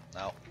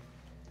 Now.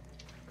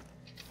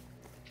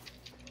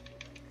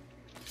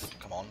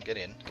 Come on, get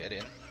in, get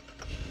in.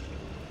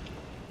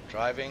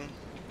 Driving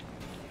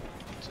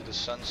to the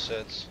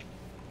sunset.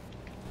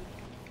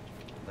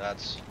 That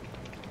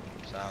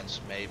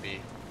sounds maybe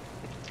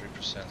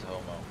 3%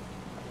 homo.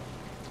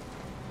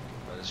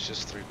 But it's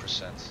just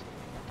 3%.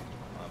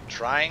 I'm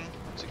trying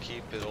to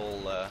keep it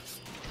all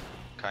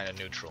kind of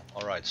neutral.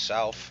 Alright,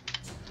 south.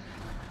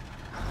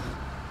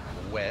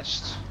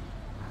 West.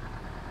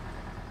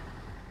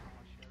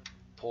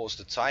 Pause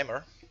the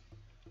timer.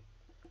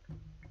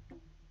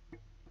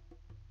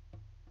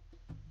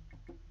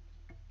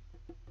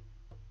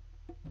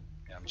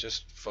 Yeah, I'm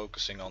just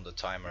focusing on the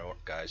timer,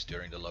 guys,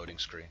 during the loading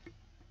screen.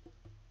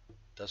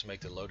 Does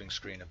make the loading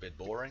screen a bit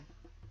boring.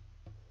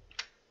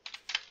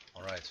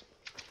 Alright,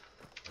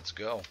 let's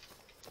go.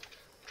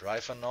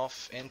 Driving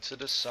off into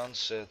the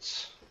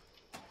sunset.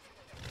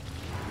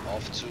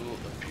 Off to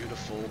a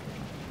beautiful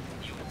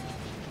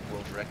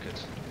world record.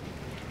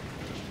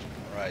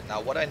 Alright,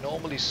 now what I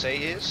normally say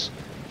is,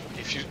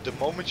 the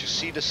moment you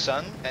see the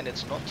sun and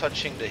it's not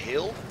touching the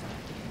hill,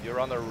 you're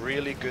on a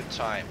really good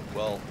time.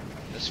 Well,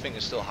 this thing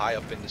is still high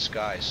up in the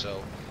sky,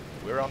 so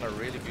we're on a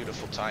really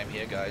beautiful time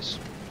here, guys.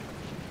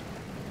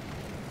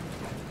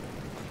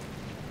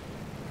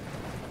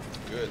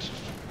 Good.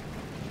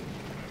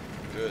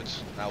 Good.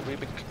 Now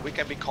we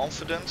can be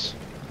confident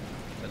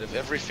that if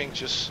everything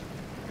just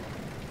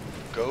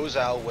goes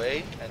our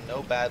way and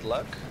no bad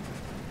luck,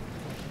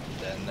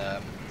 then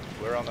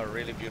we're on a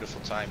really beautiful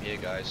time here,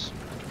 guys.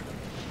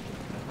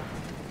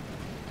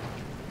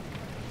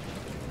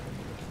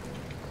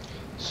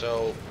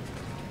 So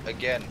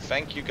again,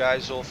 thank you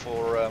guys all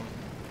for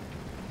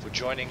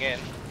joining in,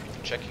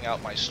 checking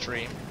out my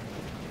stream.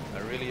 I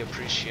really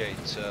appreciate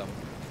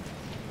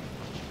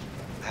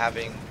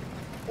having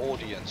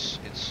audience.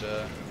 It's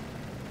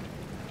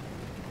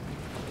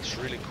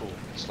really cool.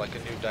 It's like a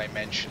new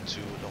dimension to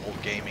the whole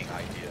gaming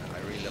idea. I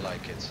really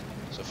like it.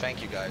 So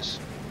thank you guys.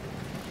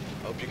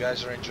 Hope you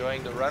guys are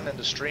enjoying the run and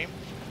the stream.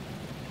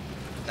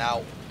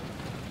 Now,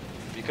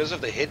 because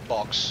of the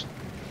hitbox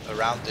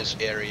around this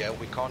area,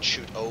 we can't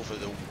shoot over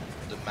the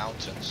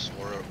mountains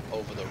or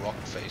over the rock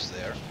face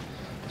there.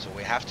 So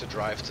we have to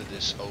drive to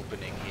this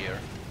opening here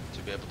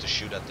to be able to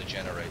shoot at the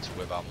generator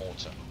with our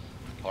mortar.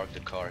 Park the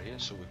car here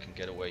so we can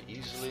get away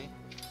easily.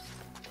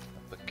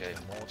 Okay,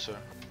 mortar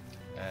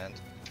and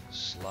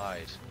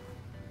slide.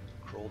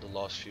 Crawl the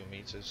last few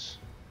meters.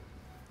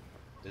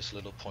 This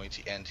little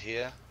pointy end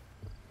here.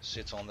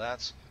 Sit on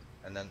that,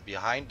 and then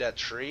behind that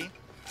tree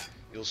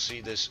you'll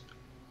see this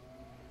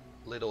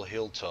little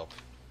hilltop.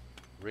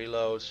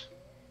 Reload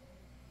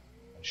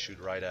and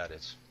shoot right at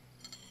it.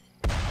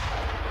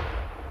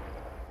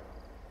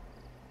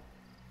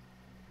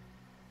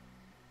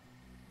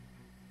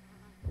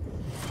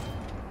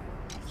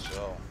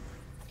 So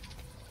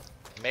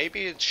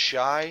maybe it's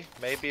shy,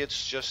 maybe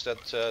it's just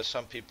that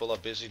some people are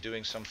busy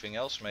doing something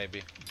else,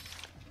 maybe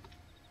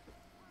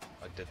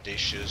like the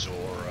dishes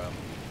or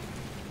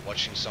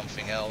watching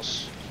something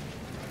else.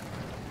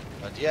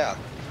 But yeah,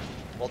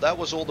 well, that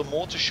was all the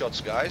mortar shots,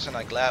 guys, and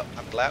I'm glad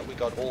we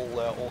got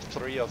all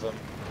three of them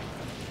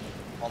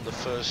on the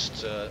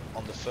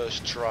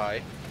first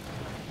try.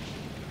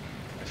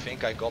 I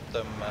think I got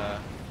them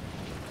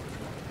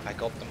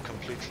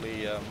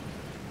completely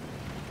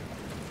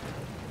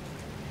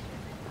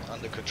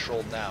under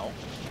control now.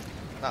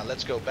 Now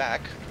let's go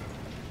back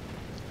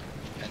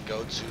and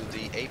go to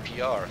the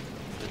APR.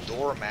 The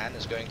doorman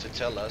is going to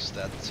tell us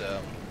that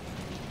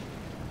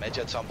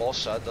Media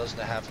Tambosa doesn't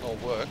have no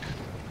work,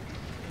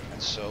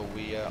 and so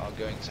we are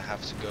going to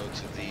have to go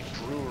to the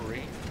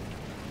brewery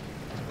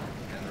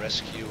and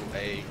rescue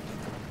a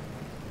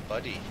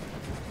buddy.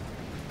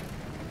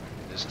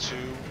 There's 2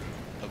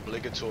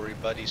 obligatory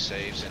buddy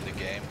saves in the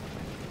game.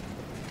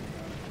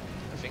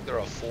 I think there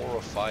are 4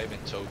 or 5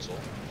 in total,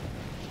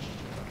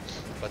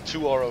 but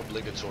 2 are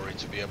obligatory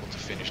to be able to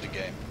finish the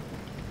game.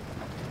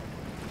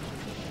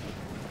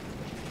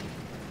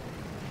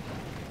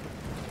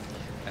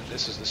 And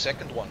this is the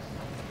second one.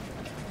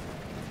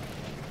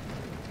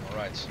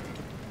 Alright.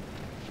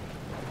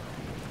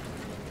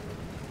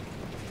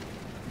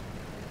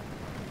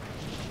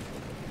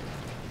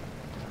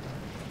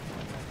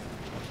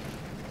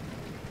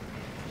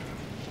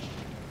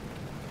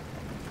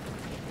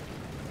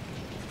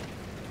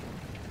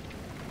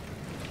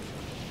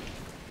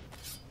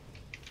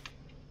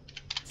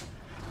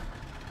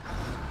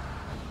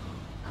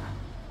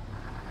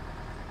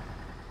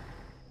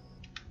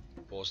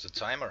 Pause the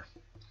timer.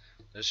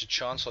 There's a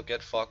chance I'll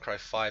get Far Cry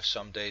 5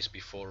 some days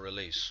before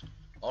release.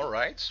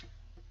 Alright.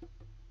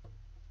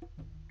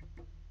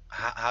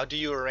 How do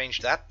you arrange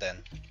that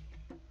then?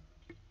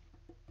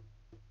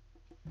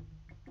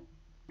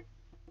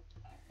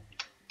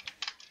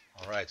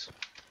 Alright.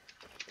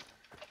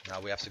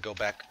 Now we have to go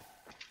back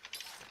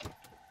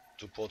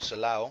to Port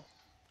Salau.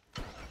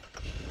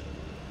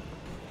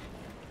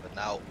 But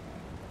now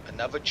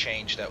another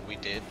change that we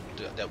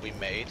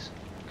made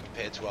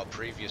compared to our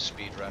previous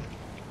speedrun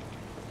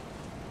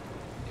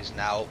is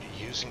now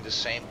using the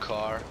same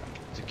car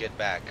to get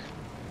back.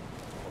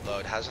 Although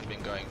it hasn't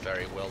been going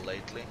very well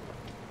lately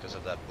because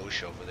of that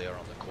bush over there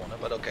on the corner.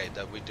 But okay,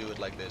 that we do it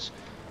like this.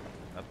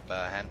 Up,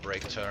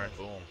 handbrake turn,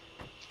 boom.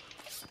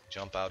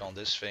 Jump out on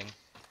this thing.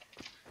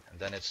 And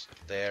then it's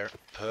there,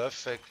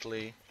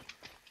 perfectly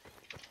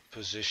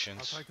positioned.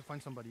 I'll try to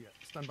find somebody.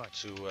 Stand by.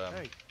 To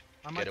hey,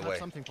 I might get away. have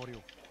something for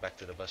you. Back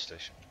to the bus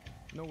station.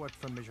 No word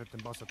from Major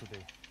Timbasa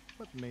today,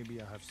 but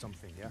maybe I have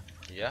something, yeah?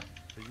 Yeah?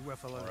 The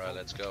UFL. Alright,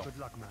 let's go. Good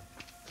luck, man.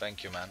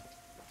 Thank you, man.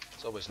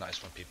 It's always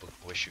nice when people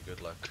wish you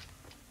good luck.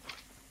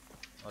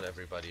 Not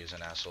everybody is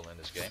an asshole in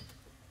this game.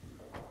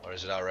 Or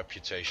is it our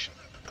reputation?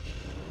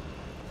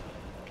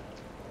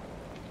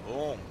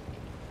 Boom.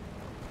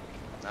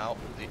 Now,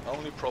 the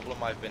only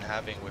problem I've been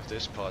having with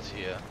this part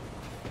here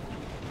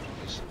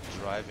is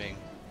driving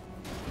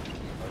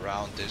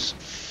around this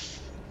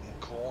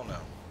corner.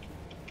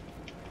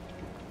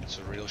 It's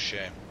a real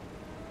shame.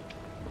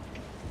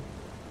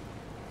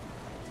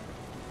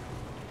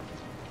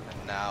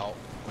 And now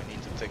we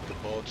need to take the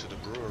boat to the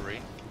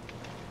brewery.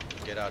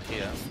 Get out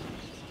here.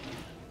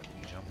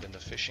 Jump in the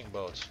fishing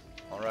boat.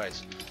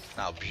 Alright.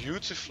 Now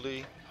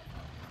beautiful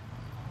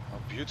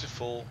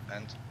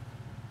and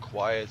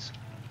quiet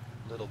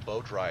little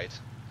boat ride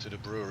to the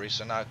brewery.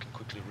 So now I can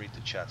quickly read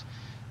the chat.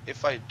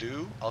 If I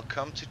do, I'll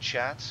come to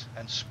chat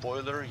and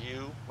spoiler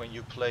you when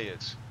you play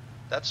it.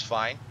 That's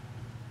fine.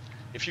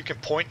 If you can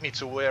point me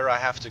to where I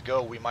have to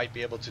go, we might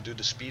be able to do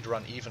the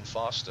speedrun even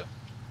faster.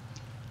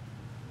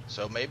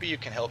 So maybe you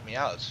can help me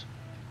out.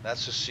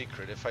 That's a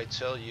secret. If I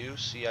tell you,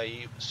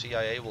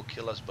 CIA will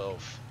kill us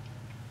both.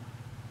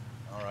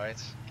 Alright.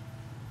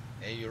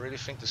 Hey, you really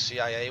think the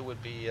CIA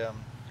would be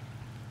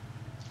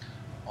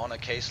on a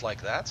case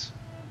like that?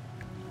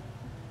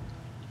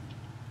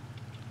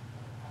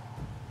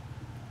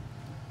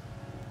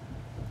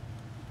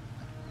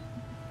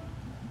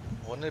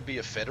 Wouldn't it be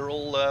a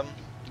federal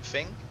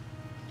thing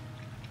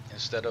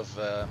instead of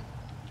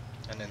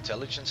an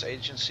intelligence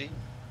agency?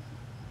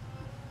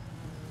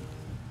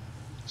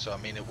 So I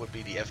mean, it would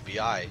be the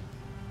FBI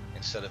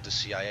instead of the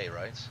CIA,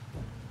 right?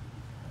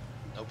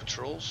 No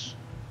patrols,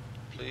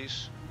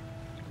 please.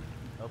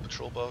 No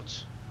patrol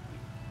boats.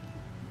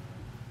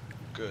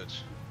 Good.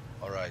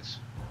 Alright,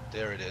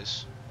 there it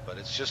is. but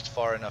it's just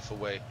far enough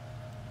away.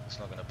 It's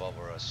not gonna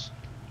bother us.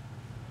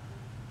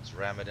 Let's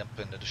ram it up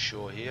into the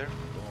shore here.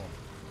 Boom.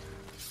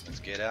 Let's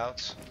get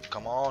out.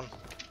 Come on.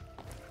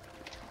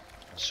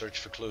 And search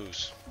for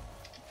clues.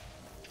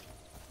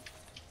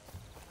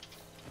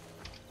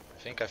 I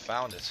think I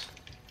found it.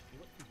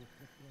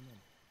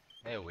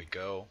 There we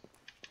go.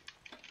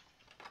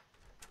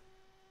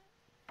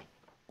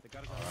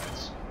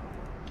 Alright.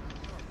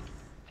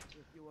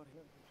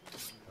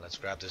 Let's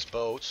grab this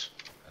boat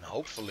and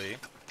hopefully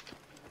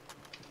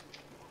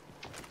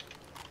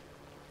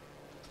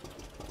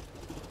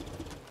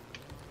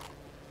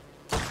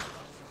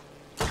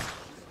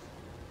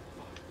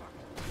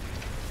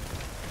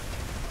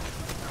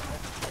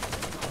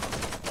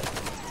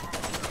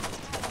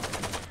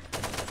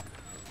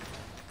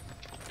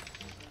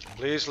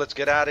please, let's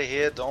get out of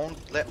here.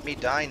 Don't let me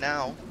die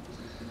now.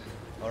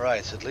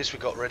 Alright, at least we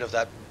got rid of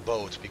that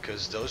boat,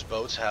 because those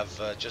boats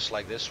have, just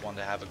like this one,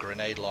 they have a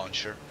grenade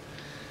launcher.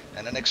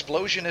 And an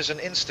explosion is an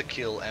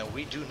insta-kill, and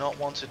we do not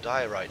want to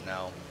die right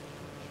now.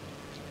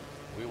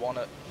 We want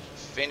to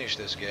finish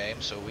this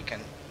game so we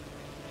can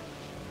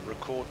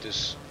record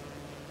this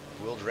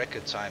world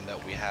record time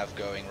that we have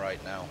going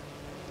right now.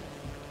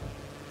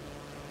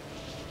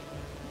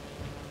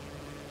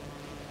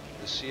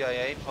 The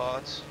CIA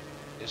part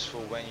is for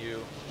when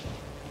you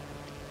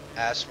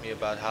ask me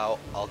about how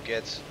I'll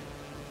get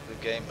the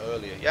game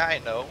earlier. Yeah, I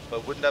know,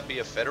 but wouldn't that be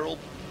a federal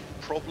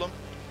problem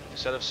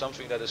instead of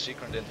something that a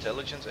secret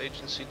intelligence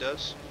agency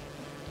does?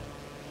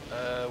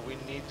 We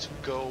need to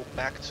go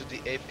back to the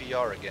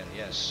APR again,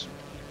 yes.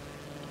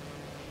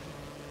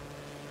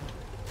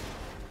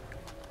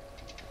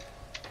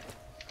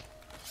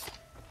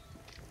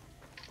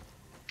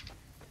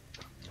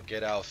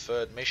 Get our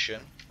third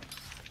mission.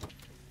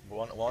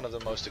 One of the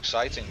most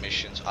exciting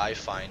missions I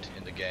find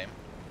in the game.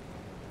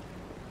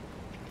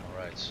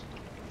 Alright,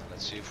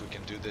 let's see if we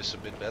can do this a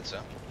bit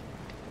better.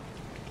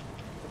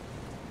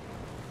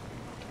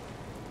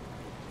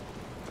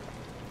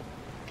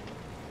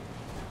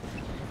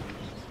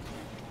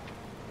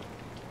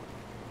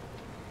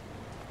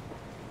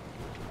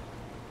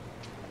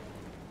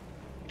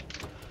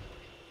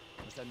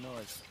 What's that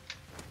noise?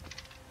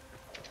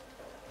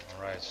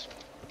 Alright.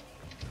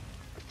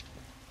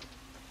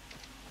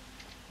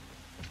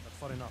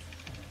 Far enough.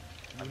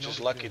 I'm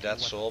just lucky,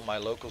 that's all. My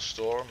local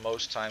store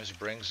most times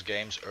brings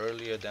games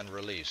earlier than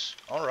release.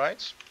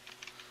 Alright.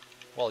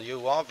 Well,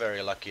 you are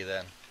very lucky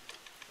then.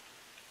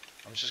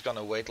 I'm just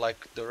gonna wait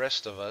like the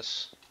rest of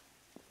us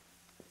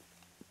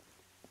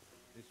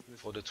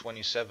for the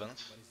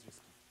 27th.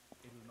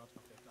 It will not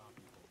affect our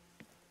people.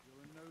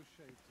 You're in no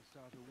shape to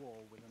start a war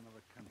with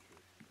another country.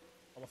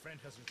 Our friend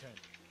has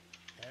returned.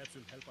 Perhaps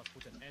will help us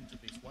put an end to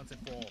this once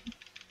and for all.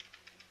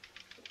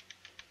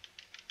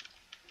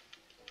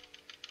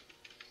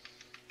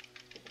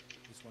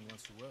 This one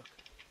wants to work.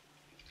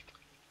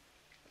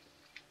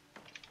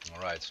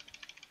 Alright.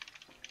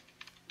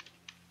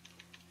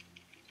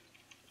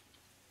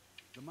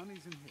 The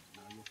money's in here.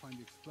 Now you'll find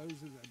the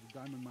explosives at the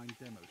diamond mine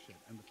demo shed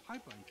and the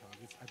pipeline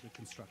targets at the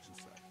construction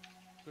site.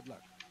 Good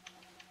luck.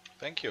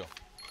 Thank you.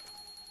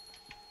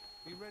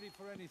 Be ready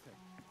for anything.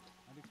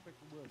 I'd expect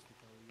the worst to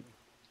carry you.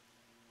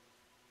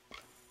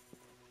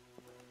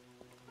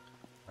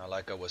 Now,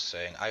 like I was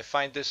saying, I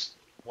find this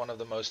one of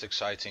the most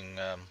exciting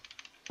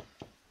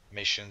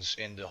missions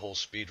in the whole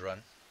speedrun.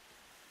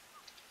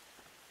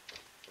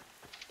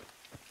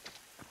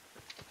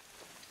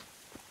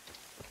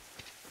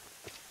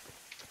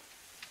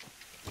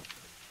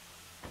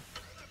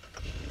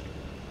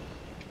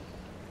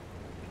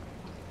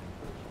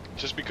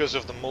 Just because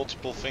of the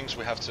multiple things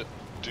we have to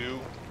do.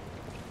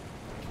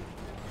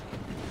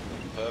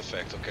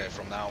 Perfect, okay,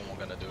 from now on we're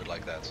gonna do it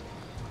like that.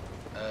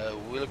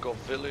 We'll go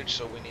village,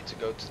 so we need to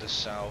go to the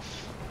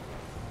south.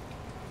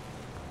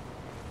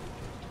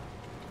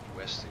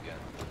 West again.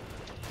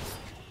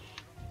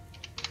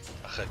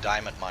 A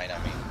diamond mine, I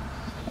mean.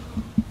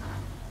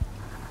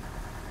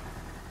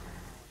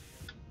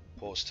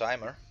 Pause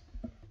timer.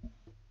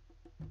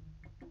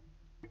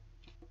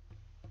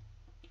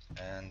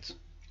 And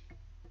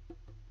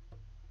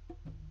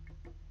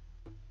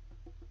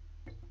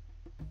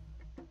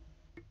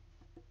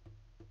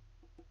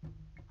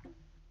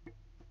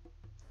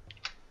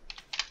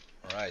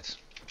alright.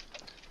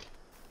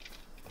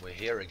 We're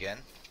here again.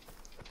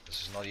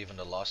 This is not even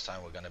the last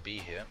time we're gonna be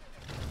here.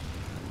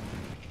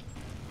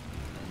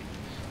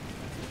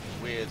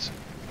 Weird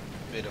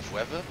bit of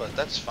weather, but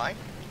that's fine.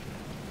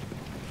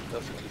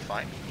 Perfectly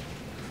fine.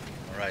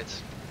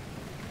 Alright.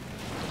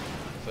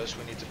 First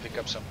we need to pick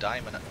up some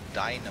dynamite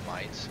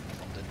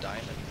from the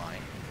diamond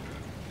mine.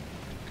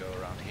 Go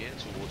around here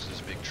towards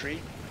this big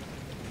tree.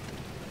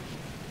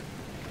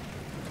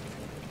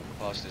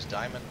 Past this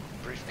diamond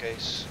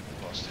briefcase,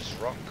 past this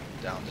rock,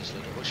 down this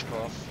little bush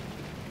path.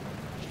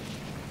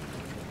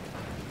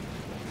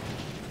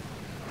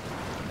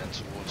 And then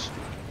towards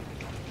the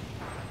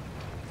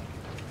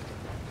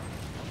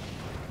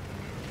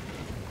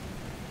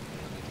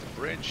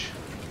bridge,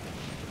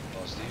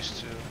 past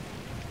these two,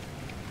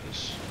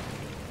 this,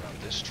 around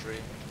this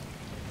tree.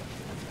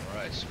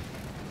 Alright.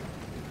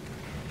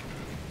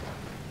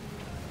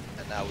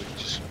 now we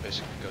just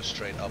basically go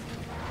straight up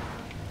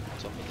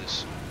top of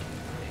this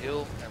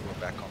hill and we're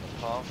back on the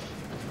path.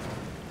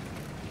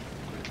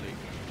 Quickly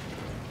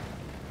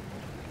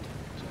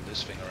turn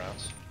this thing around.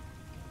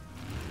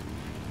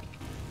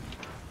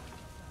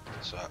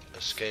 So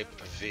escape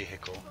a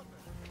vehicle.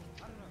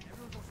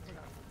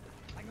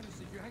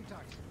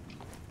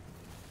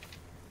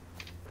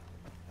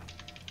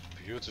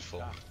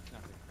 Beautiful.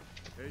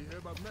 Hey, you hear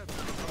about Matt?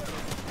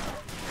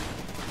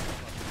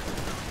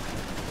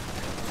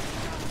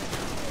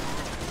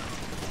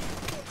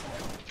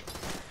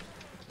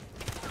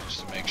 Just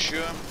to make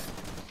sure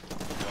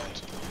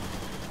don't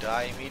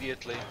die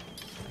immediately.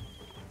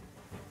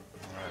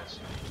 Alright,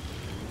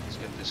 let's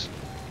get this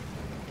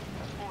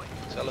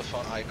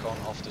telephone icon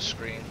off the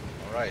screen.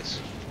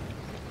 Alright,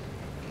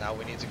 now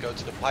we need to go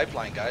to the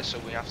pipeline, guys, so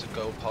we have to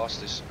go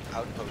past this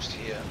outpost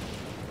here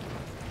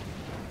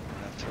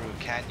and then through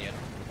a canyon.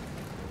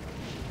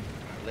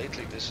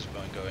 Lately this has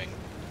been going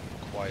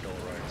quite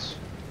alright.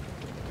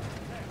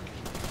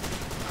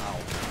 Ow,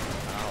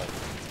 ow.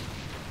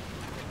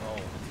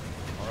 Oh,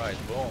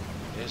 alright, boom.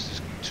 Here's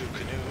these two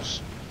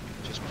canoes.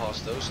 Just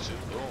past those two,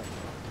 boom.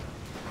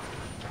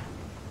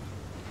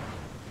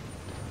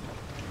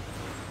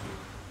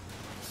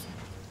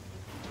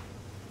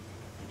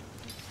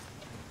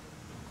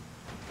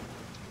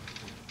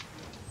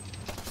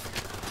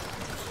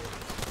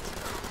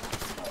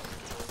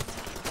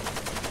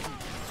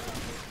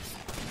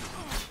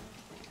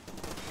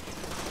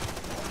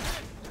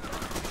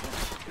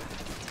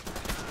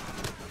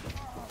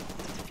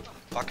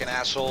 Fucking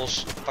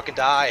assholes. Fucking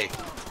die.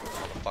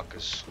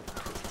 Motherfuckers.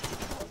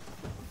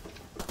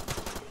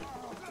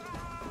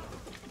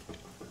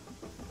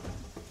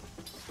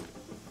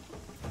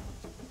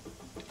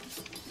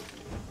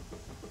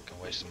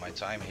 Wasting my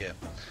time here.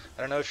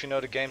 I don't know if you know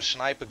the game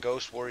Sniper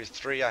Ghost Warrior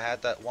 3. I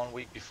had that 1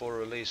 week before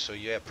release, so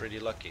yeah, pretty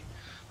lucky.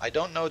 I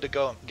don't know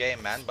the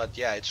game, man, but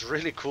yeah, it's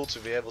really cool to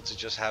be able to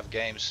just have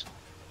games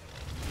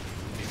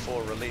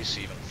before release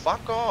even.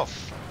 Fuck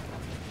off!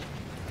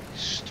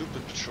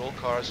 Stupid patrol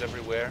cars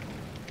everywhere.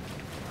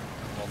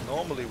 Well,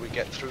 normally we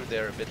get through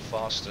there a bit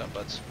faster,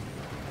 but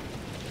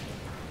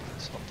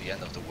it's not the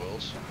end of the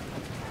world.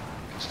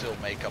 We can still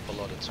make up a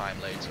lot of time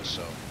later,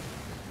 so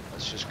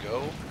let's just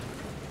go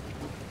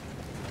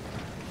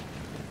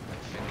and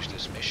finish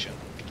this mission.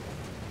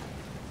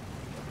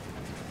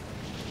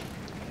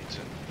 I need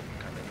to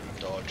kind of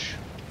dodge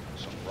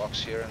some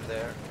rocks here and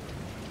there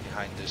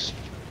behind this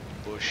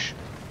bush.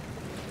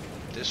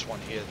 This one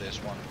here, there's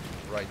one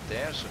right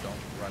there, so don't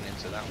run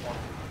into that one.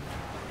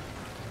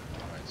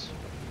 Alright.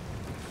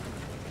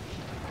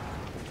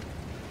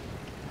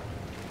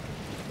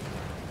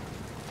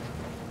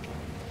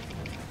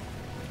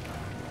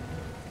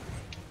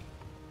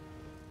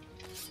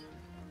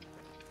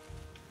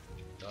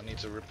 Don't need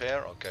to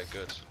repair? Okay,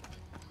 good.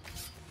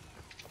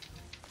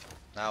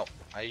 Now,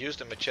 I use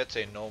the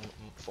machete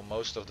for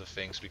most of the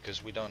things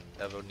because we don't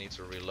ever need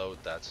to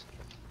reload that.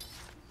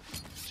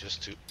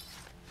 Just to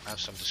have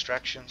some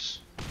distractions.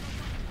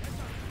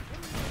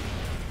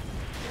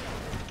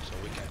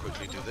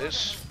 Quickly do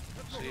this,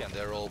 see, and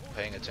they're all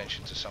paying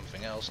attention to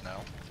something else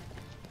now,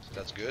 so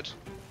that's good.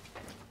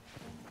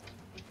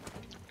 We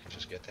can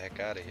just get the heck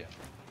out of here.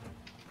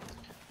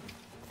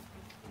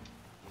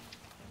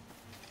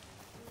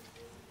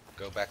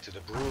 Go back to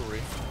the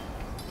brewery.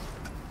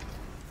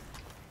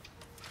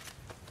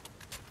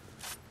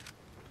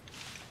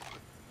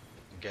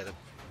 Get a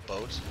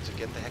boat to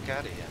get the heck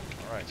out of here.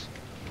 Alright,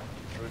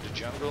 through the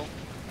jungle.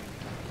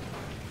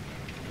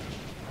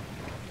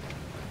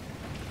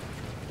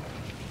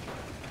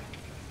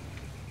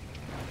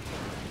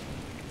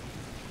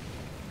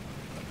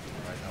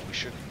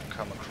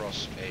 Come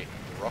across a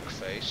rock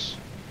face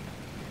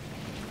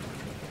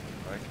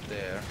right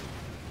there.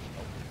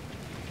 Oh.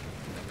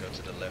 And go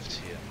to the left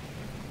here.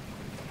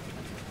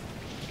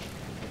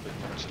 A bit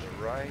more to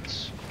the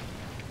right.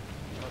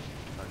 Oh.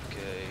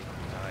 Okay,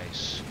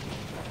 nice.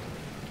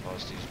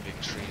 Past these big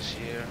trees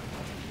here.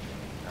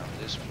 Now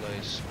this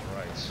place.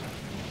 Right.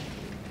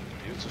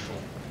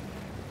 Beautiful.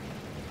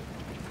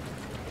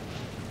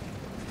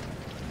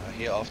 Now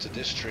here after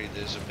this tree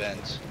there's a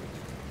bend.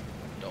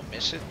 Don't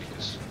miss it,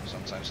 because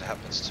sometimes it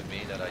happens to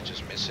me that I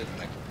just miss it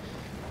and I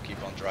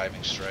keep on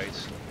driving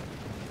straight.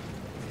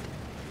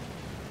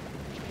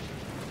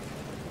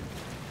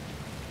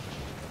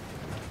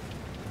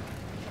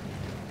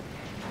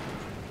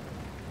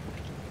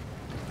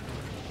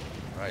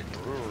 Right,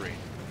 brewery.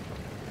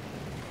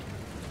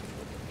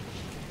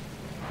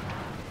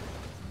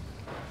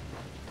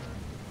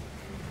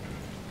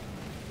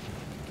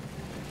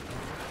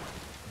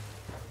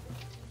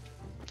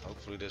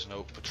 Hopefully there's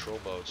no patrol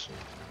boats.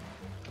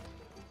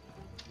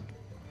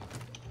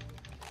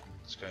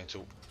 It's going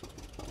to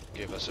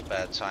give us a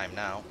bad time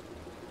now.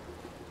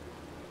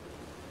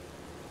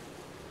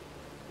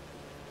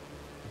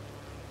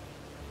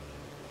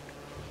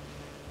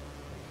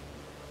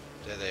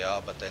 There they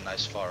are, but they're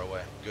nice far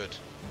away. Good.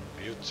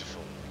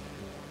 Beautiful.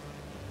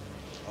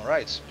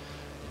 Alright.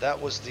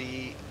 That was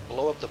the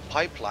blow up the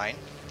pipeline.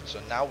 So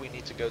now we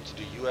need to go to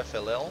the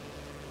UFLL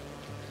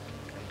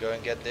go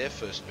and get their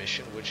first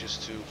mission, which is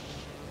to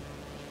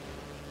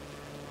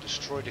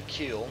destroy the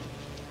keel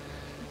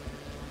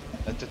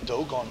at the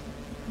Dogon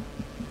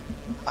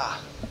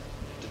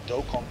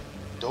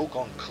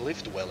Dogon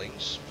cliff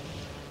dwellings.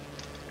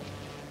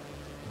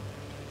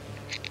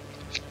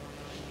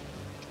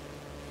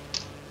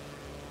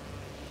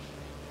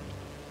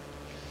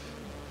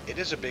 It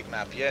is a big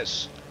map,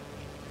 yes.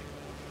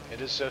 It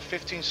is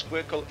 50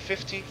 square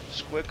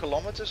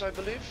kilometers, I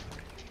believe.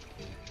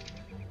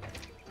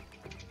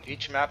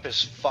 Each map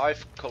is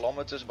 5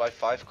 kilometers by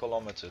 5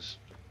 kilometers.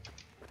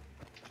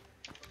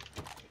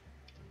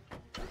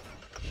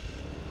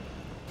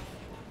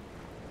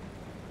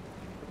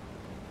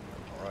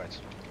 Alright.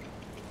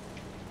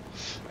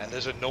 And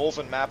there's a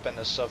northern map and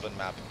a southern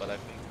map, but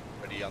I've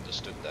already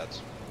understood that.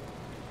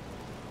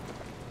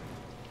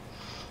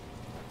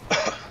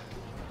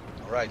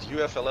 Alright,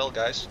 UFLL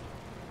guys.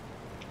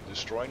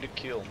 Destroying the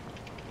kill.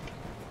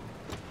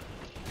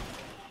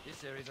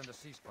 This area's under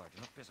ceasefire, do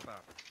not piss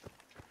about.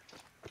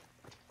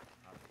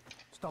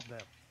 Stop there.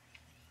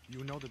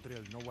 You know the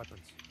drill, no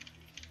weapons.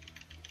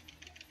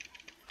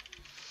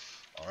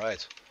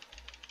 Alright.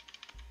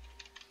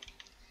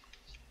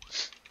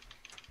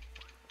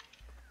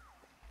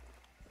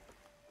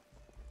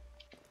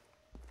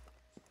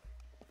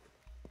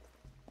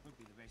 Would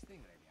be the best thing,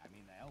 really. I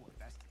mean, the hell with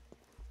best.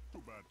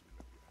 Too bad to be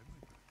left behind, my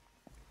friend.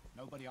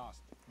 Nobody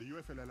asked. The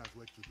UFLL has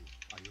work to do.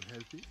 Are you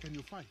healthy? Can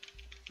you fight?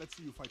 Let's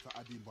see you fight for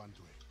Adim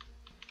Bantwe.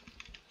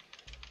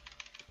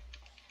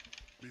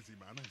 Busy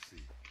man, I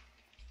see.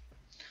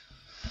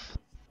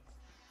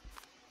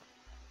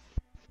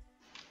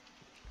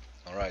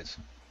 Alright.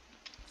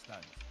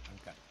 Stones,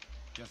 uncut.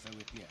 Just so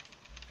we're clear.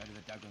 Go to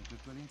the Dogon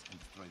cliff dwellings and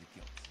destroy the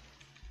kills.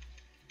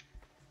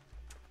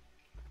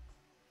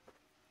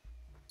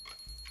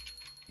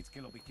 It's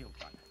kill or be killed,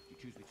 partner. You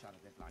choose which side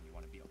of that line you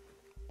want to be on.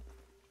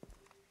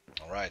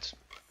 Alright.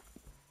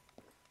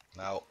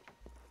 Now,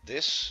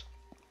 this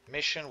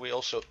mission we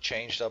also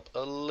changed up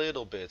a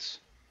little bit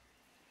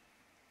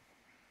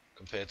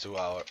compared to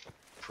our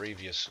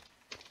previous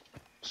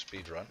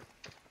speedrun.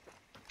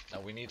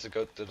 Now we need to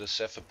go to the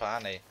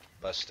Sefapane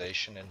bus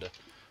station in the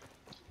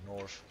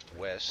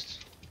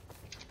northwest.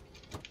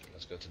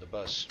 Let's go to the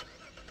bus.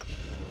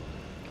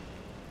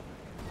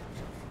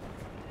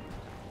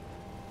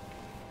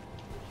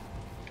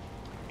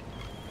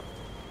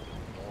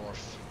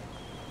 North.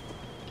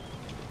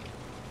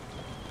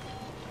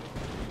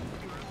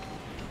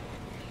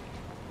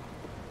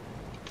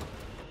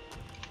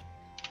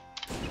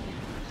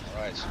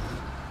 Alright.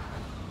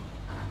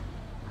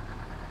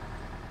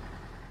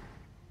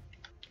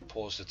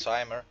 Pause the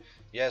timer.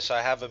 Yes,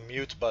 I have a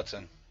mute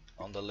button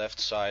on the left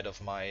side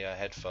of my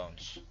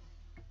headphones.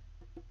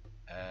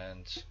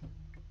 And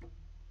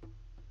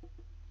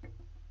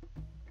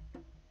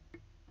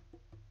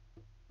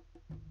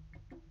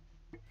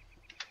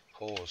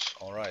pause.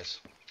 Alright.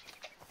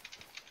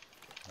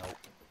 Now,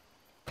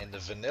 in the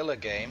vanilla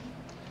game,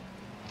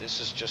 this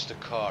is just a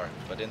car,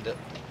 but in the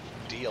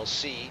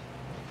DLC,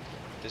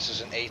 this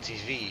is an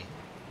ATV.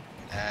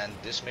 And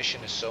this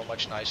mission is so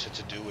much nicer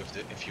to do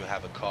if you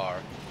have a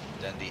car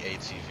than the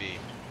ATV.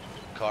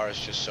 The car is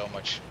just so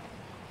much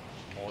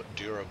more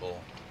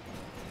durable.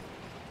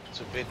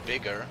 It's a bit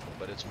bigger,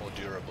 but it's more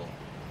durable.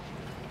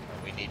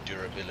 And we need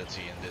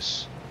durability in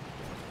this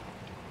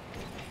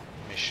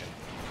mission.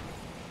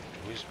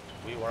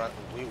 We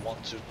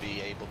want to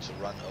be able to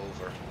run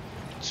over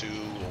 2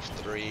 or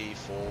 3,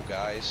 4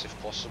 guys if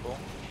possible.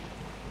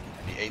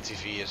 And the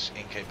ATV is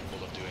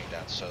incapable of doing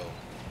that, so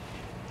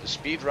the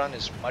speedrun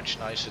is much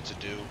nicer to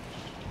do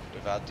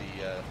without the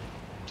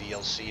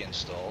DLC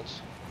installed.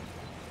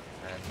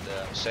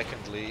 And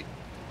secondly,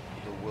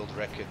 the world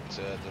record,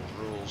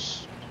 the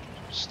rules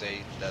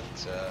state that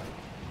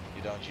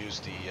you don't use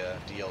the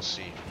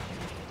DLC,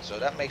 so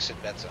that makes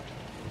it better.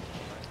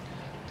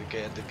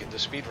 The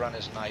speedrun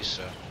is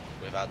nicer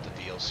without the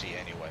DLC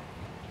anyway,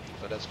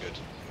 but that's good.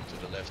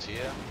 To the left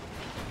here.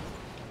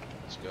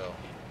 Let's go.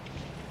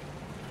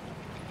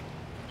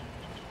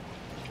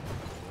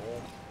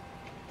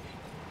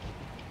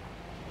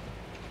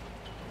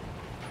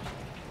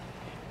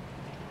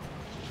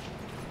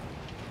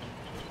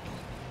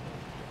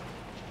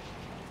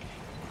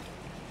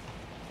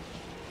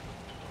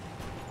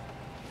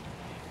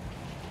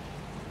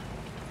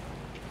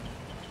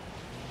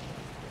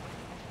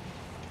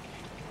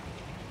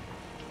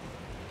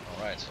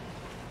 Alright,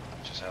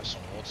 just have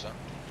some water.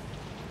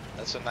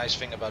 That's a nice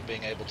thing about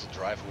being able to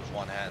drive with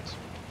one hand.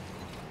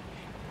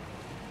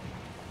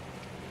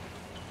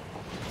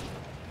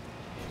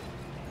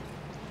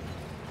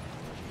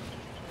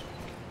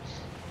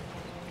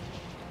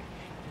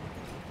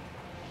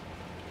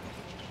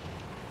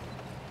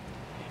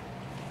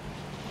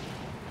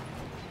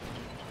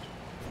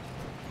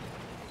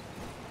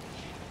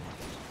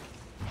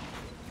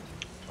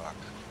 Fuck,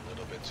 a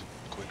little bit too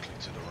quickly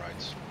to the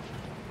right.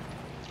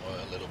 Or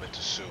a little bit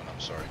too soon,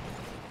 I'm sorry.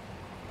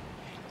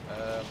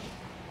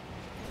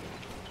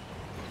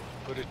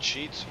 Put a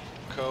cheat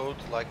code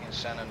like in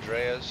San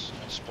Andreas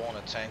and spawn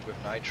a tank with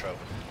nitro.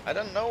 I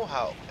don't know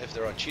if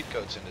there are cheat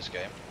codes in this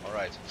game.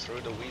 Alright,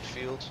 through the wheat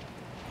field,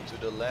 to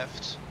the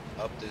left,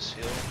 up this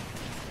hill.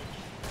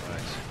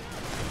 Right.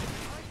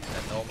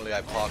 And normally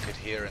I park it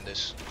here in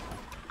this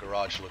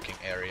garage looking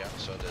area,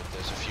 so that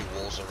there's a few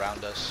walls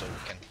around us so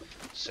we can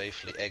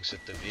safely exit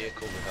the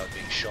vehicle without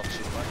being shot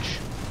too much.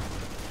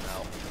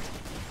 Now,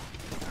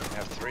 we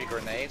have 3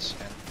 grenades,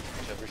 and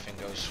if everything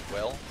goes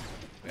well,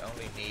 we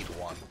only need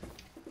 1.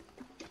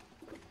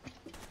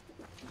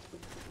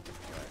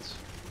 Right,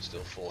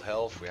 still full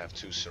health, we have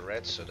 2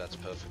 Surets, so that's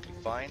perfectly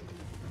fine.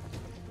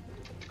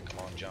 Come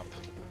on, jump.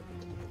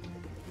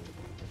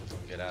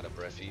 Don't get out of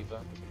breath either.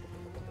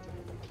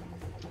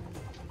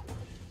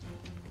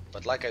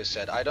 But like I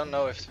said, I don't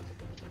know if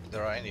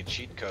there are any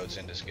cheat codes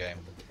in this game.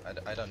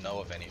 I don't know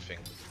of anything.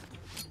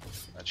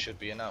 That should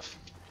be enough.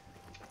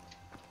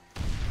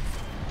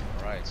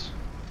 Alright.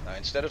 Now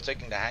instead of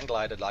taking the hang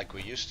glider like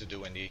we used to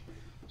do in the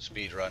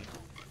speedrun,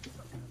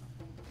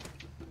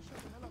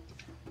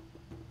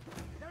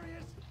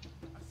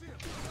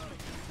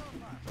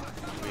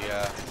 we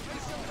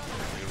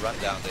run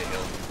down the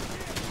hill.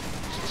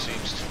 So it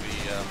seems to be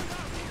a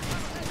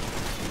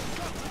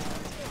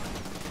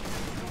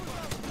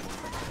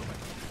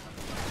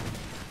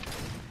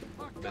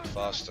bit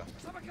faster.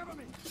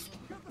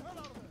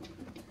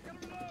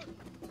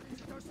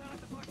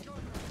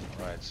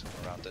 Right,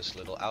 around this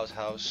little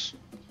outhouse.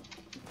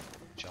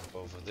 Jump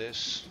over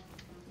this.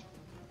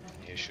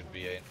 Here should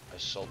be an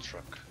assault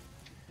truck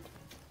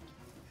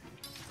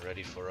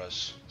ready for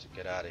us to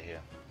get out of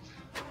here.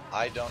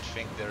 I don't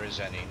think there is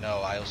any. No,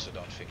 I also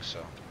don't think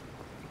so.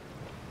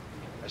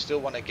 I still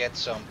want to get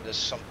there's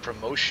some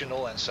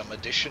promotional and some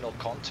additional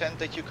content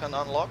that you can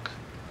unlock,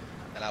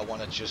 and I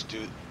want to just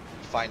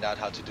find out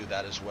how to do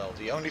that as well.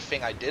 The only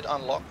thing I did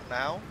unlock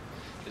now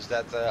is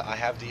that I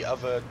have the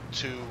other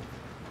 2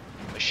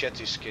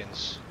 machete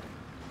skins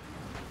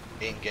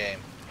in game,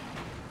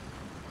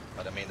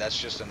 but I mean that's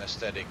just an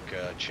aesthetic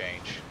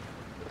change.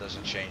 It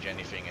doesn't change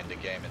anything in the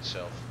game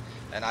itself.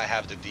 And I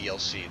have the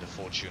DLC, the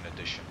Fortune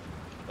Edition,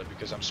 but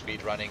because I'm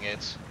speedrunning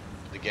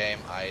the game,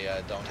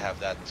 I don't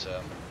have that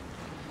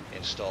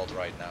installed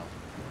right now.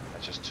 I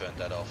just turned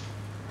that off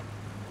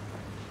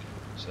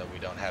so that we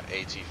don't have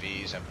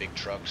ATVs and big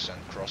trucks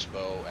and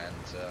crossbow and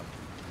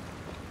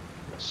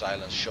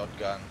silent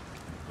shotgun.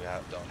 We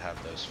don't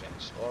have those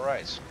things.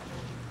 Alright.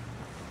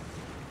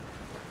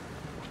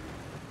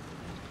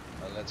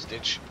 Well, let's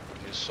ditch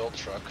the assault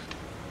truck.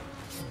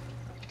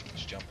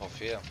 Let's jump off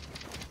here.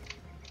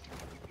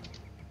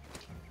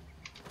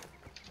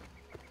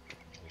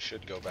 We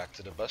should go back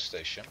to the bus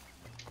station.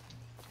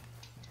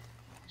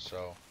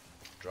 So,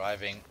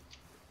 driving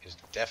is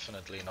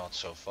definitely not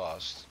so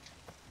fast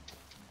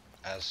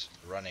as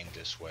running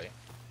this way.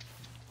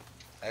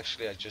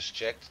 Actually, I just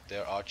checked,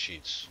 there are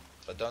cheats.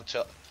 But don't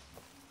tell...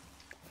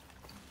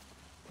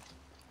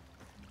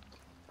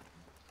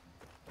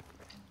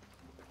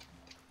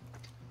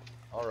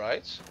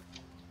 Alright.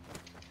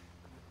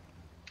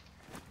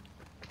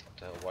 What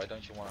the hell, why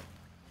don't you want to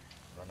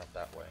run up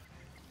that way?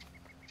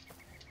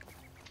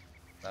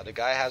 Now the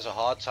guy has a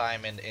hard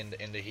time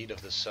in the heat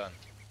of the sun.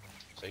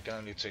 So he can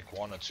only take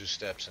 1 or 2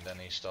 steps and then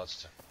he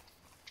starts to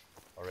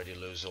already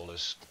lose all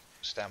his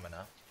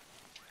stamina.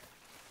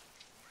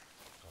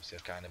 So you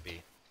have to kind of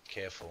be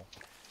careful.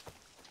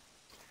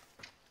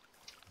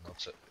 Not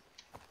to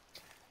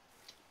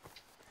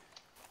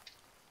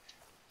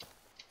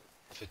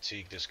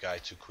fatigue this guy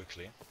too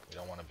quickly. We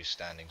don't want to be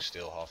standing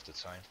still half the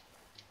time.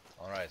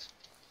 Alright.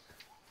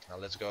 Now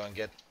let's go and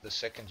get the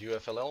second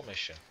UFLL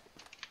mission.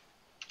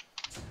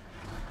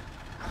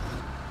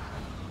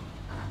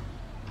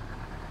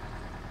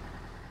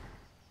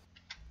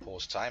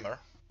 Pause timer.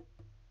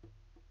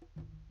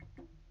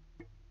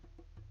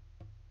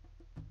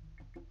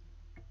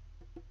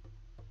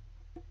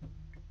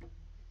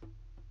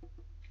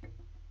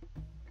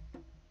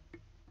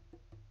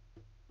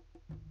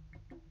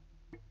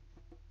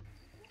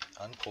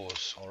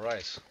 Unpause,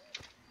 alright.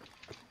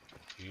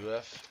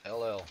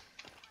 UFLL.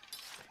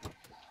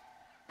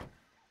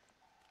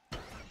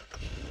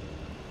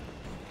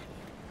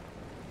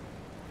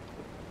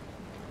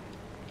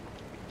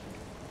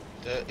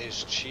 There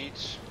is cheat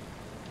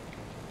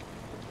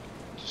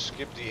to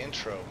skip the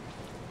intro.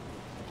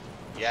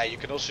 Yeah, you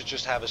can also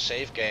just have a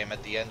save game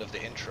at the end of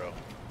the intro.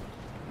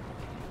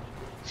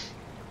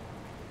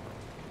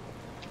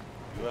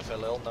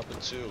 UFLL number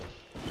 2.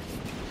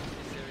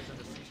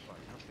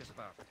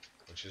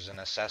 Which is an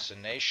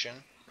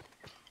assassination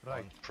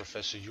on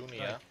Professor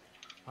Unia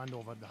Hand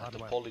over the at the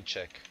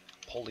hardware.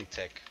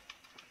 Polytech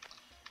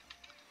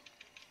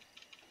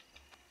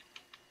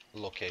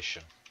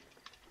location.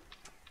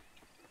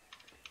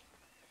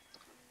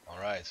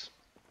 Alright.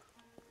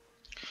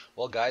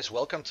 Well guys,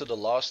 welcome to the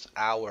last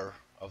hour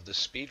of the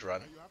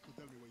speedrun.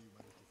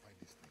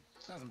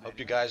 Hope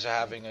you guys are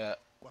having a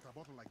But a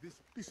battle like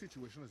this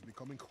situation is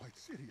becoming quite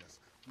serious.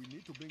 We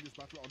need to bring this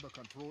battle under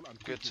control and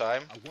good quickly.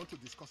 time I want to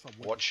discuss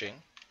a watching.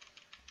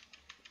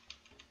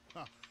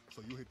 Ah,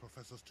 so you hate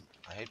professors too?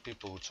 I hate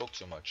people who talk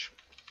too much.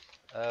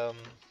 Yarrow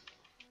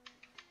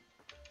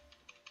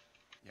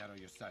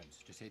your sounds.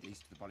 Just head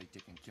east to the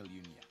Polytech and kill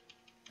Unia.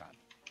 Done.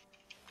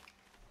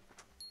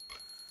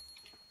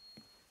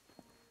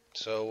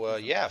 So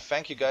yeah,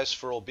 thank you guys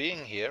for all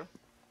being here,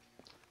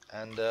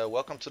 and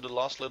welcome to the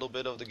last little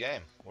bit of the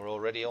game. We're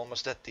already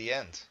almost at the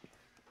end.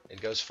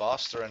 It goes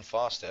faster and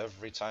faster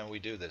every time we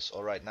do this.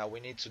 Alright, now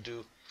we need to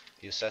do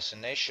the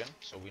assassination,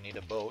 so we need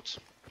a boat.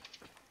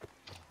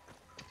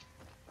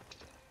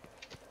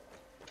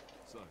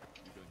 So,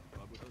 you going to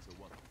club with us or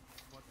what?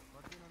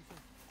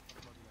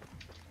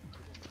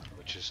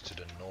 Which is to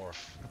the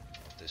north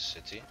of this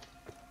city.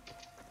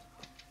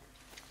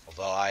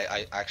 Although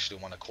I actually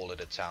want to call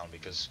it a town,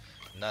 because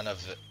none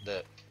of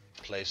the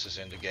places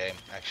in the game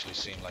actually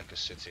seem like a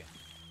city.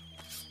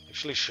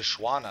 Actually,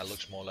 Shishwana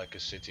looks more like a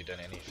city than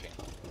anything.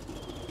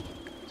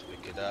 Let's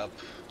pick it up,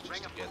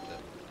 just to get the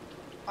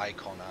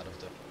icon out of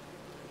the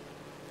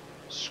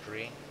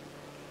screen.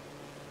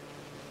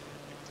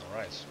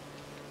 Alright.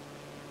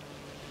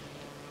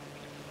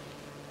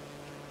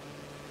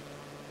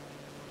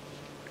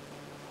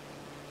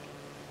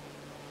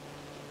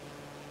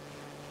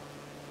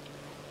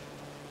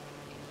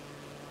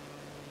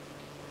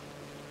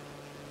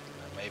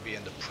 Maybe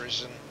in the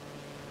prison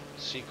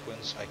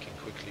sequence I can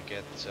quickly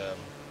get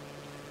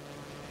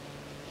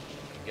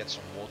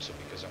some water,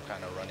 because I'm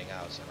kind of running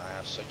out and I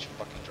have such a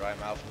fucking dry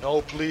mouth.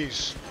 No,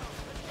 please!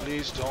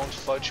 Please don't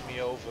fudge me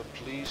over.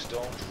 Please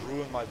don't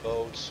ruin my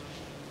boats.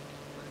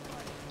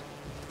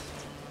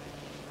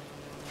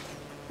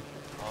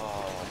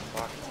 Oh,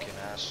 fucking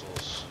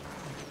assholes.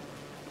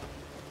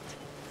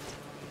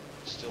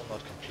 Still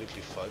not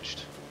completely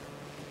fudged.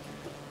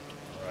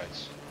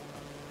 Alright.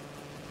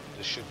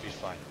 This should be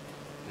fine.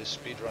 This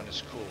speedrun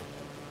is cool.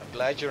 I'm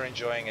glad you're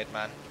enjoying it,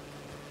 man.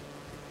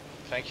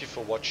 Thank you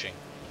for watching.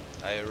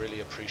 I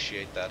really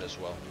appreciate that as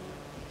well.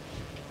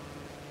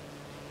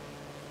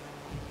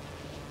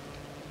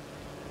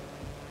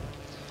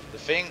 The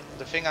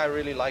thing I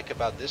really like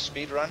about this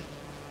speedrun,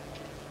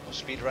 or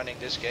speedrunning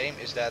this game,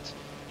 is that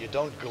you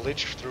don't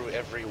glitch through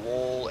every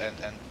wall and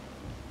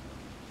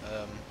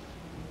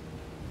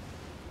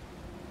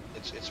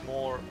it's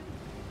more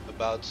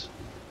about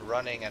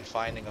running and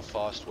finding a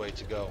fast way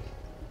to go.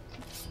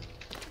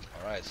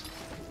 Alright.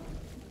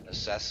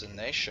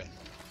 Assassination.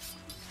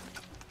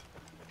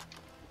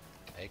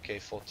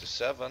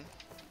 AK-47.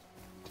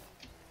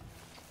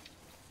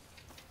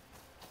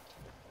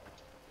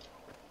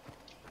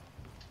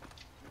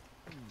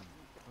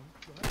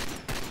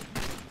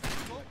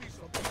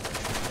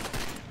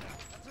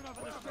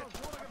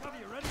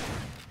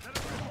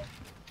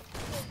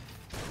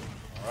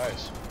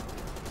 Alright.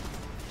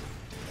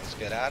 Let's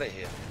get out of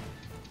here.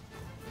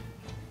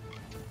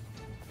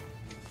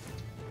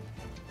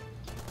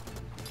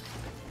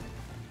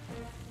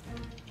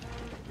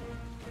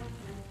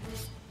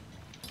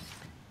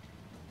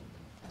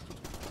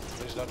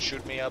 Please don't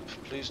shoot me up.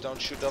 Please don't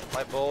shoot up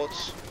my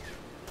boats.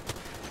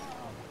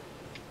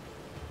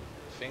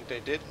 Think they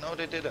did? No,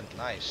 they didn't.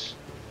 Nice.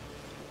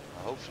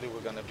 Hopefully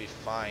we're gonna be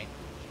fine.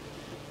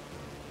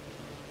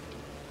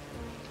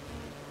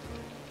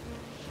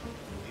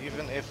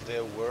 Even if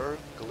there were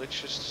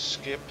glitches to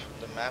skip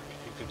the map,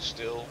 you could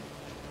still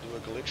do a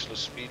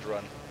glitchless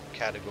speedrun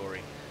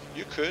category.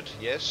 You could,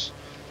 yes.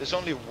 There's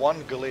only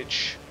one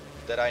glitch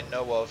that I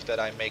know of that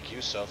I make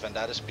use of, and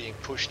that is being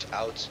pushed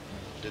out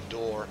the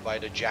door by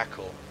the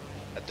Jackal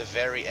at the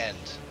very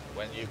end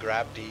when you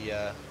grab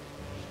the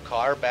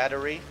car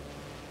battery.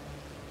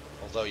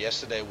 Although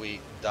yesterday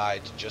we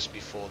died just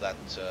before that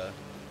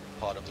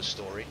part of the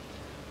story,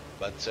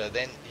 but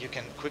then you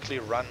can quickly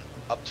run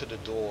up to the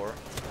door,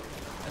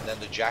 and then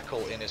the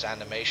Jackal in his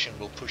animation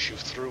will push you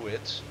through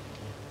it,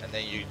 and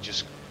then you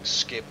just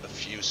skip a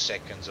few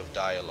seconds of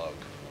dialogue.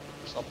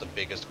 It's not the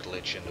biggest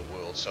glitch in the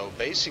world, so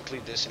basically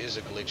this is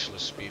a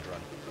glitchless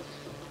speedrun.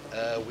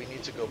 We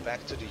need to go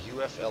back to the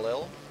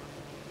UFLL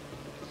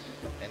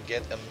and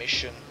get a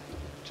mission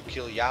to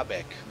kill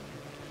Jabek.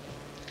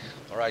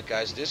 Alright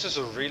guys, this is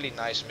a really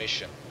nice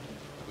mission.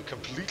 We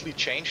completely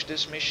changed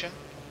this mission.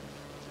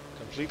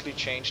 Completely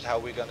changed how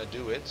we're gonna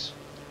do it.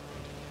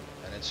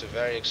 And it's a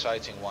very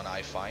exciting one,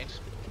 I find.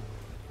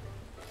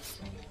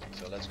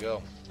 So let's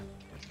go.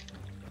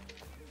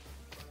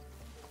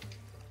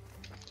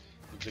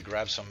 Need to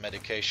grab some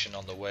medication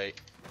on the way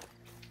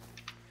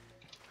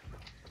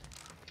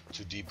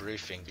to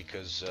debriefing,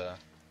 because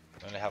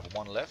we only have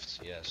one left.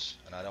 Yes,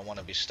 and I don't want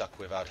to be stuck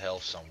without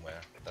health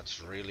somewhere.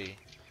 That's really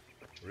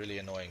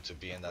annoying to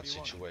be in that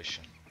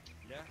situation.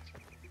 Yeah?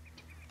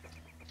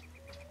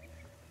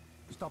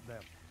 Stop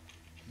there.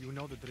 You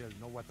know the drill,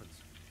 no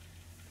weapons.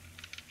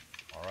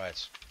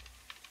 Alright.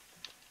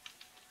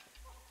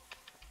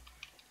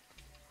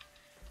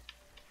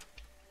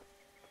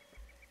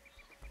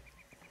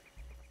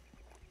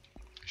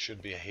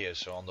 Should be here,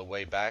 so on the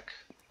way back,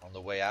 on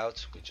the way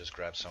out, we just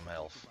grab some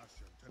health.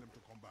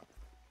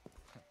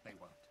 They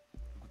won't.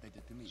 Look what they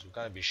did to me. So we're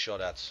gonna be shot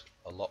at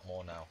a lot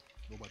more now.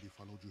 Nobody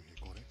followed you here,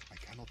 correct? I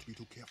cannot be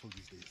too careful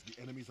these days.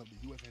 The enemies of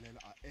the UFLL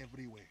are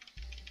everywhere.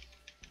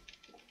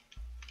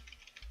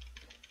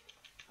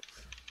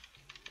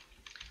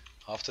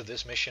 After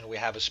this mission we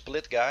have a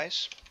split,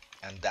 guys,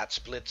 and that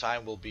split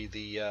time will be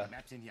the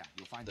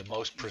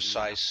most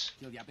precise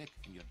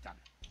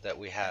that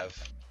we have,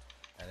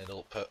 and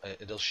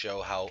it'll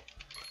show how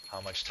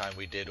much time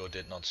we did or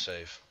did not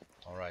save.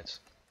 All right,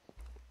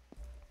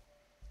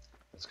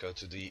 let's go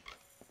to the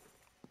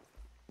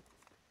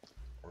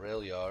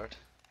rail yard.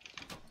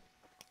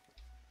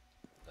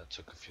 That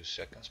took a few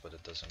seconds, but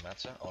it doesn't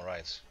matter. All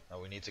right,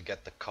 now we need to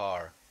get the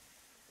car.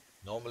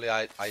 Normally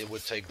I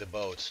would take the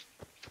boat,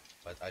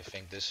 but I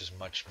think this is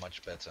much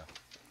better.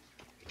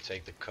 We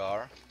take the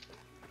car,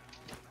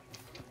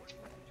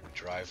 we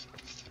drive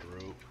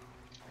through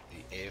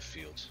the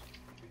airfield.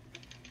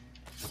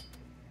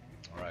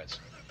 Alright.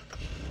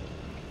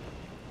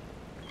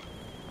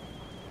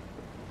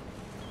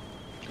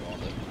 Go on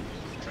the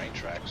train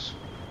tracks.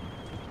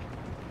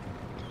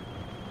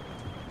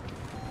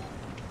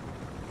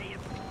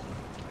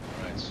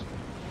 Alright.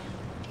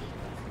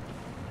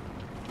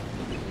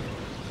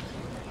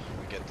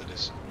 We get to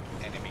this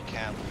enemy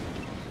camp.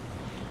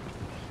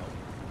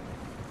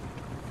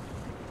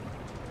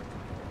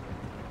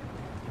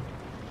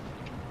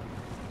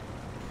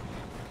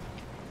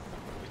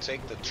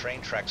 Take the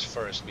train tracks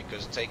first,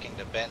 because taking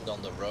the bend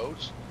on the road,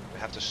 we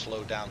have to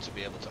slow down to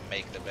be able to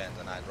make the bend,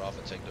 and I'd rather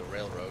take the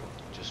railroad,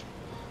 just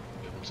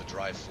be able to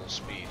drive full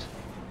speed.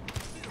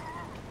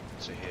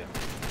 So here.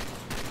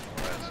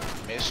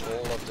 Alright, miss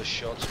all of the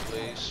shots,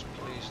 please.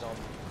 Please don't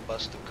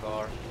bust the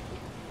car.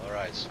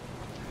 Alright.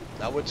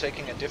 Now we're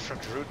taking a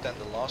different route than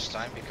the last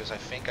time, because I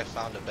think I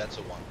found a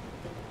better one.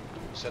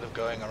 Instead of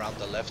going around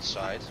the left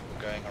side,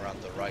 we're going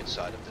around the right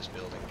side of this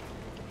building.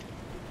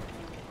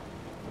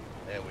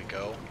 There we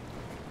go.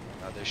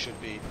 Now there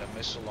should be a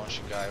missile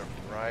launcher guy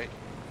right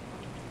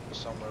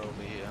somewhere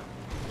over here.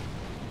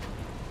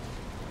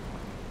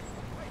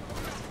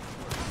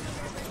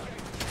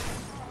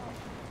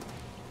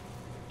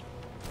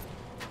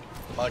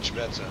 Much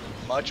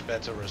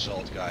better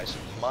result, guys.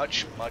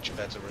 Much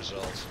better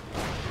result.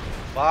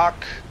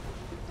 Fuck!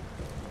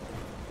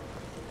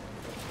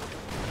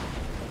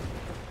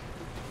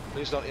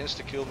 Please don't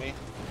insta-kill me.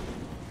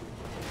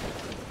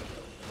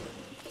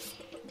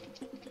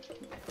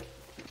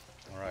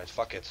 Alright,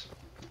 fuck it.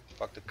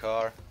 Fuck the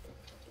car.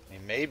 I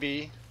mean,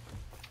 maybe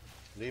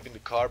leaving the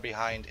car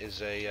behind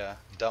is a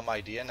dumb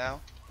idea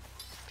now.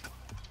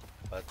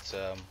 But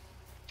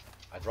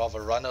I'd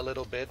rather run a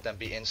little bit than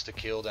be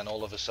insta-killed and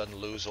all of a sudden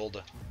lose all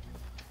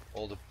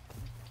the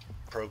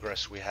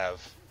progress we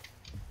have.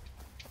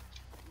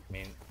 I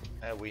mean,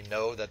 we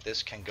know that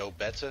this can go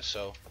better,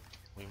 so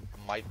we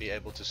might be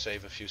able to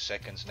save a few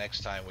seconds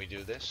next time we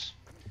do this.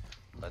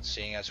 But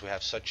seeing as we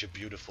have such a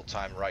beautiful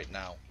time right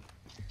now,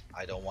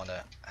 I don't want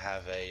to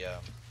have a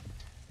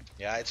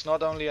yeah, it's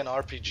not only an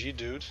RPG,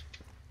 dude.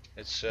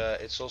 It's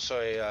also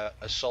a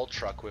assault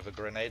truck with a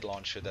grenade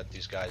launcher that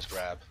these guys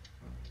grab.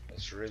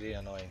 It's really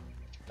annoying.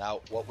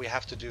 Now what we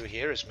have to do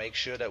here is make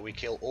sure that we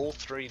kill all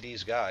three of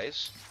these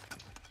guys,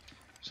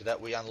 so that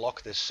we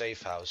unlock this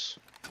safe house,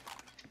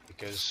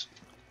 because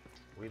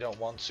we don't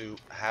want to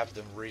have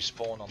them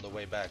respawn on the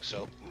way back.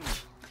 So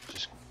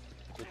just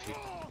quickly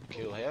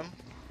kill him.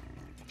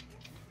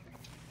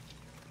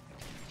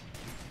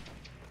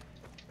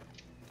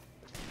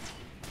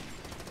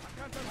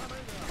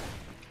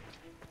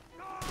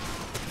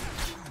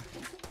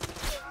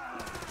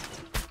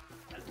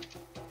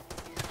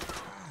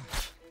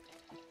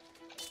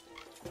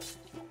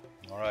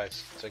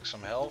 Alright, take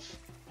some health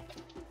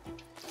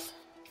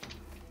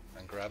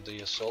and grab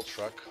the assault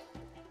truck.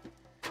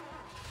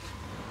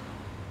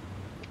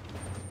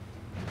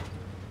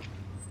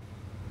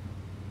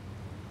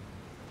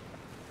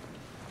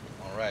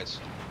 Alright.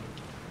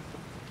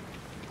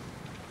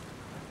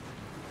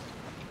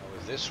 Now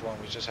with this one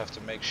we just have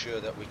to make sure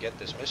that we get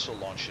this missile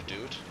launcher dude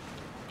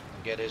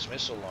and get his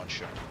missile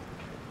launcher.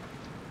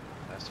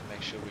 I have to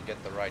make sure we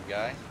get the right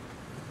guy.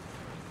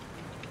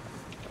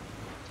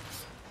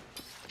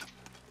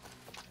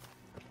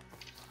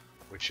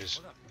 Which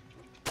is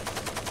that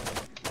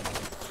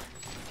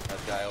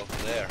guy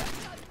over there.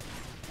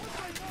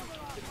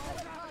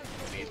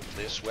 We need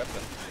this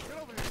weapon.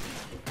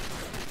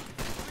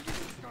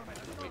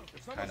 We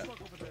kind of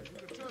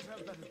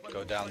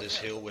go down this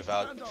hill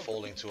without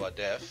falling to our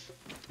death.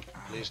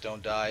 Please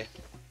don't die.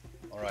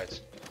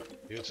 Alright,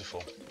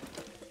 beautiful.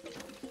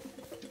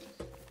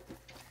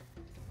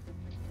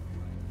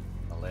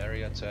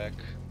 Malaria attack.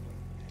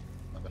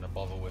 Not gonna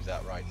bother with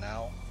that right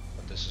now,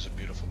 but this is a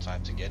beautiful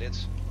time to get it.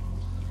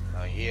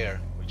 Now here,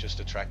 we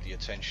just attract the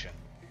attention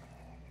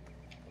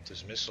of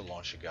this missile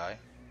launcher guy.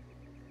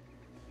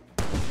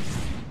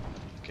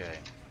 Okay.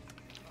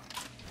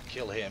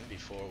 Kill him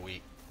before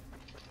we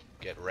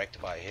get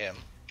wrecked by him.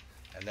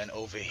 And then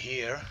over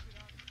here,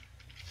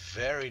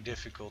 very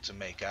difficult to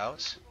make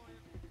out,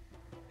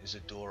 is a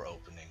door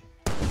opening.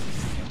 You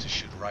have to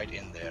shoot right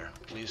in there.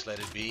 Please let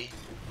it be.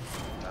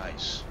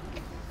 Nice.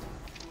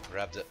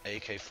 Grab the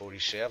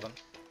AK-47.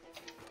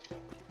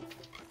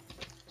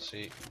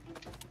 See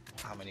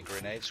how many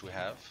grenades we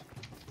have.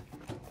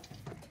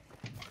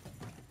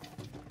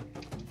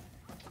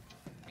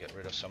 Get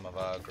rid of some of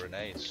our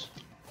grenades.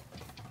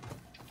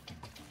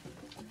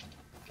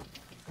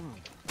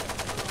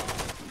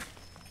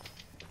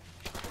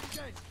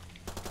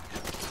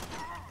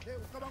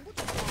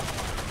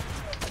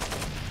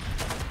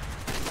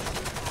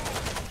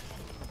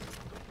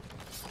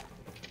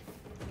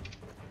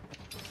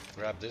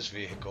 Grab this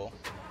vehicle,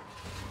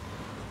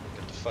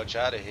 get the fudge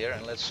out of here,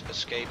 and let's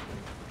escape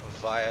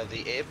via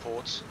the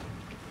airport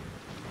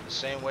the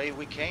same way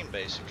we came,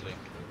 basically.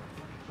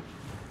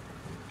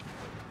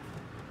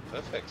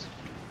 Perfect.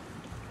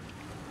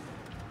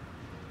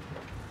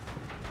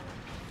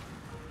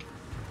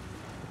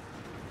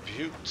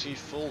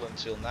 Beautiful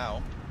until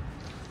now.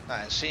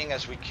 And seeing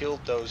as we killed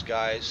those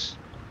guys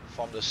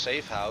from the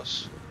safe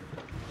house,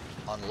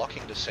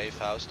 unlocking the safe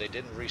house, they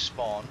didn't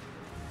respawn,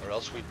 or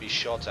else we'd be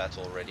shot at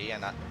already,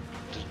 and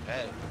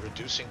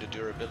reducing the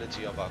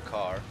durability of our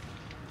car.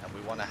 And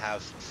we want to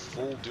have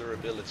full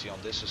durability on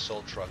this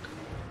assault truck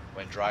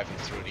when driving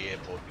through the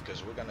airport,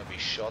 because we're going to be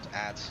shot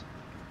at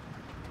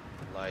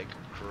like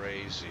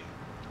crazy.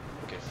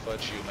 Okay,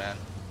 fudge you, man.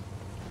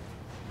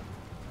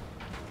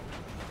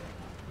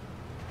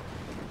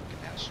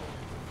 Fucking asshole.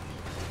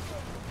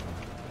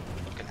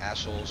 Fucking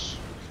assholes.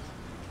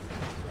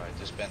 Right,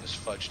 this bend is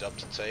fudged up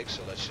to take,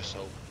 so let's just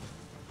hope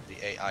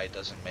the AI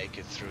doesn't make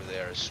it through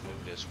there as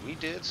smooth as we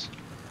did.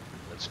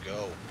 Let's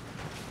go.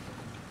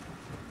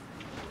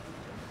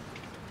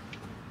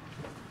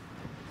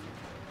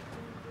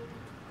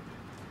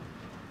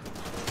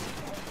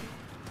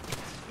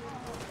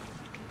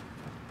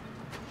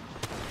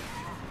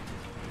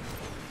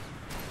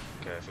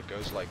 Okay, if it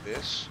goes like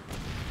this,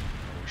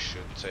 we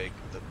should take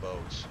the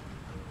boat.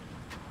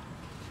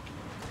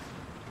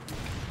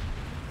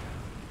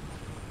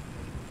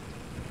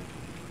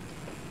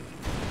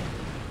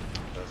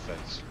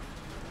 Perfect.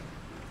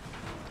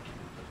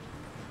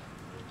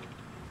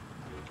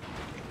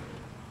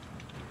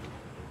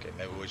 Okay,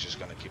 maybe we're just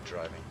gonna keep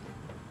driving.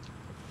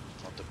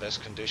 Not the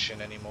best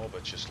condition anymore,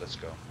 but just let's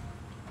go.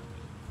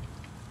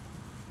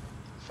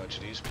 Fudge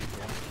these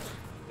people.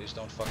 Please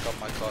don't fuck up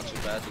my car too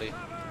badly.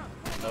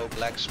 No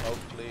black smoke,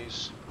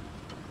 please.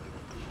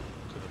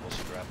 Could have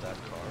also grabbed that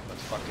car, but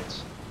fuck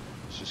it.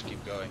 Let's just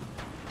keep going.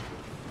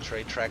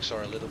 Trade tracks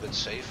are a little bit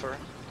safer,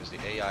 because the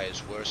AI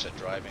is worse at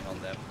driving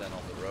on them than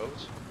on the road.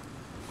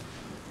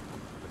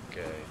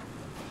 Okay.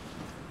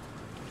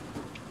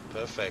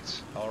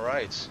 Perfect.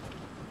 Alright.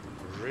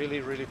 Really,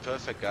 really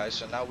perfect, guys.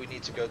 So now we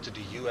need to go to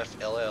the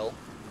UFLL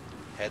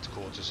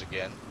headquarters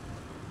again.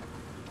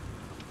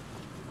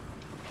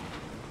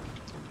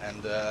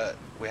 And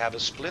we have a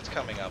split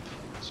coming up.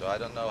 So I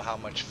don't know how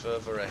much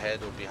further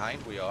ahead or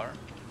behind we are.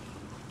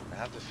 I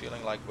have the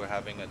feeling like we're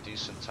having a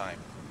decent time.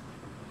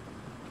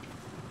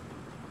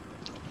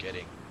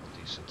 Getting a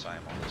decent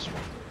time on this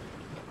one.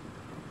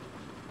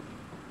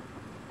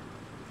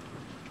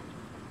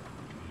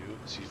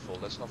 Beautiful.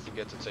 Let's not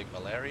forget to take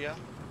malaria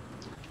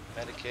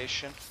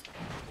medication.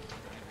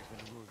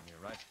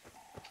 Right?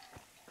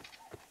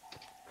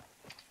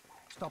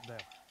 Stop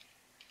there.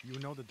 You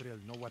know the drill,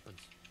 no weapons.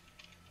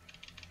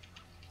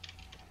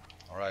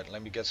 Alright,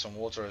 let me get some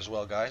water as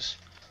well, guys.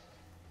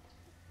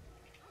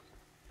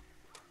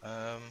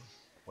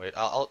 Wait,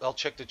 I'll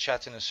check the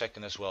chat in a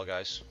second as well,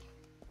 guys.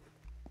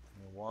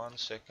 1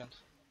 second.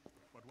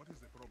 But what is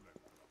the problem?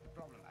 The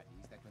problem, laddie,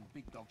 is that when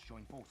big dogs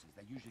join forces,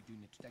 they usually do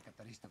need to take out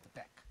the rest of the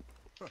deck.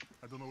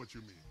 I don't know what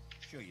you mean.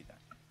 Show you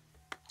that.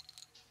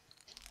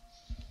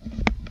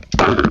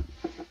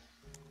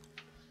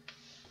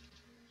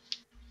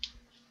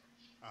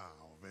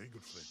 Very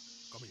good, friend.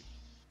 Come in.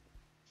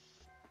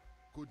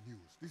 Good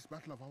news. This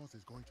battle of ours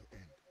is going to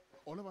end.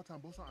 Oliver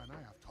Tambosa and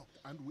I have talked,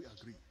 and we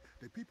agree.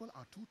 The people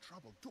are too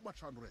troubled, too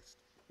much unrest.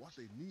 What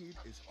they need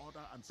is order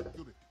and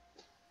security.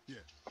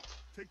 Here,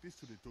 take this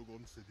to the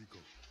Togon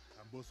Sediko.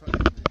 Tambosa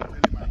is to tell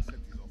him I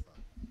accept his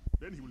offer.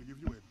 Then he will give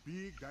you a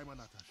big diamond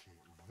attaché,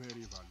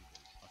 very valuable,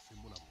 a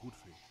symbol of good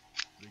faith.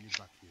 Bring it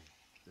back here,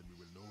 then we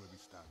will know where we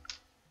stand.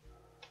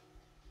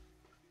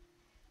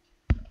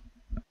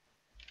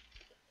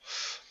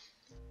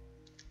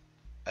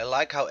 I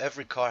like how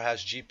every car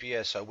has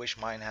GPS. I wish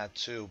mine had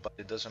too, but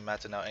it doesn't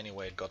matter now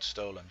anyway. It got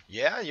stolen.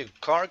 Yeah, your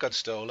car got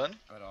stolen.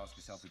 Gotta ask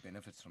yourself who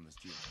benefits from this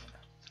deal.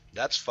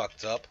 That's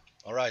fucked up.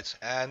 Alright,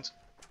 and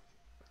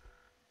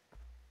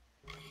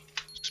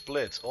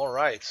split.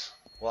 Alright.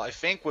 Well, I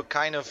think we're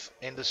kind of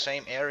in the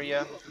same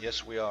area.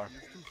 Yes, we are.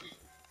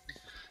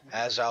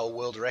 As our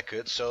world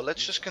record. So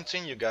let's just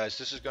continue, guys.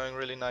 This is going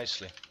really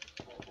nicely.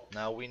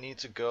 Now we need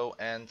to go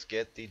and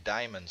get the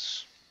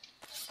diamonds.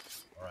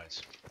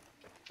 Alright.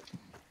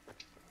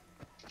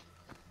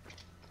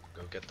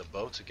 Go get the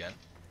boat again.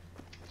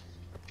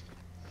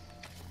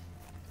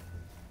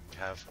 We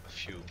have a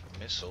few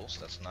missiles,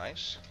 that's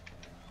nice.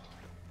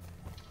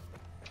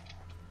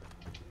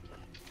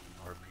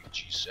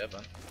 RPG-7,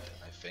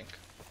 I think.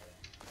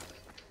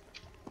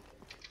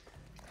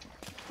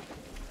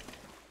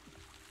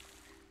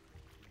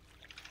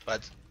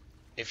 But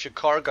if your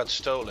car got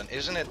stolen,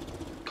 isn't it?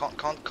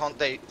 Can't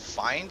they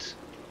find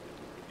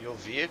your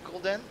vehicle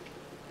then?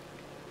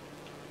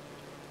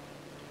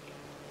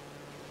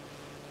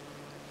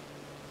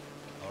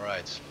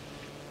 Alright.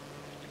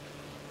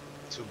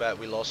 Too bad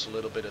we lost a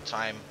little bit of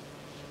time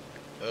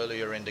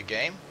earlier in the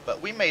game,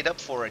 but we made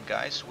up for it,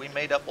 guys. We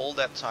made up all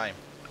that time,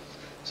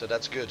 so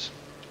that's good.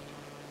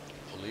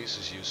 Police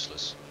is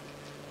useless.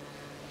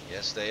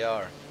 Yes, they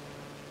are.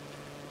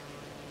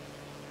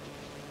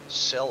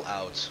 Sell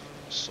out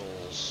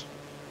souls.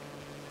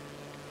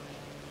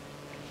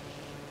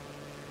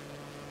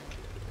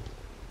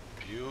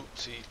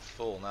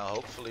 Beautiful. Now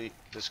hopefully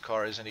this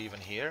car isn't even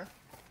here,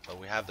 but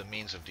we have the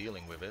means of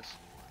dealing with it.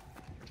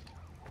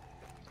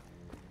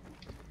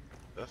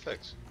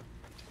 Perfect.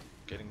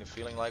 Getting the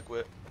feeling like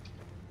we're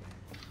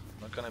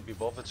not gonna be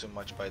bothered too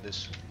much by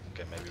this.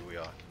 Okay, maybe we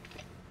are.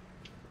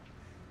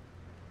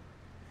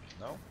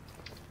 No?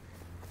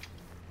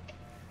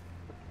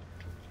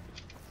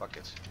 Fuck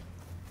it.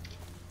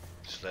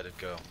 Just let it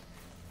go.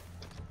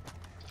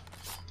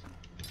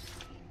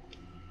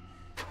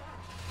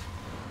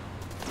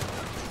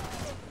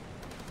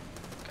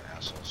 Fucking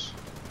assholes.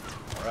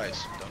 Alright,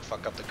 don't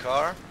fuck up the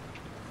car.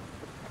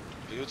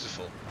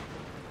 Beautiful.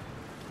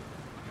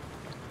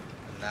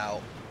 And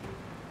now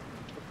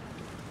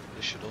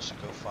this should also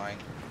go fine.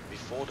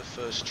 Before the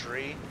first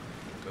tree,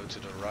 go to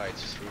the right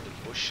through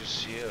the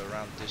bushes here,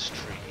 around this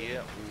tree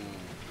here.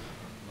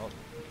 Ooh, not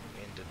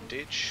in the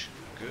ditch.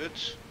 Good.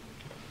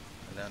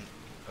 And then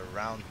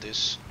around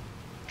this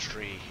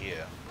tree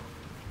here.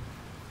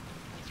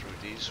 Through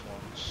these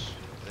ones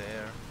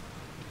there.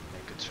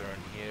 Make a turn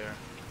here.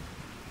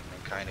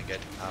 And kind of get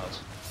out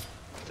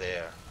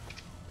there.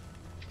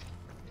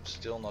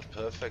 Still not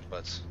perfect,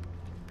 but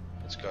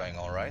it's going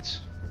alright.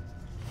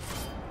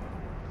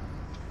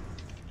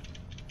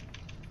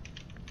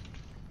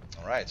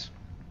 Alright.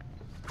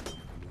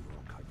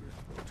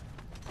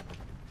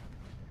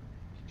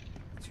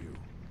 It's you.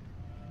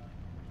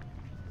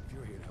 If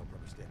you're here to help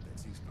rubber stamp that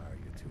ceasefire,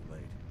 you're too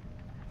late.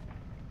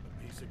 A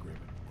peace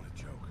agreement, what a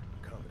joke,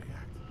 a comedy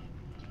act.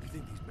 You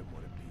think these men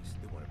wanted peace?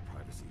 They wanted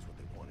privacy is what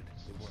they wanted.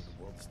 They wanted the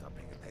world to stop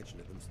paying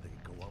attention to them so they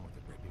could go on with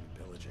the raping and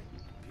pillaging.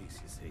 Peace,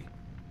 you see.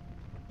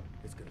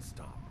 It's gonna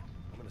stop.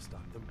 I'm gonna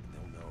stop them, and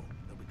they'll know.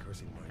 They'll be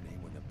cursing my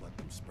name when the blood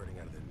comes spurting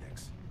out of their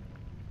necks.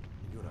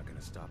 And you're not gonna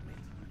stop me.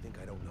 You think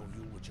I don't know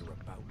you, what you're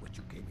about, what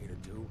you came here to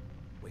do?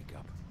 Wake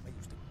up. I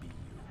used to be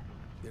you.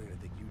 They're gonna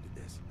think you did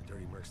this. A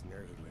dirty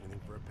mercenary who'll do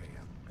anything for a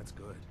payout. That's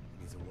good. It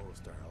means the war will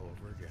start all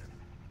over again.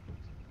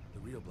 The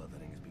real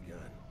bloodletting has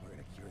begun. We're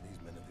gonna cure these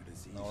men of their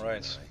disease.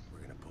 Alright.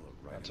 We're gonna pull it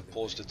right Have to into their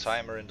pause the veins.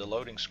 timer in the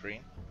loading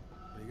screen.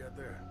 What do you got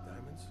there?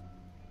 Diamonds?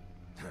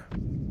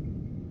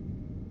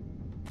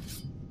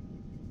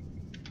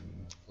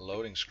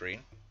 Loading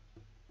screen.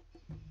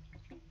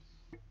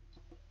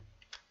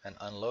 And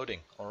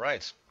unloading.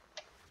 Alright.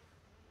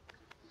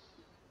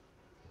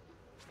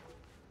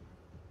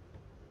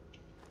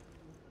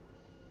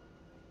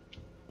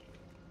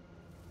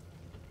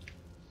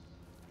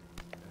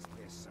 This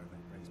place certainly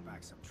brings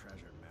back some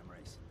treasured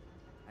memories.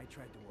 I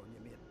tried to warn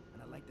you, mate,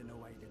 and I'd like to know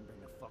why you didn't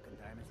bring the fucking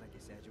diamonds like you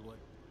said you would.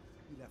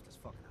 You left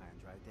us fucking high and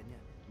dry, didn't you?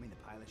 I mean,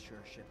 the pilot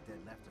sure shit did.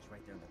 Left us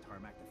right there in the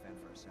tarmac to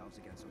fend for ourselves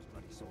against those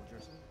bloody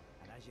soldiers.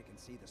 And as you can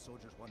see, the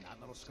soldiers won that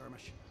little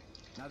skirmish.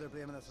 Now they're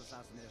blaming this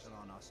assassination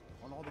on us,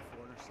 on all the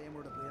foreigners, saying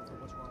we're to blame for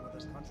what's wrong with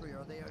this country.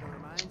 Are they out of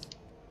their minds?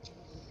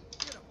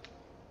 Get up!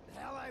 The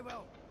hell I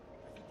will!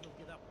 I think you'll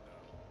get up.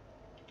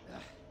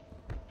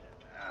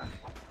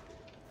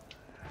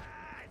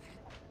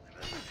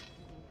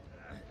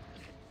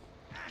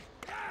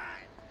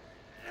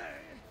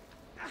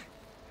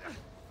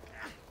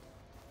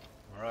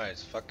 Alright,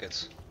 fuck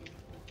it.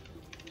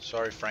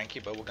 Sorry, Frankie,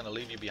 but we're gonna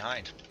leave you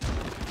behind.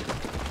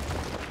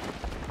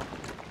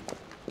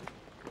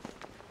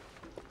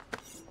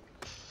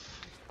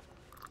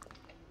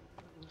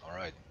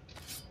 Alright.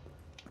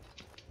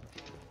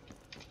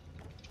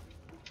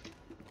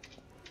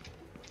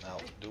 Now,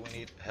 do we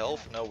need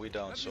health? No, we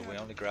don't, so we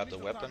only grab the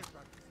weapon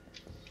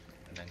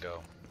and then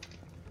go.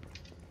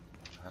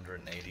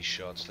 180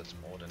 shots, that's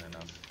more than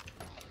enough.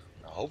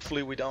 Now,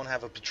 hopefully we don't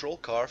have a patrol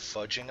car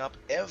fudging up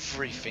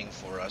everything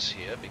for us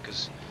here,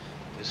 because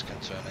this can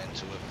turn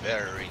into a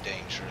very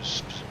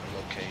dangerous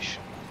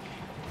location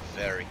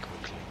very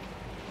quickly.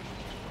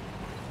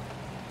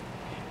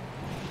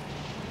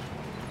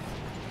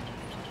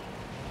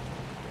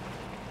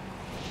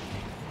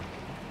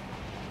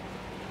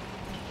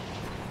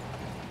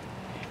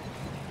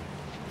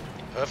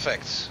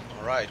 Perfect.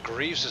 Alright,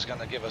 Greaves is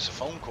gonna give us a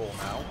phone call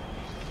now,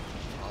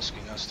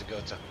 asking us to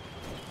go to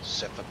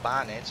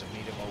Sepapane to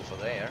meet him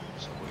over there.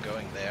 So we're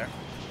going there.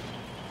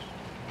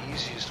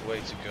 Easiest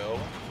way to go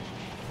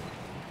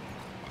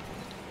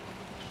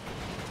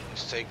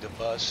is take the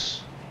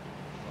bus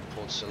from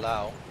Port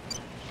Salau.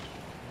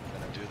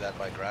 I'm gonna do that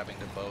by grabbing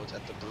the boat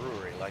at the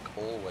brewery, like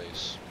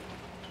always.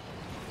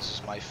 This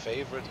is my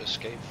favorite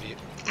escape vehicle.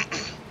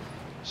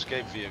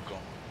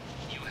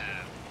 You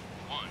have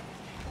one.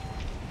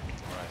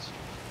 Alright.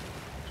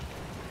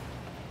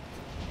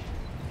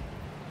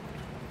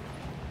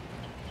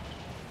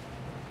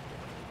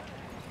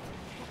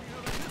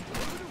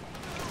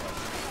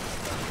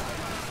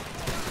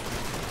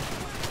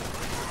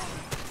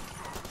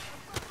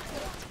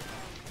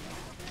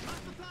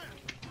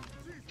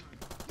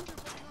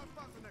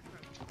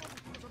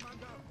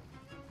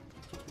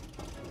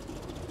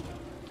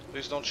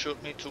 Please don't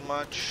shoot me too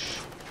much.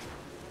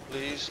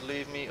 Please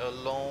leave me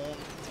alone.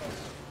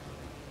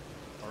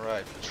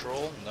 Alright,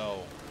 patrol?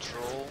 No.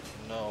 Patrol?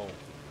 No.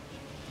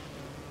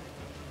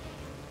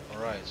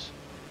 Alright.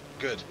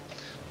 Good.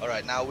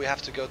 Alright, now we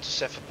have to go to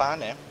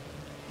Sefapane.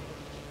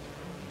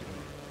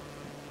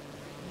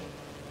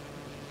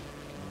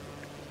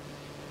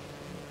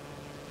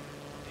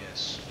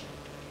 Yes.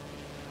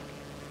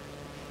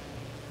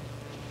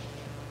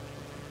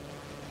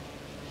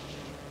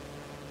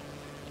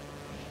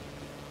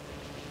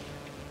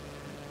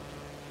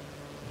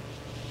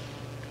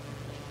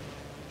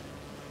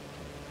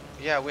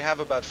 Yeah, we have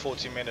about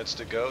 40 minutes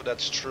to go,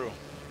 that's true.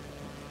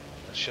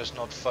 Let's just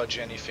not fudge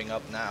anything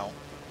up now.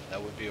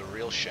 That would be a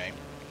real shame.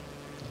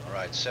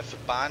 Alright,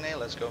 Sefapane,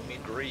 let's go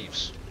meet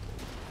Greaves.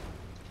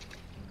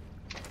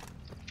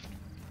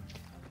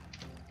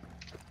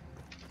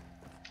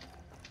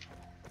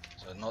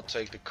 So not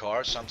take the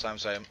car,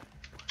 sometimes I'm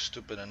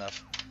stupid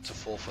enough to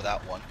fall for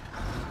that one.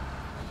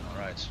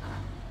 Alright.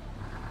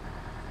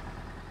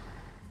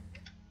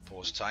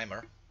 Pause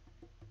timer.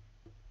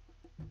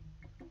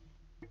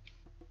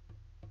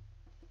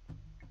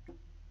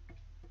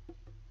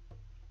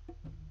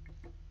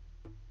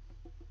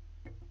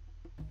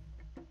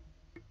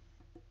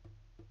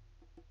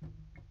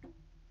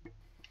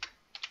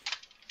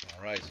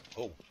 Alright,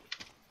 oh.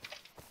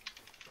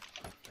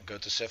 And go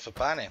to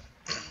Sefapane.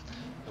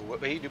 The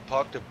way you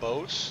park the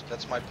boats,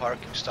 that's my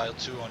parking style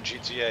too on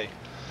GTA.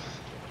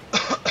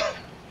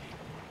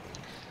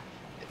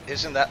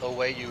 Isn't that the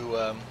way you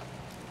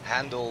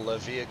handle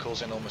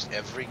vehicles in almost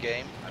every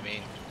game? I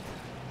mean,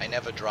 I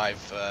never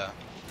drive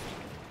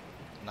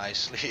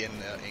nicely in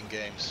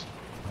games.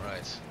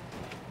 Alright,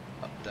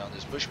 up down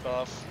this bush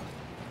path.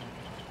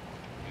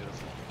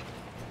 Beautiful.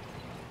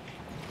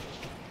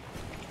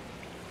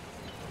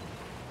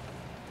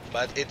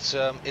 But it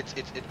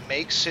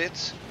makes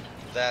it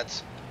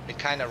that it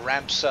kind of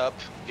ramps up,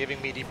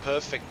 giving me the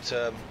perfect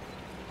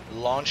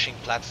launching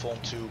platform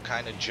to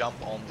kind of jump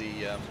on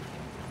the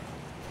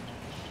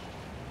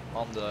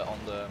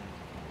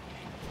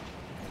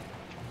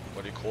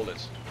what do you call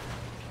it?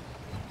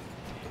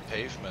 The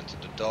pavement,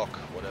 the dock,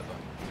 whatever.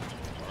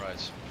 All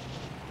right.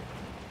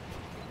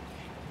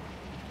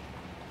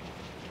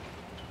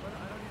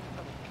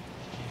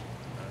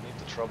 I don't need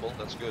the trouble.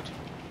 That's good.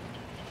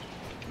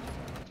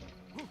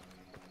 I'm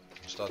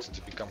starting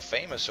to become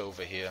famous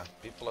over here.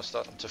 People are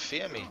starting to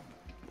fear me.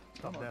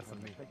 Stop there for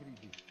me.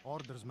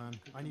 Orders, man.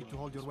 I need to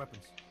hold your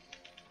weapons.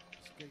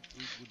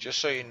 Just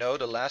so you know,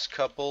 the last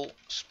couple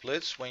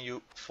splits, when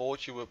you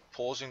thought you were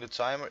pausing the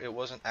timer, it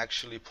wasn't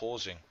actually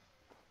pausing.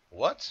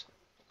 What?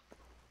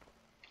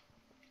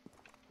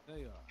 There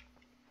you are.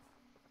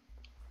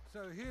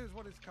 So here's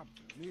what it's come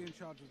to. Me in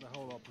charge of the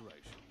whole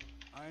operation.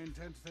 I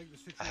intend to take the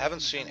situation. I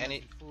haven't seen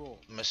any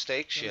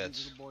mistakes yet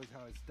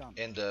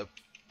in the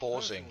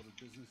pausing.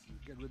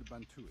 Get rid of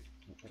Bantui.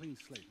 Clean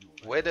slate and all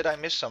that. Where did I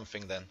miss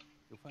something then?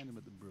 You'll find him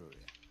at the brewery.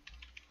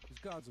 His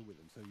guards are with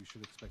him, so you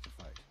should expect a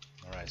fight.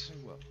 Alright. Okay,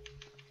 well,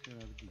 here are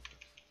the details.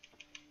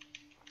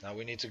 Now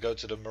we need to go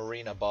to the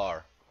Marina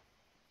Bar.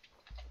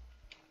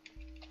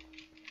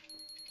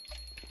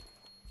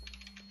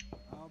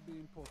 I'll be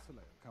in Port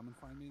Saleo. Come and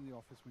find me in the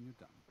office when you're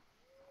done.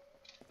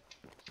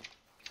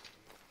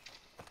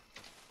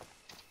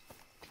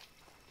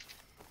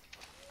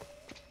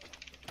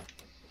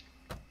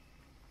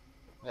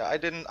 Yeah,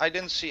 I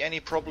didn't see any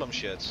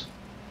problems yet.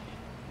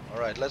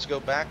 Alright, let's go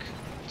back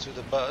to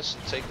the bus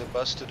and take the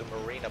bus to the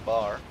Marina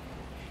Bar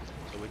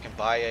so we can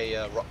buy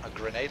a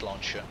grenade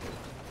launcher.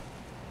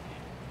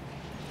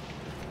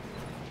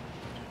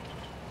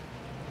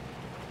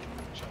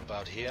 Jump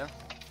out here.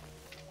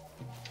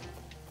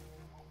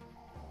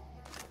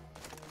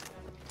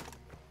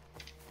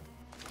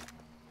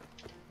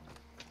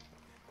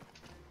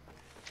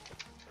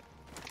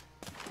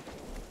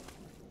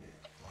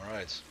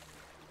 Alright.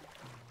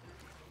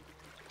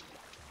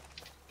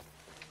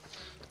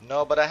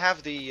 No, but I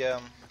have the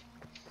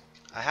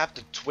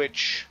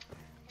Twitch.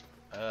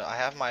 I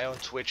have my own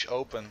Twitch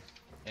open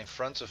in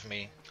front of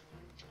me,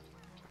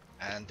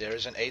 and there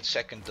is an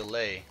 8-second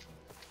delay,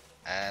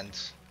 and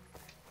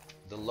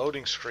the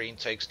loading screen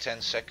takes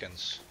 10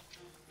 seconds.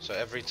 So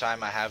every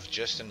time I have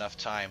just enough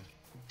time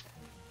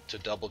to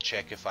double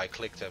check if I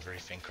clicked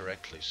everything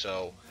correctly.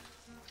 So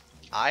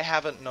I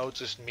haven't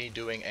noticed me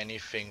doing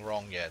anything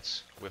wrong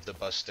yet with the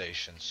bus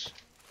stations.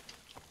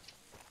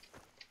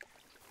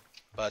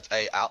 But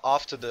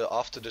after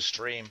the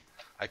stream,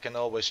 I can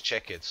always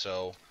check it.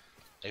 So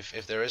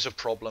if there is a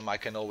problem, I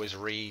can always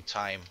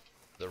re-time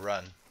the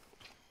run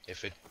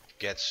if it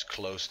gets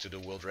close to the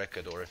world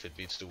record or if it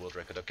beats the world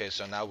record. Okay,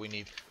 so now we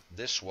need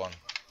this one.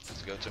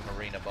 Let's go to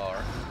Marina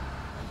Bar.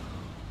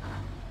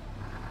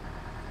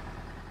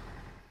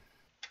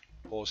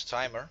 Pause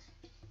timer.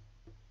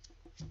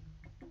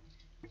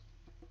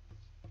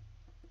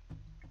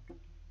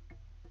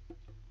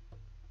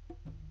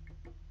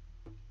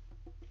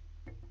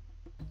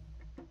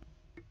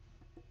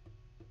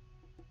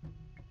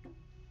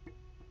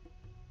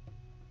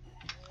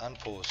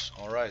 Unpause.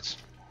 Alright.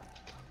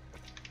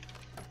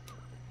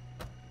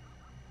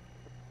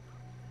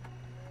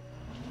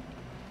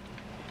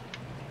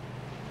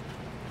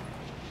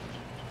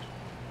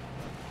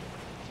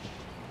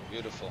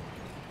 beautiful.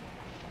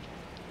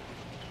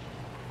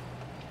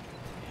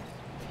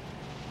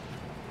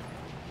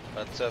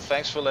 But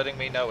thanks for letting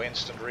me know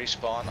instant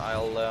respawn.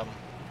 I'll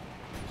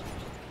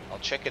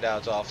check it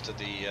out after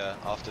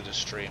the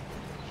stream.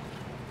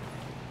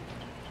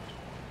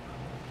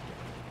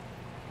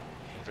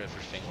 If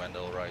everything went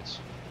all right.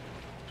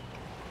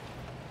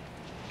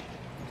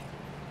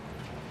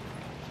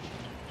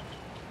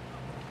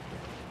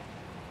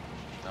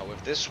 Now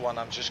with this one,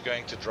 I'm just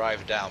going to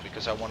drive down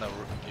because I want to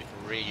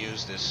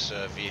reuse this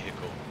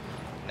vehicle.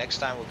 Next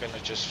time we're going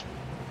to just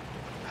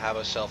have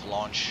ourselves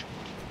launch.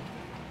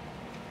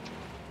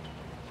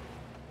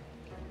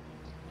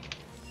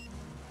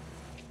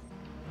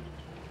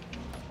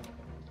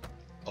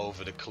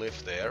 Over the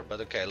cliff there,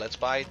 but okay, let's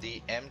buy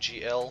the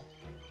MGL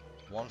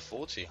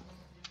 140.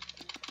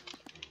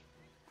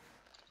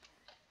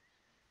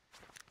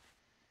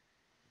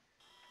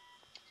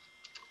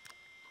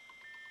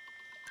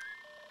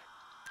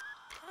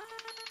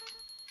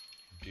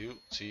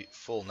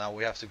 Beautiful. Now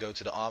we have to go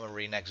to the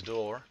armory next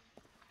door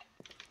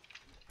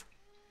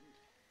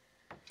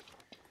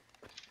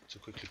to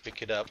quickly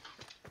pick it up.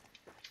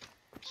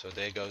 So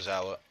there goes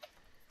our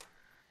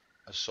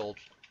assault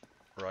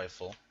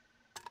rifle.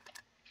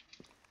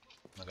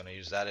 Not gonna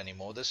use that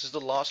anymore. This is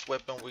the last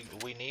weapon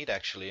we need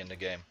actually in the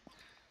game.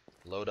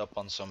 Load up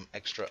on some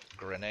extra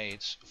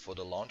grenades for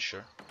the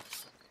launcher.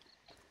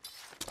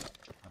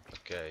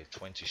 Okay,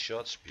 20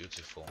 shots,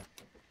 beautiful.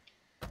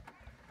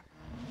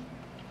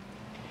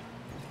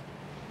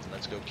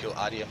 Let's go kill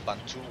Adi and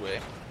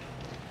Bantue,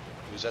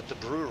 who's at the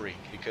brewery,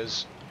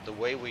 because the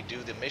way we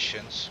do the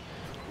missions,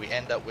 we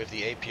end up with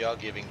the APR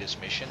giving this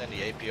mission, and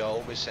the APR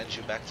always sends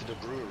you back to the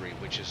brewery,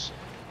 which is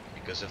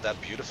because of that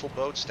beautiful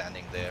boat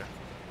standing there.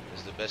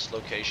 Is the best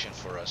location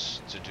for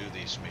us to do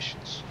these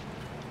missions.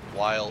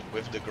 While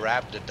with the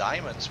grab the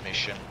diamonds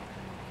mission,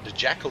 the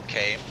Jackal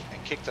came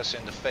and kicked us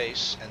in the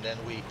face, and then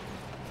we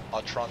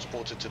are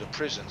transported to the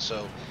prison.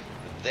 So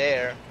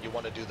there you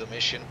want to do the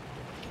mission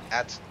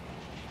at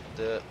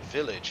the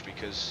village,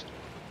 because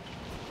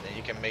then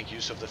you can make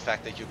use of the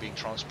fact that you're being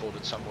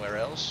transported somewhere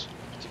else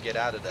to get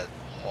out of that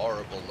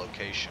horrible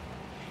location,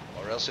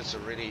 or else it's a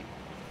really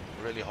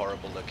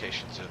horrible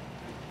location to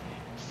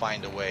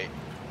find a way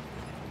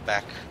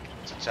back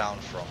to town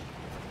from.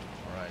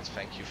 Alright,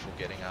 thank you for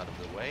getting out of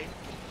the way.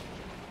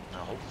 Now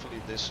hopefully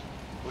this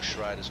bush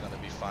ride is going to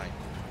be fine.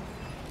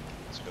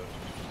 Let's go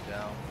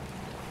down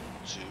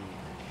to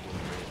the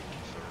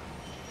river.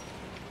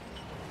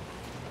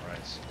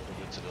 Alright, a little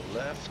bit to the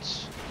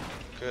left.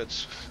 Good.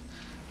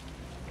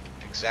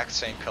 Exact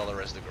same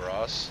color as the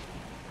grass.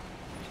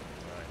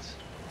 Alright.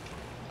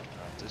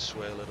 Now this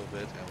way a little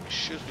bit, and we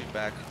should be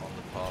back on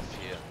the path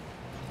here.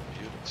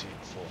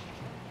 Beautiful.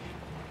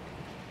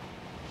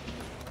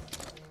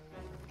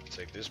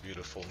 Take this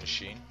beautiful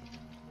machine.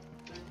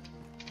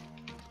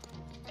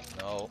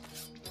 No.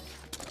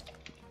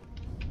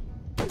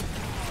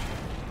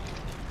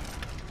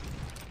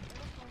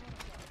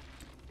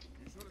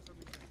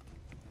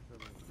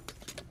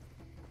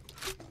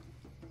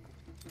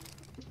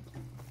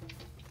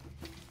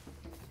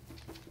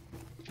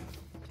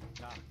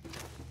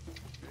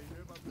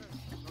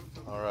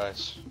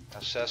 Alright,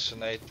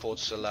 assassinate Port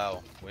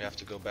Salau. We have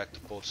to go back to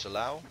Port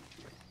Salau.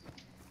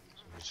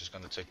 So we're just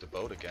gonna take the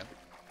boat again.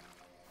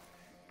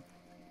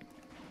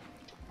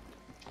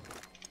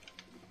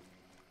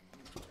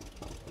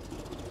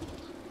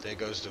 There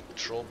goes the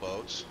patrol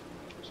boat,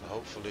 so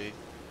hopefully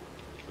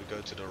if we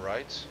go to the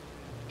right,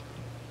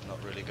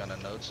 not really gonna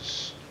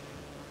notice.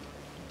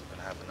 We're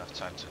gonna have enough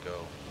time to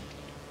go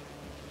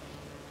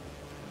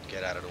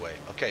get out of the way.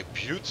 Okay,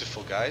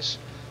 beautiful guys.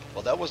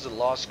 Well, that was the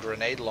last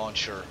grenade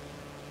launcher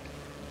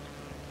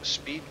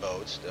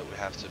speedboat that we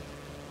have to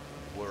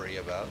worry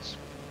about.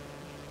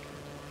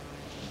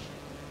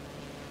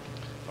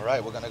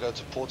 Alright, we're gonna go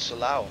to Port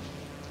Salau,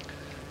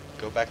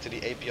 go back to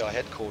the APR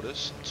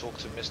headquarters and talk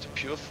to Mr.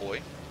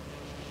 Purefoy.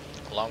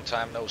 Long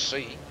time no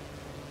see,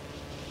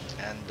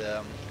 and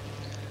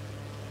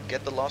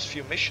get the last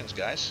few missions,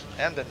 guys,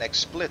 and the next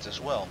split as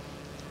well.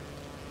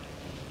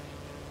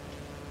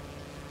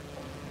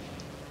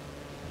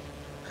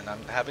 And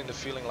I'm having the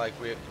feeling like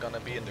we're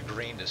gonna be in the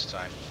green this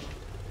time,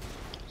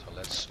 so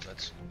let's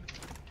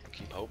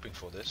keep hoping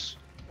for this.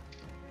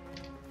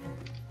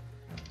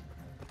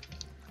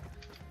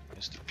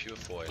 Mr.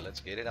 Purefoy,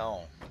 let's get it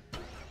on.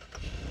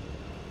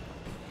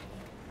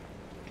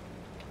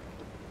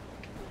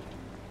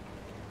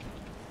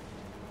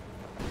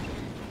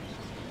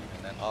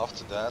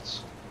 After that,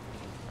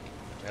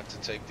 we have to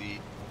take the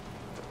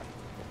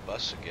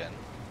bus again,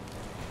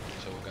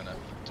 so we're gonna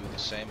do the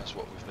same as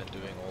what we've been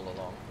doing all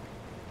along.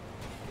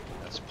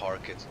 Let's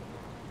park it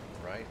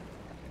right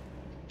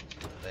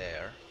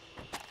there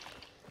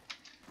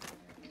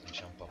and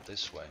jump up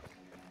this way.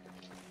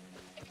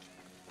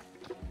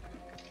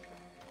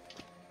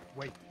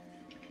 Wait,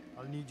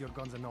 I'll need your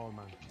guns and all,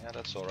 man. Yeah,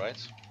 that's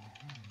alright.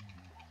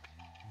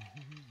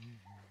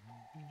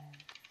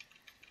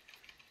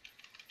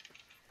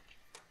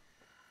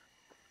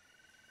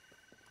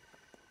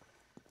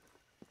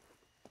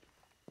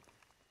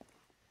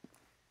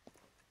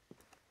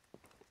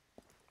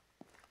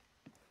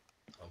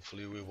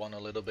 Hopefully we won a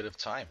little bit of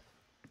time.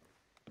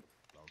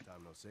 Long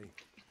time no see.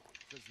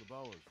 Since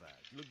LeBeau, in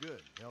fact. You look good,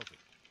 healthy.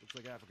 Looks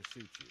like Africa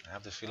suits you. I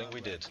have the feeling we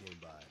did. Came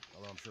by,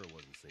 although I'm sure it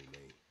wasn't see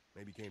me.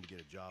 Maybe came to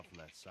get a job from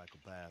that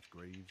psychopath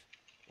Greaves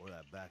or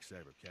that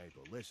backstabber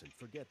Capo. Listen,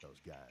 forget those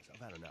guys. I've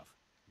had enough.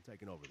 I'm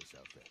taking over this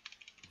outfit.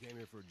 You came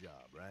here for a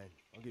job, right?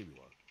 I'll give you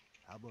one.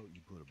 How about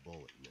you put a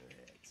bullet in their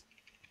heads?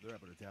 They're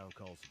up at a town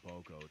called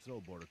Sepoko. It's an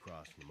old border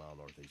crossing a mile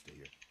northeast of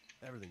here.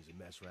 Everything's a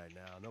mess right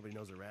now. Nobody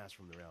knows their ass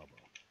from their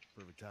elbow.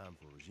 Perfect time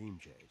for a regime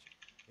change.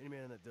 Any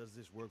man that does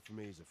this work for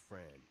me is a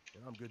friend,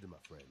 and I'm good to my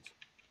friends.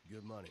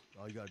 Good money.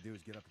 All you gotta do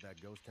is get up to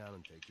that ghost town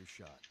and take your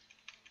shot.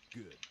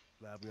 Good.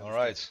 Glad we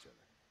understand each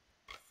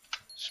other.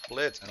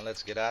 Split, and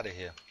let's get out of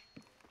here.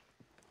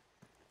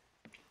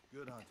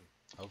 Good hunting.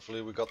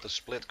 Hopefully we got the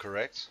split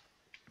correct.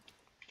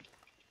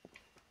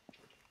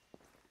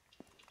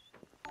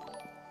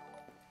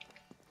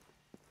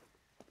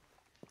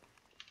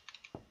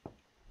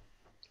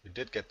 We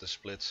did get the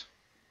split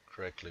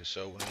correctly,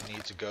 so we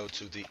need to go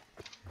to the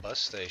bus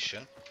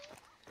station.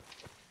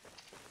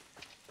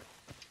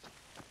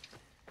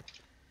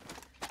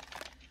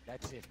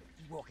 That's it.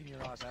 Keep walking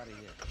your ass out of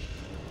here.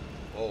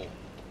 Whoa.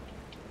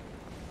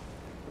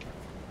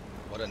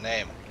 What a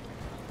name.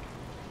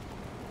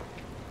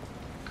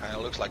 Kinda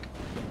looks like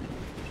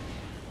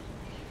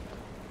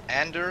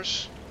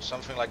Anders,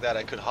 something like that.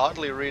 I could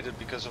hardly read it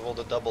because of all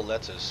the double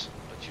letters.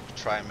 But you could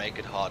try and make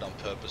it hard on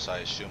purpose, I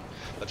assume.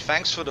 But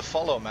thanks for the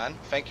follow, man.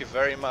 Thank you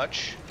very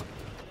much.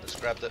 Let's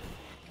grab the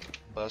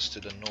bus to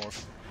the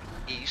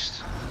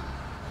northeast.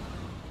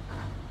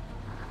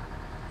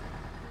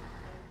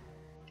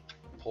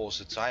 Pause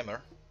the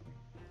timer.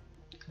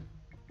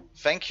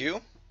 Thank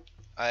you.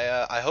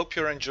 I hope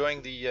you're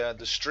enjoying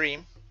the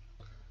stream.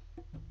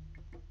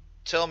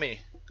 Tell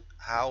me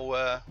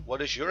how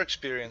what is your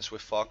experience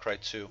with Far Cry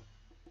 2?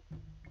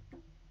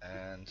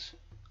 And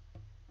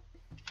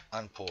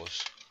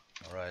unpause.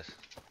 All right,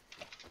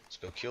 let's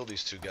go kill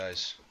these two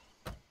guys.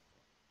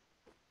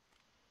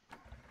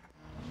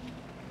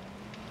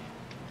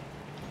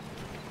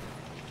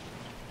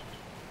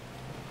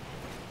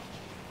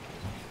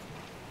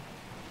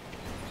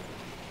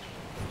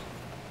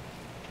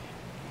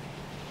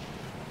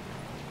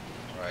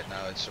 Right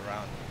now it's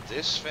around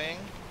this thing,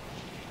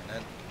 and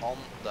then on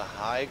the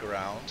high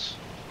ground,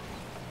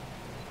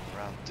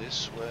 around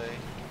this way,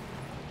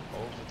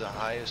 over the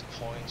highest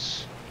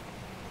points.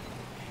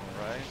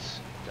 Alright,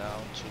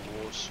 down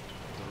towards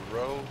the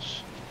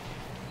roads.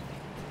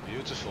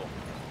 Beautiful.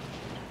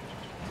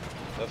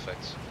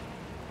 Perfect.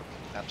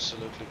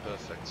 Absolutely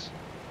perfect.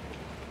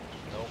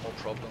 No more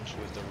problems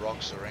with the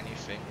rocks or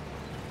anything.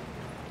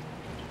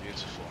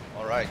 Beautiful.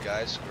 Alright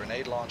guys,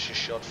 grenade launcher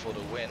shot for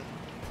the win.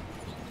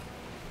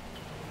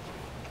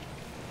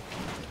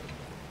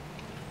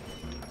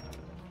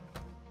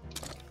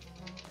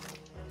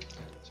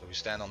 We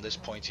stand on this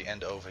pointy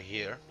end over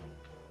here,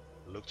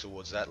 look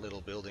towards that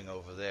little building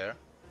over there,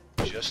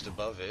 just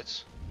above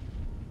it,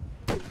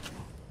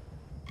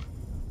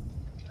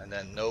 and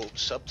then no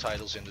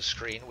subtitles in the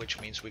screen,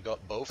 which means we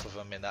got both of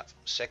them in that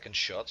second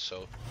shot,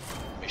 so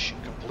mission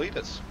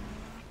completed.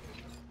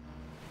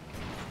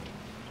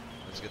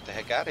 Let's get the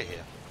heck out of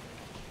here.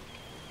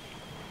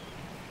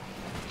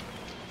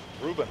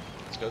 Ruben,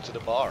 let's go to the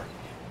bar.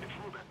 It's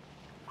Ruben.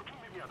 Could you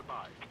meet me at the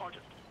bar? It's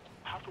urgent.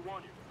 I have to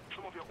warn you.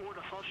 Some of your old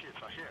associates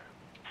are here,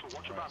 so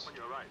watch your back when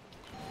you arrive.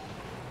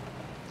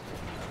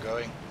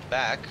 Going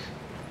back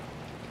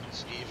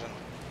is even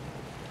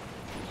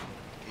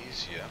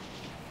easier.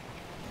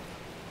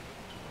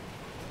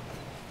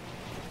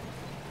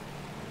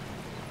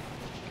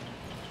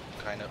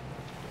 Kind of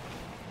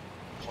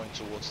point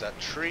towards that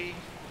tree,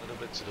 a little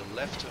bit to the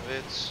left of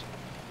it,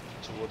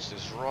 towards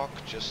this rock,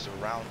 just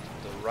around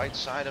the right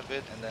side of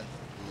it, and then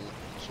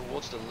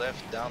towards the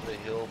left, down the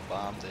hill,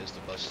 bam, there's the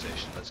bus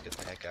station. Let's get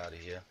the heck out of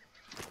here.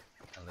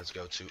 And let's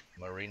go to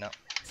Marina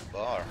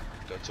Bar.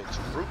 Go talk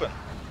to Ruben.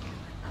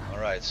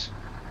 Alright.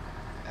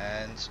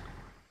 And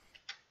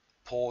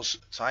pause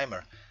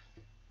timer.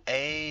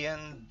 A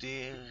and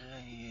D,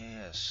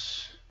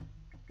 yes.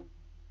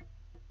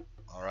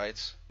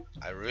 Alright.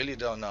 I really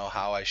don't know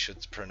how I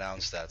should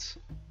pronounce that. So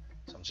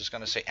I'm just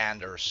gonna say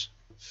Anders.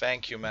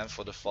 Thank you, man,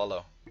 for the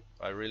follow.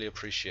 I really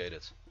appreciate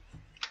it.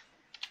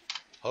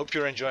 Hope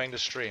you're enjoying the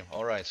stream.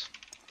 Alright.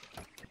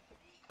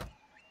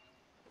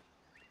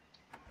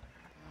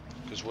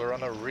 Because we're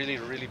on a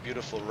really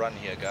beautiful run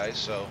here, guys.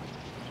 So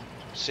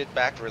sit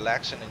back,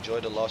 relax, and enjoy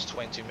the last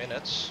 20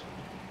 minutes.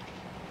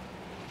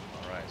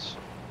 Alright.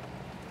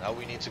 Now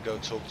we need to go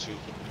talk to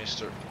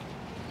Mr.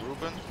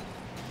 Ruben.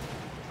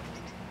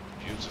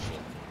 Beautiful.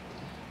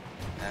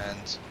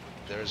 And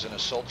there's an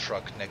assault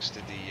truck next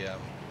to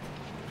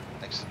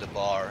the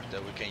bar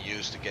that we can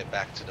use to get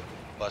back to the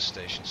bus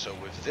station. So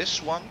with this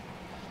one,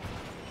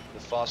 the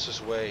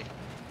fastest way,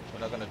 we're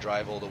not going to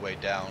drive all the way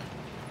down.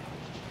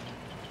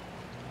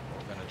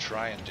 What we're going to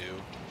try and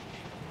do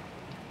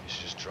is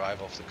just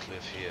drive off the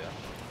cliff here.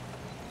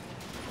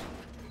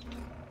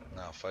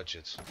 Now fudge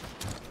it.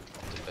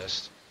 Not the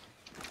best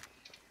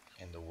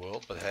in the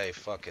world, but hey,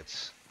 fuck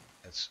it.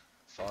 It's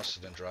Faster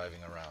than driving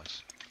around.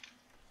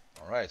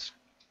 Alright.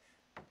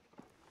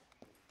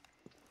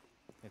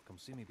 Hey, come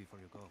see me before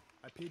you go.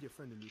 I paid your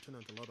friend the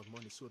lieutenant a lot of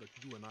money so that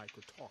you and I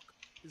could talk.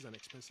 This is an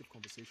expensive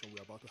conversation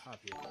we're about to have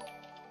here.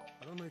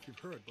 I don't know if you've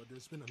heard, but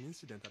there's been an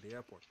incident at the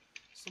airport.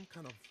 Some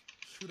kind of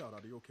shootout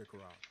at the OK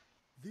Corral.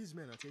 These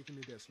men are taking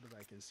me there so that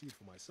I can see it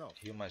for myself.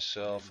 Heal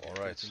myself.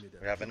 Alright.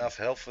 We have enough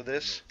health for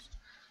this.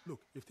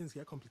 Look, if things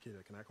get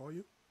complicated, can I call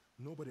you?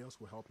 Nobody else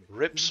will help me.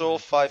 Ripsaw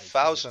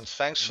 5000,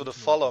 thanks for the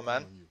follow,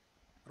 man.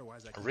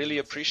 I really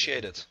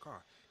appreciate it.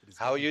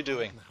 How are you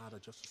doing?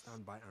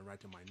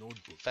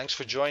 Thanks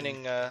for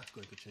joining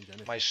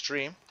my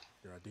stream.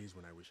 There are days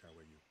when I wish I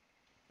were you.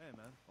 Hey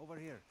man, over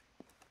here.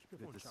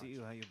 Good to see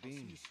you. How you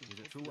been? Is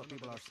it true what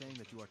people are saying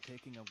that you are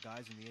taking up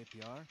guys in the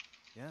APR?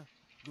 Yeah?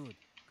 Good.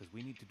 Because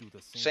we need to do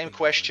the same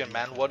question,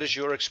 man. What is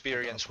your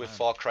experience with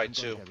Far Cry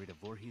 2? Get rid of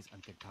Voorhees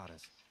and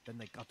Kentaris. Then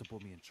they got to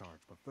put me in charge.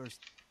 But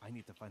first, I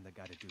need to find the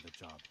guy to do the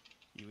job.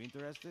 You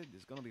interested?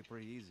 It's gonna be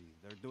pretty easy.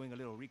 They're doing a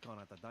little recon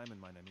at the diamond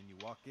mine. I mean, you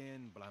walk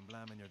in, blam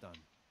blam, and you're done.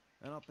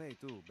 And I'll pay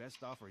too.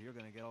 Best offer you're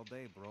gonna get all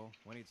day, bro.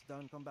 When it's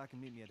done, come back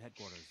and meet me at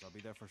headquarters. I'll be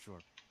there for sure.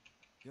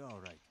 You're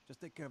alright.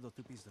 Just take care of those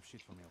 2 pieces of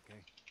shit for me,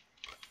 okay?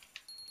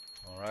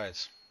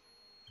 Alright.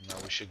 Now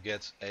we should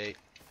get a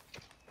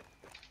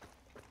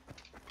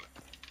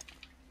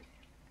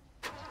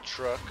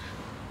truck.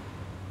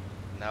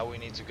 Now we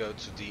need to go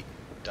to the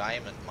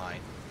diamond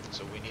mine.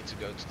 So we need to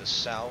go to the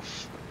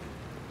south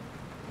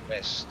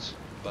west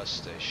bus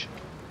station.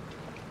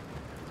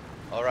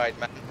 Alright,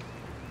 man.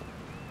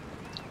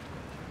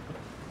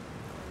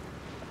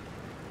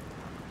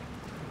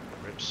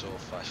 Ripsaw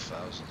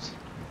 5000.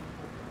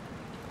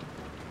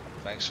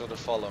 Thanks for the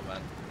follow,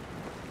 man.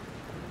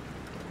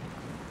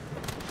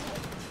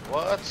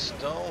 What?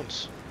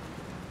 Don't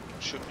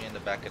shoot me in the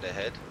back of the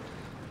head.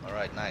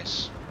 Alright,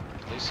 nice.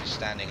 At least he's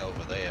standing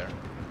over there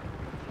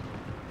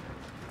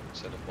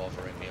instead of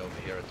bothering me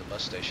over here at the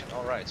bus station.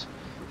 Alright,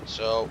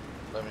 so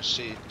let me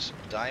see. It's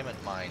a diamond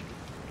mine.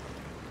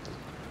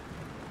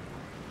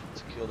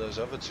 To kill those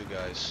other 2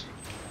 guys.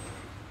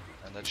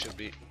 And that should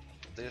be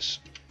this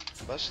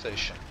bus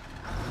station.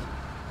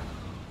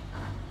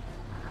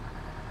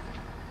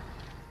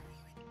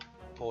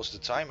 Pause the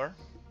timer.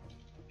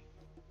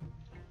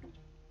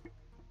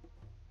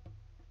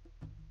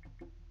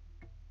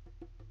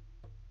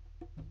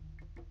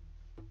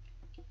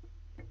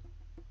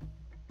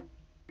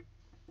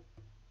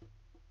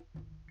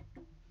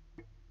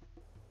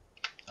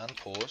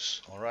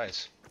 Unpause.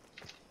 Alright.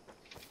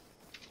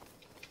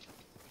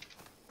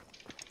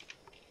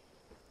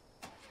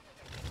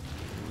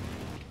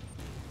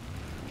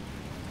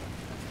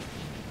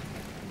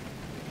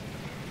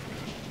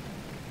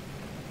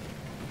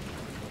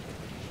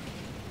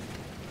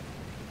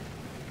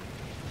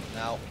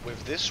 Now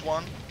with this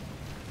one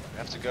I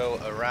have to go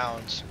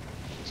around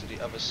to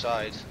the other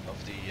side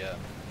of the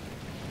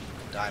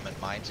diamond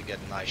mine to get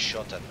a nice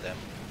shot at them.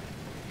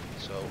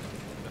 So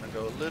I'm gonna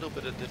go a little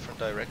bit a different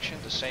direction,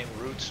 the same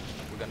route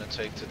we're gonna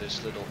take to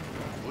this little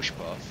bush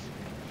path.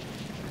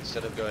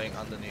 Instead of going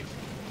underneath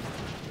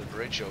the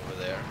bridge over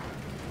there,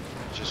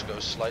 just go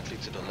slightly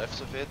to the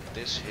left of it,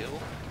 this hill,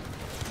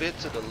 a bit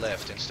to the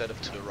left instead of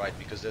to the right,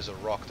 because there's a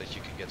rock that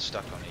you can get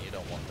stuck on and you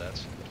don't want that.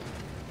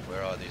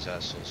 Where are these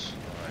assholes?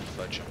 Alright,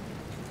 fudge them.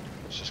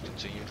 Let's just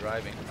continue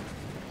driving.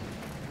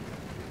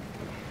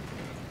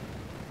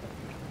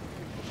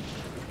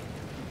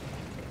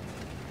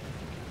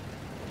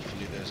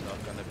 Hopefully there's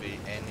not going to be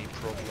any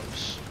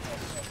problems.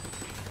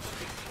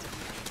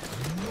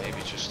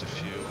 Maybe just a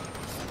few.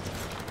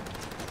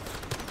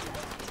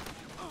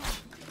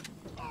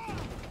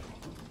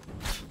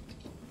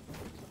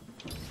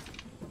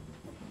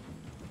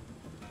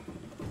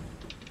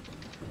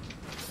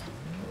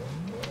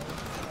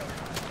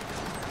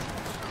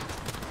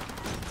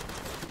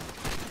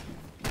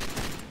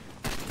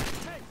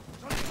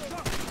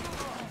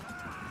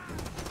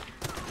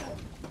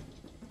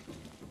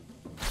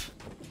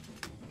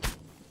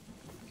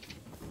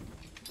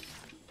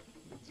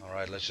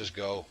 Let's just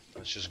go.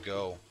 Let's just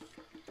go.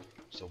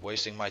 Stop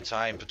wasting my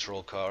time,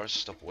 patrol cars.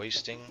 Stop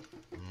wasting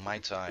my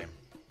time.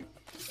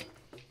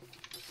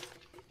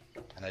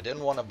 And I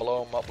didn't want to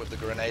blow them up with the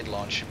grenade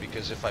launcher,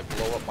 because if I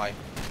blow up my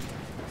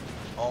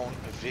own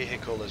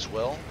vehicle as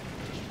well,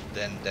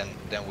 then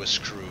we're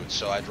screwed.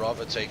 So I'd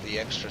rather take the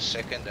extra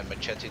second and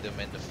machete them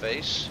in the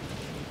face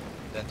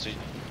than to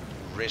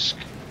risk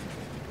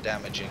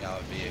damaging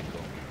our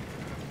vehicle.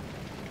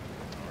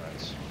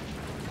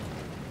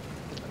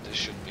 This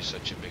shouldn't be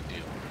such a big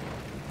deal.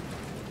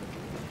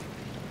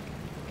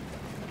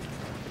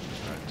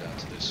 Right down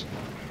to this.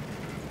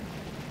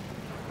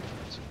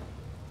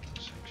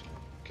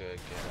 Okay,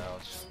 get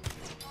out.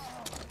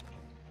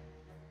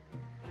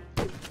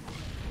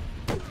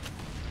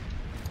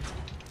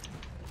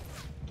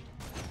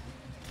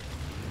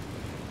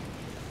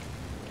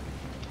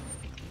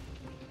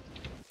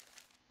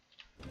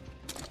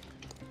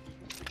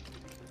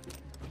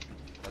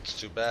 That's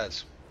too bad.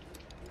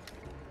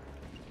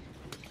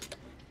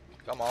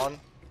 Come on,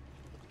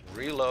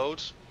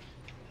 reload.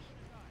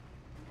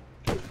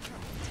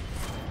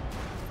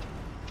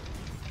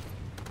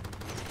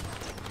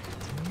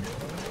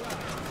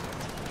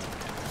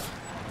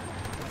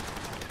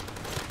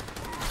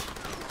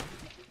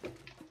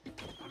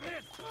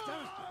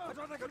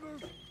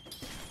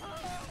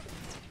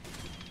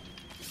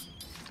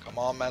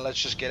 on, man,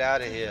 let's just get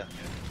out of here.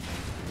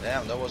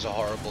 Damn, that was a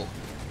horrible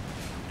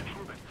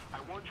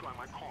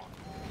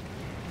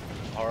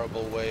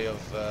way of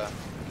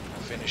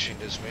finishing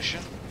this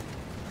mission.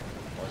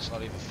 Well, it's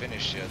not even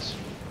finished yet.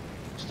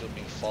 Still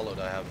being followed,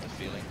 I have the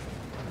feeling.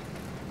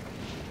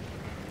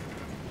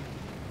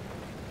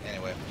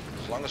 Anyway,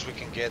 as long as we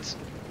can get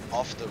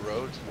off the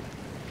road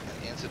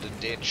and into the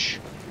ditch,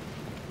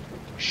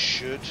 we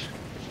should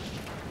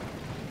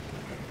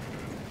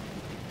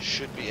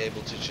be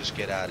able to just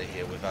get out of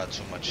here without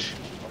too much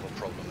of a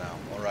problem now.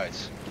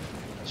 Alright,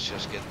 let's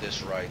just get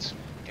this right.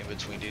 In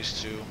between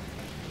these two,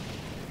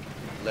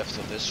 left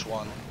of this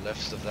one,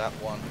 left of that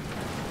one.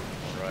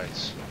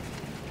 Alright.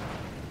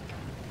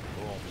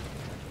 Boom.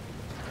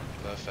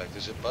 Perfect.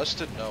 Is it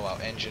busted? No,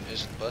 our engine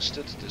isn't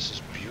busted. This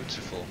is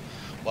beautiful.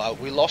 Well,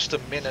 we lost a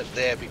minute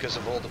there because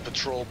of all the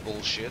patrol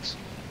bullshit.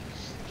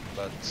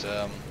 But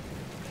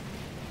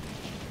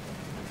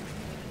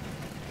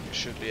we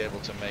should be able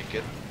to make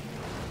it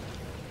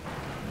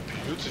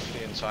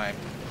beautifully in time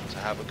to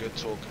have a good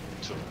talk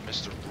to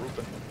Mr.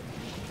 Ruben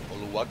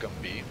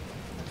Oluwagambi.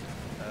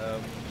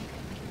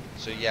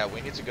 So yeah,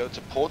 we need to go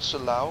to Port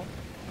Salau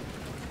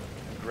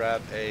and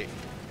grab a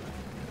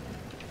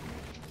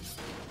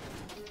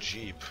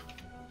Jeep.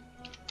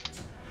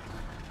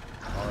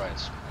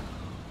 Alright.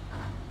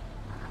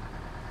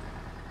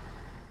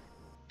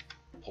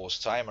 Pause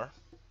timer.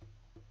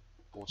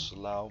 Port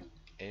Salau,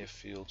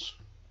 airfields.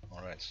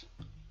 Alright.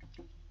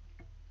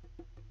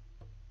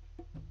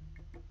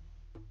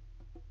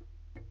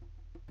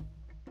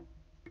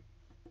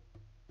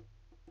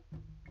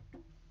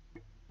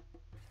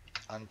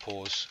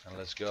 Unpause and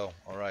let's go.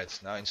 Alright,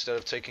 now instead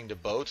of taking the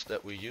boat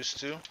that we used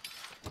to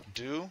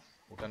do,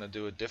 we're gonna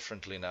do it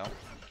differently now.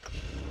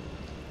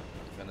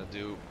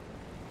 We're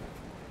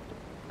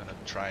gonna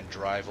try and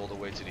drive all the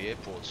way to the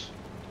airport.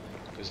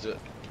 Because the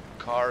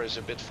car is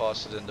a bit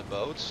faster than the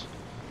boat,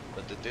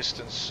 but the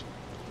distance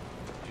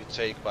you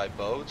take by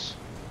boat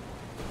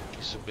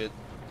is a bit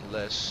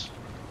less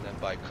than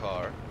by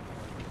car.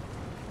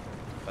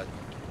 But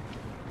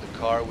the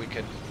car we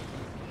can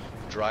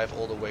drive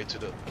all the way to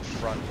the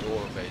front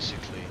door,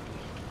 basically,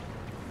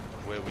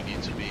 of where we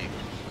need to be.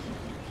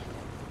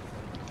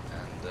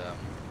 And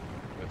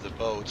with the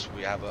boat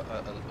we have a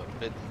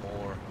bit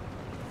more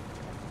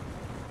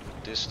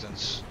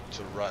distance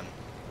to run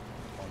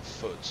on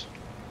foot.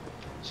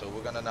 So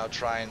we're gonna now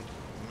try and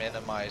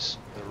minimize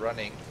the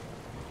running,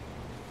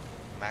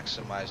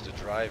 maximize the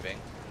driving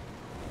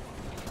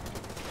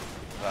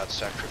without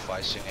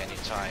sacrificing any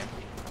time.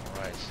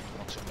 Alright,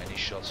 not too many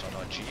shots on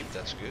our Jeep,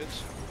 that's good.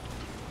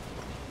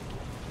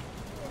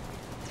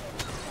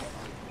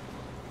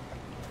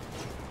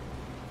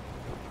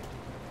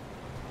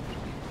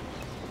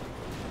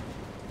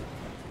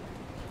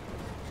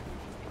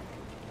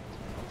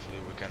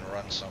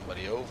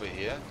 Somebody over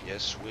here.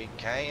 Yes, we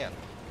can.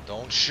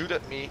 Don't shoot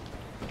at me.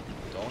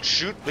 Don't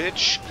shoot,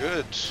 bitch.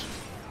 Good.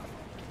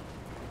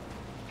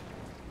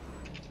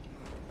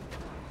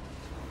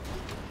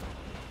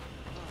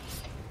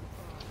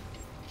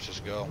 Let's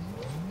just go.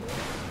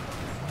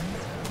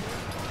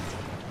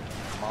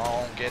 Come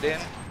on, get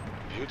in.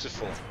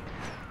 Beautiful.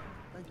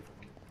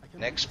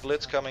 Next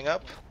split coming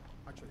up.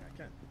 Actually, I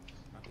can.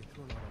 I've been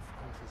thrown out of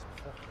countries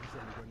before,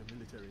 usually when the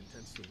military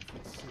intends to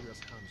inflict serious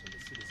harms on the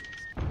citizens.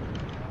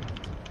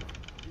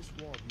 This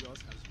war of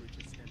yours has reached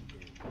its end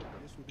game.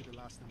 This will be the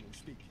last time we'll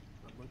speak.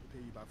 I'm going to pay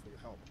you back for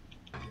your help.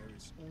 There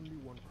is only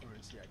one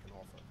currency I can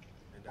offer,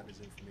 and that is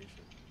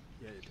information.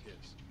 Here it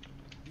is.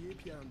 The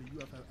API and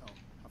the UFLL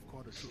have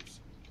called a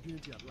truce.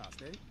 Unity at last,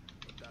 eh?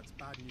 But that's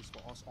bad news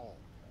for us all.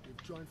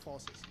 They've joined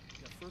forces.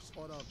 Their first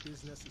order of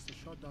business is to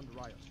shut down the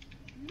riot.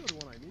 You know the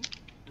one I mean?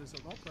 There's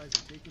an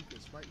uprising taking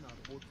place right now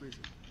at the old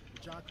prison. The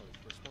Jackal is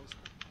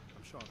responsible.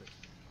 I'm sure of it.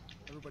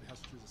 Everybody has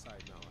to choose a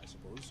side now, I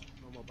suppose.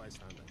 No more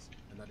bystanders,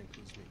 and that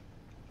includes me.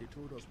 They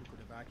told us we could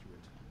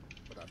evacuate,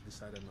 but I've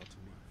decided not to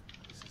leave.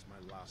 This is my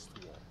last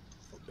war,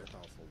 for better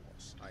or for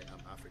worse. I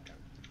am African.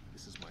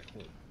 This is my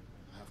home.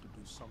 I have to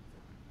do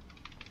something.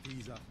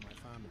 These are for my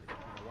family,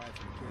 my wife,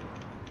 Makker,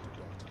 and my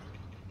daughter.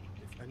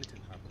 If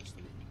anything happens to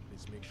me,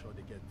 please make sure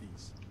they get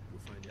these.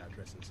 You'll find the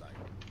address inside.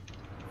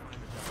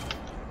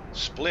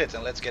 Split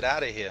and let's get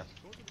out of here.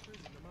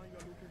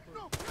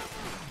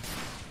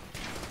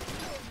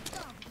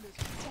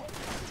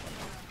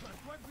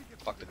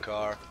 Fuck the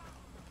car.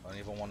 I don't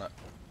even wanna.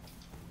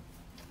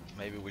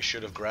 Maybe we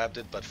should have grabbed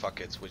it, but fuck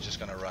it. We're just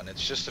gonna run.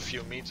 It's just a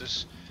few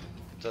meters.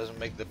 It doesn't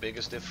make the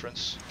biggest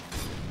difference.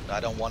 I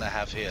don't want to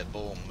have here,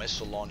 boom,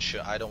 missile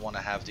launcher. I don't want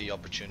to have the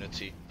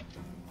opportunity,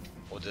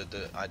 or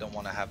I don't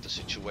want to have the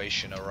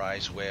situation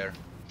arise where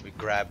we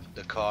grab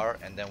the car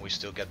and then we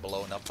still get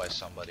blown up by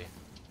somebody.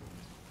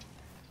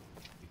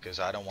 Because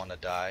I don't want to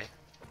die.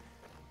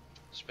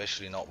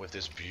 Especially not with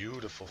this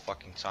beautiful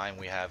fucking time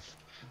we have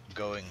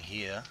going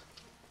here.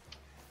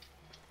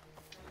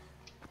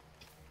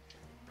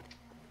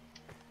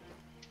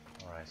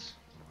 Alright.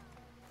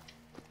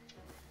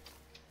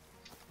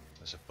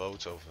 There's a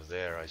boat over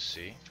there, I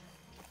see.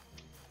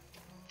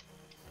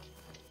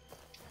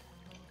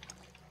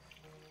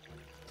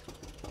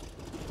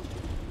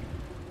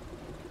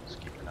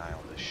 eye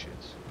on this shit.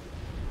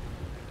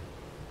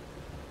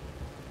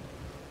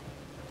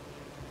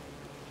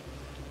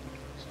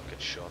 Let's not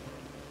get shot.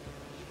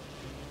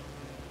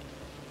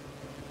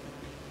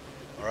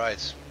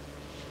 Alright.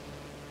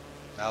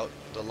 Now,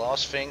 the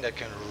last thing that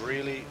can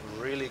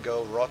really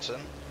go rotten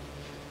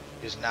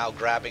is now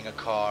grabbing a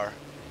car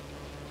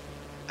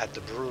at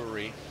the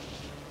brewery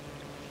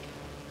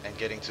and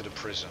getting to the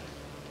prison.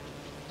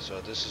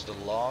 So this is the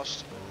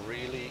last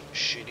really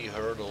shitty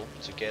hurdle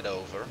to get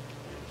over.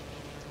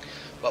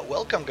 But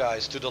welcome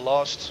guys to the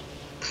last,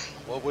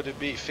 what would it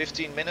be,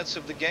 15 minutes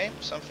of the game?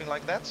 Something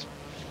like that.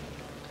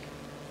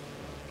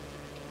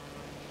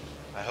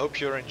 I hope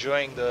you're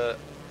enjoying the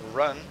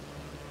run.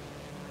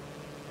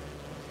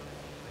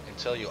 I can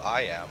tell you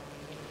I am.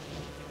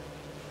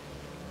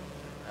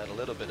 I had a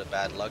little bit of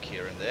bad luck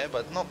here and there,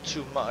 but not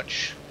too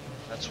much.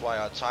 That's why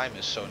our time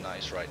is so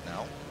nice right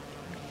now.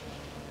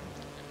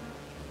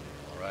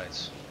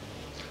 Alright.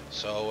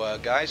 So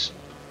guys,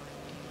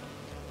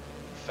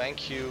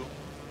 thank you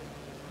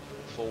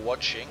for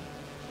watching.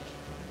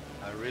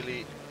 I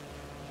really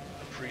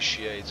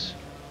appreciate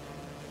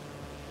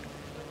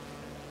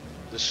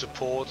the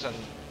support and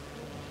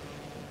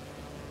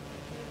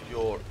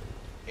your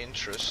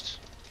interest.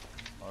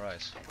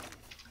 Alright.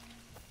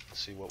 Let's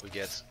see what we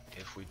get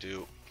if we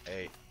do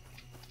a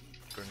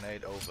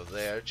grenade over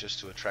there, just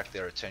to attract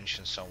their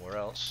attention somewhere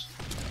else.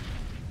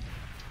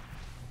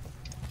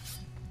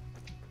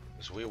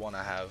 Because we want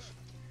to have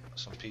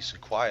some peace and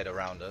quiet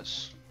around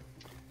us.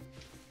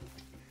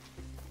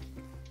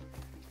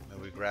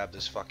 And we grab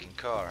this fucking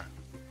car.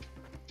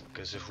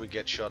 Because if we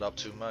get shot up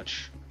too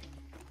much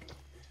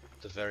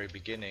at the very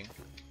beginning,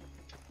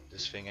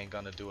 this thing ain't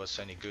gonna do us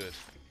any good.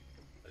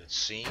 But it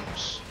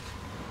seems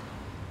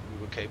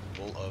we were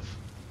capable of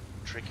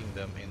tricking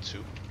them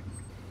into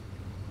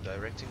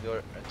directing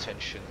their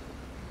attention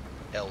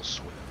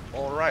elsewhere.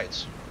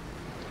 Alright.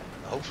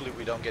 Hopefully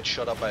we don't get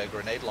shot up by a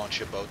grenade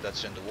launcher boat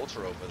that's in the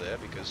water over there,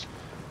 because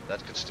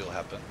that could still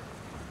happen.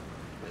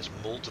 There's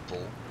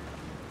multiple.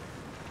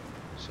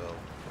 So.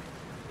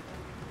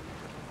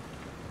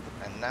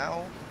 And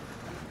now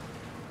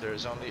there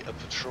is only a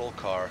patrol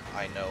car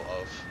I know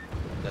of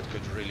that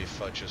could really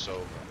fudge us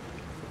over.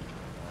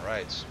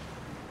 Alright.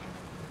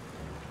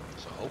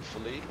 So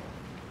hopefully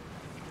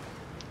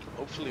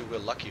we're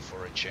lucky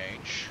for a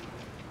change.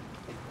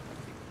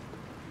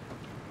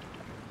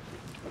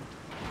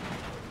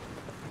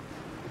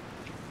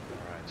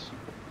 Alright.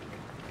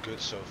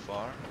 Good so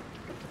far.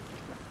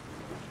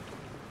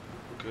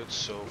 Good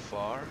so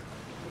far.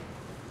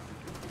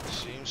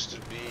 Seems to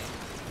be...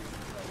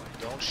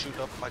 Don't shoot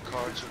up my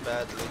car too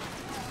badly.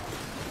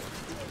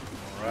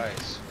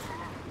 Alright.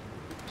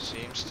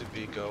 Seems to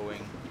be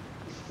going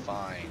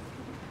fine.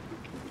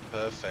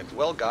 Perfect.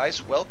 Well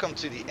guys, welcome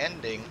to the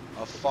ending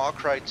of Far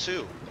Cry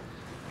 2.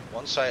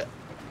 Once I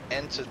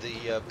enter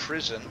the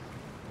prison,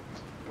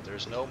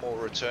 there's no more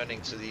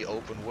returning to the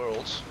open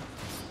world.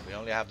 We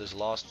only have this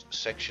last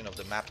section of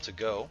the map to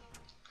go.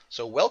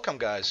 So welcome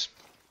guys.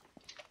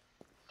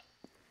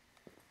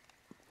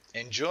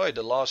 Enjoy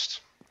the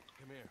last,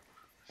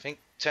 I think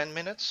 10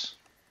 minutes?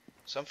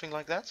 Something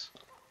like that?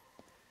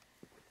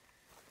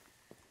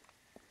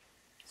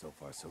 So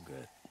far so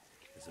good.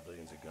 The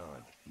civilians are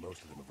gone.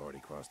 Most of them have already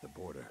crossed the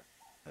border.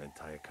 An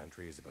entire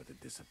country is about to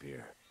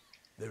disappear.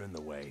 They're in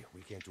the way.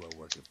 We can't do our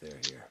work if they're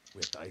here. We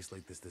have to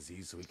isolate this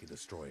disease so we can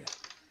destroy it.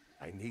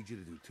 I need you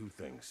to do two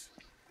things.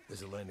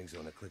 There's a landing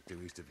zone a click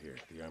due east of here.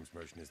 The arms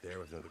merchant is there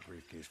with another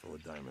briefcase full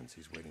of diamonds.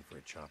 He's waiting for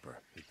a chopper.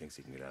 He thinks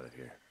he can get out of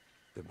here.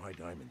 They're my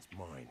diamonds,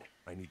 mine.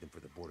 I need them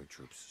for the border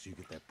troops, so you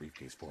get that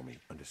briefcase for me.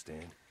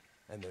 Understand?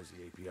 And there's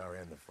the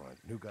APR and the front.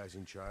 New guys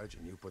in charge,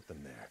 and you put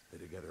them there. They're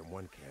together in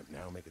one camp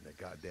now, making their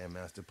goddamn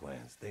master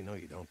plans. They know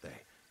you, don't they?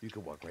 You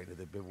could walk right into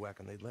their bivouac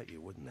and they'd let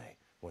you, wouldn't they?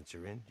 Once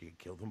you're in, you could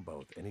kill them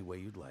both any way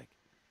you'd like.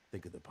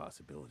 Think of the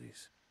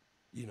possibilities.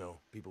 You know,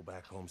 people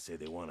back home say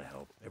they want to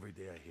help. Every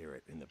day I hear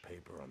it in the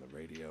paper, on the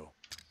radio.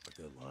 But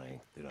they're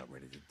lying. They're not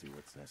ready to do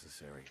what's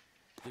necessary.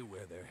 They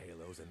wear their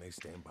halos and they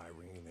stand by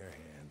wringing their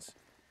hands.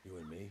 You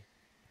and me,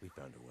 we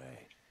found a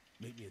way.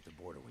 Meet me at the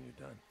border when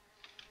you're done.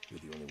 You're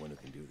the only one who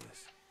can do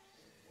this.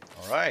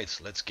 Alright,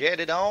 let's get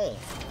it on.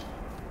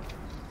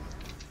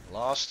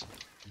 Last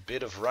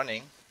bit of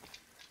running.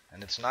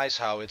 And it's nice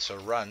how it's a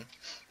run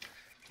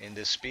in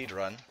this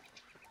speedrun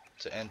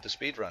to end the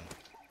speedrun.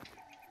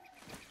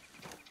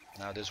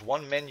 Now there's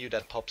one menu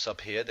that pops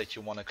up here that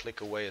you want to click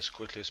away as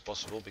quickly as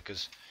possible,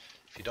 because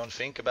if you don't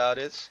think about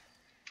it,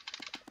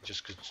 it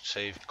just could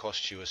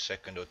cost you a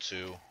second or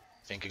two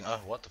thinking,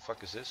 oh, what the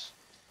fuck is this?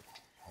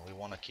 And we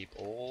want to keep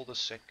all the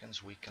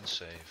seconds we can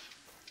save.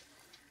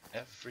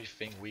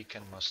 Everything we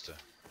can muster.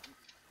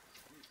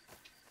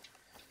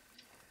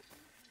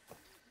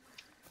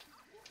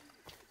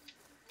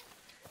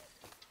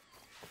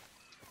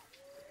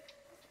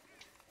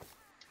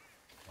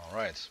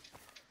 Alright.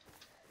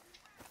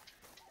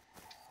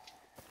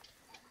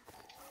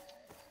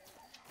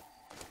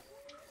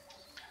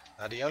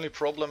 Now the only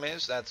problem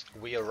is that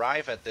we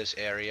arrive at this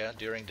area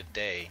during the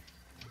day.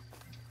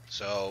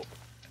 So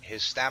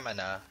his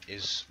stamina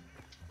is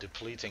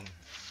depleting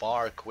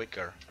far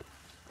quicker,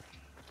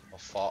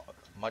 or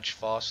much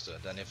faster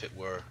than if it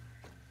were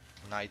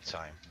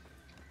nighttime,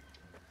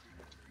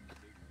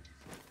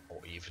 or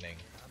evening,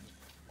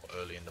 or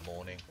early in the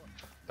morning.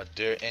 But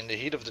in the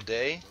heat of the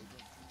day,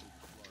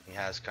 he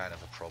has kind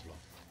of a problem.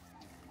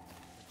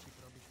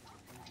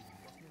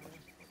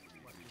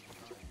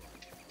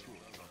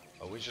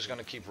 Are we just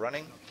gonna keep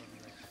running?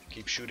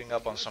 Keep shooting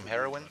up on some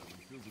heroin?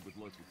 Fills it with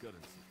local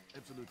currency.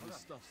 Absolutely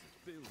stuffs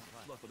it. Fills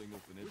fluttering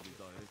off in every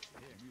direction.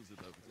 Use it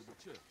over to the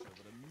church. Over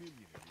 1 million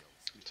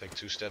reals. Take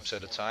 2 steps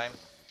at a time.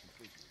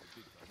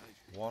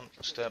 1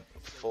 step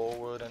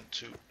forward and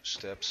 2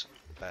 steps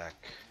back.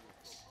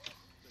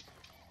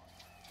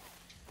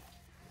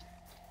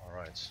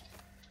 Alright.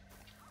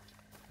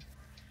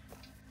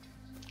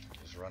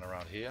 Just run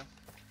around here.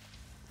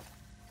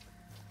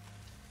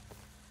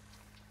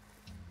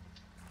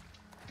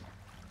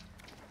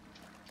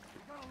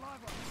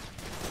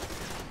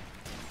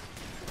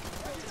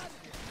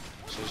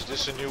 So is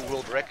this a new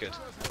world record?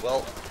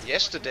 Well,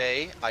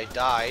 yesterday I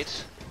died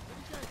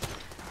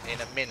in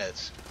a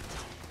minute.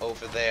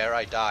 Over there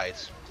I died.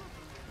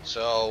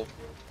 So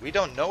we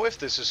don't know if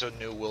this is a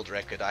new world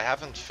record. I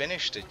haven't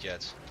finished it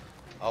yet.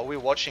 Are we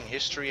watching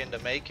history in the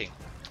making?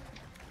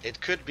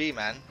 It could be,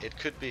 man. It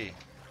could be.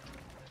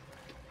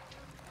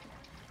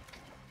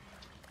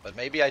 But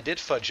maybe I did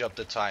fudge up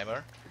the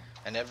timer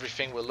and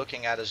everything we're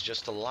looking at is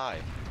just a lie.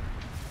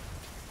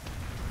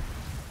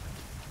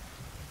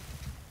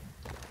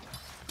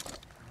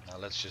 Now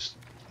let's just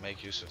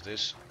make use of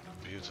this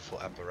beautiful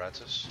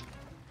apparatus.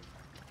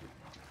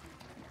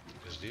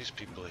 Because these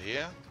people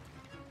here,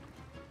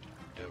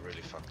 they're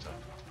really fucked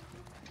up.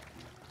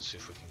 Let's see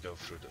if we can go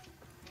through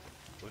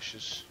the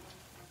bushes.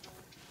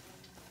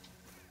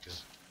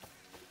 Because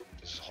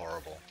this is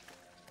horrible.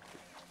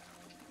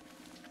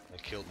 They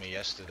killed me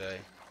yesterday.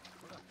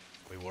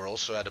 We were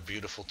also at a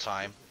beautiful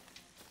time.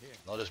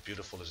 Not as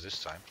beautiful as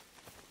this time.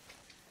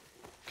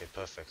 Okay,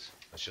 perfect.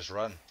 Let's just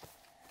run.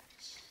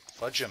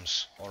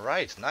 Fudgems.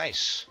 Alright,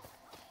 nice.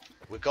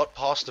 We got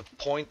past the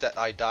point that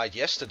I died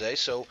yesterday,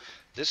 so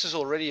this is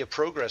already a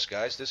progress,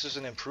 guys. This is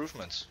an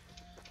improvement.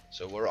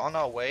 So we're on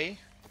our way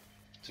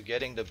to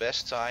getting the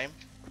best time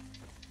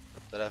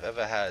that I've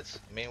ever had.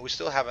 I mean, we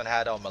still haven't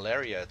had our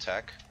malaria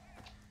attack.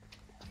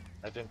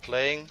 I've been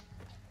playing,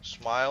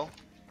 smile.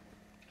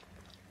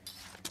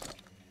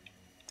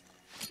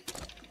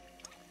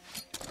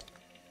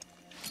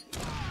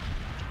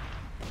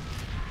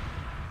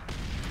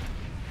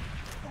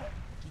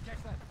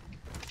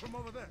 From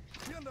over there.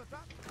 You under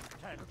attack?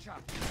 Okay, look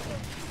sharp.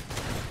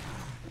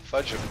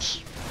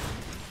 Fudgems.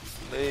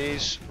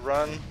 Please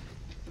run.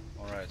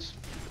 Alright.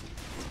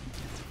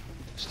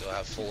 Still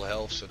have full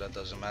health, so that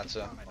doesn't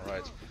matter.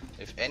 Alright.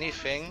 If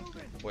anything...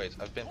 Wait,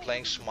 I've been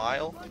playing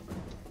Smile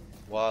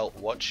while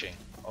watching.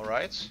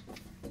 Alright.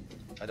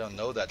 I don't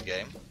know that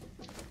game.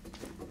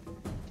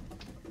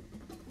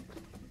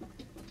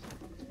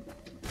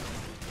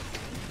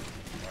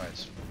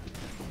 Alright.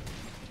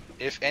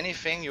 If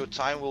anything, your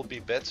time will be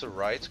better,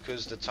 right?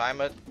 Because the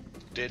timer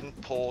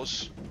didn't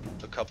pause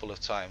a couple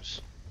of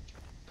times.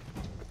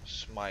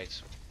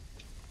 Smite.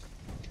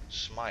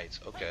 Smite,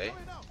 okay.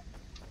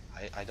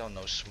 I don't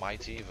know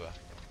Smite either.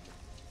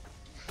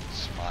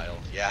 Smile.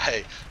 Yeah,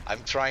 hey,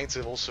 I'm trying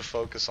to also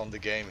focus on the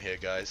game here,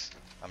 guys.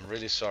 I'm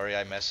really sorry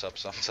I mess up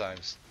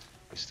sometimes.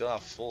 We still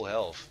have full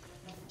health.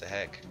 What the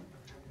heck?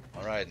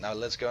 Alright, now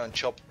let's go and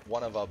chop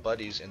one of our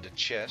buddies in the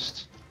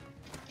chest.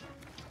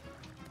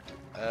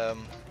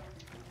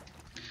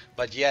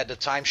 But yeah, the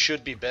time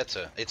should be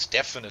better. It's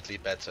definitely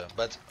better.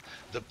 But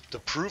the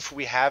proof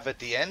we have at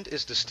the end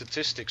is the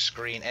statistics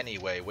screen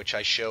anyway, which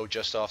I show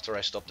just after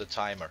I stop the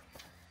timer.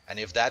 And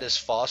if that is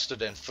faster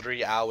than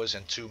 3 hours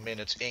and 2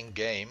 minutes in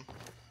game,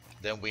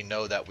 then we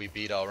know that we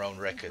beat our own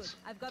record.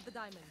 I've got the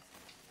diamond.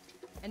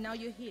 And now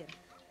you're here.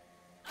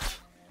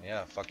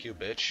 Yeah, fuck you,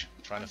 bitch.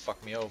 Trying to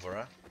fuck me over,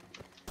 huh?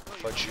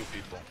 Fudge you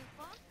people.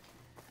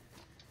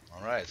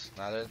 Alright,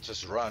 now let's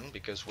just run,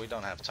 because we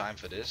don't have time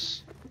for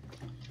this.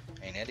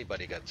 Ain't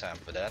anybody got time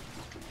for that.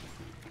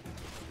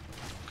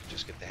 Could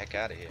just get the heck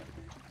out of here.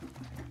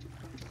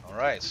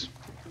 Alright.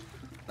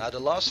 Now the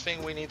last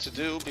thing we need to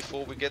do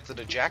before we get to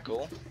the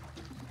Jackal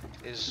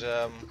is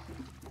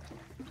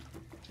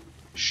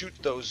shoot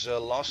those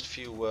last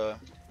few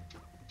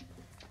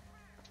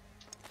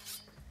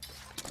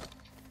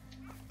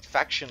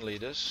faction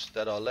leaders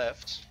that are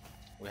left.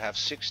 We have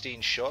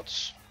 16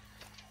 shots.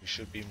 We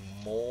should be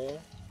more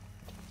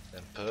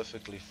than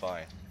perfectly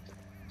fine.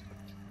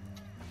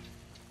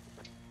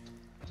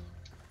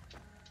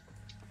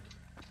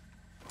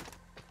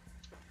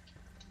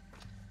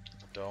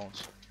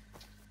 Don't.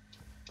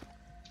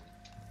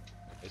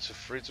 It's a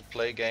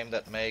free-to-play game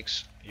that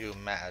makes you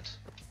mad.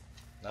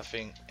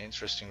 Nothing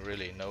interesting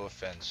really, no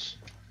offense.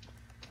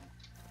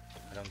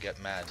 I don't get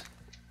mad.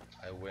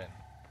 I win.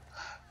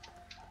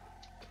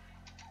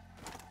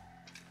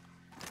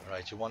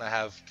 Alright, you want to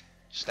have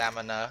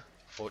stamina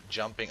for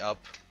jumping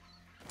up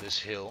this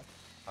hill,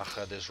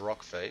 this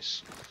rock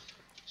face.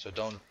 So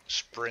don't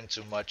sprint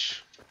too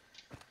much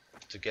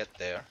to get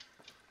there.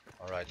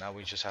 Alright, now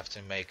we just have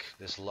to make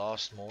this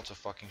last mortar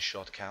fucking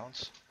shot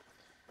count.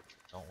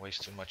 Don't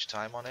waste too much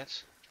time on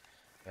it.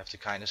 You have to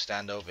kind of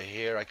stand over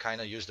here. I kind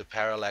of use the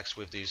parallax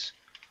with these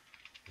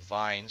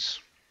vines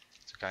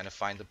to kind of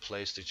find the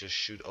place to just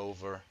shoot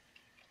over.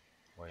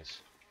 Wait,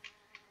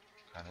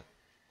 kind of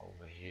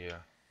over here.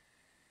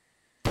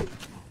 Do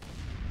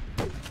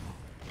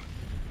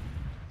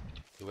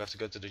we have to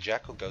go to the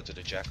Jackal? Go to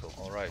the Jackal.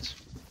 Alright.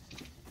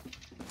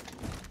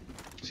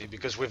 See,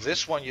 because with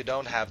this one you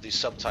don't have these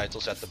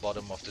subtitles at the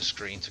bottom of the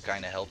screen to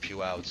kind of help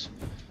you out,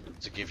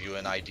 to give you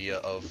an idea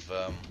of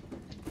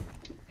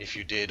if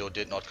you did or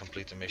did not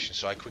complete the mission.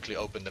 So I quickly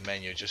opened the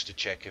menu just to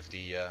check if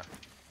the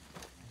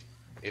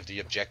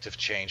objective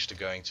changed to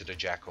going to the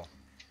Jackal.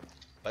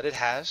 But it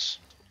has.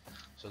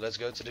 So let's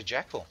go to the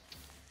Jackal.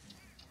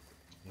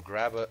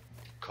 Grab a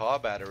car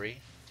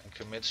battery and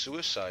commit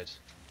suicide.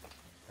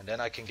 And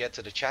then I can get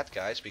to the chat,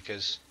 guys,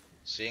 because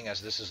seeing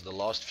as this is the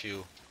last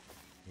few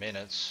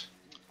minutes,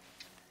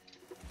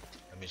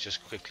 let me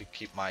just quickly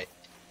keep my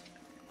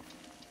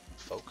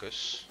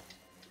focus.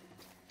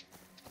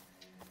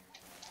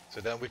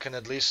 So then we can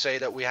at least say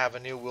that we have a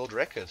new world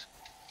record.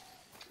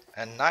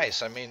 And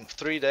nice, I mean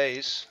 3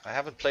 days. I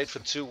haven't played for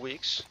 2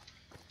 weeks.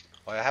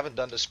 Well, I haven't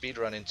done the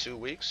speedrun in 2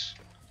 weeks.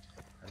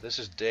 And this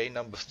is day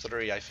number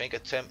 3, I think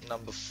attempt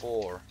number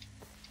 4.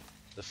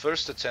 The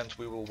first attempt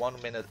we were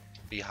 1 minute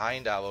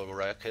behind our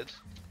record.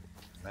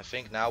 And I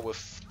think now we're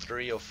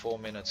 3 or 4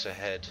 minutes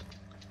ahead.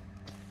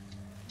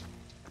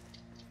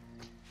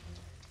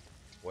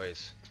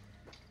 Wait.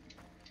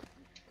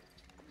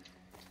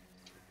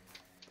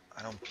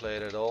 I don't play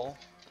it at all.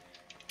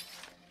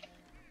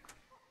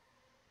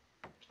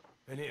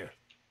 In here.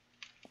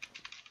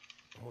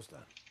 Almost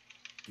done.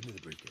 Give me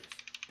the briefcase.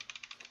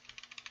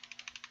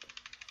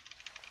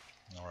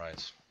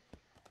 Alright.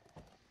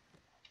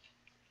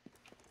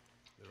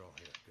 They're all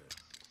here. Good.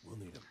 We'll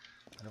need them.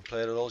 I don't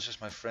play it at all,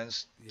 just my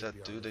friends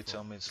that do, they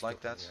tell me it's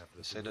like that.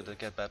 They say that they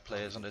get bad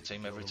players on their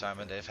team every time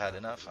and they've had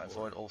enough. I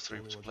avoid all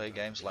free-to-play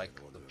games like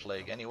the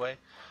plague anyway.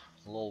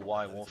 Lol,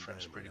 why Warframe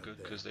is pretty good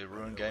because they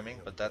ruin gaming,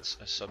 but that's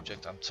a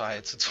subject I'm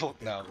tired to talk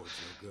now.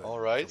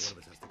 Alright. So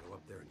one of us has to go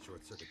up there and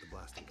short-circuit the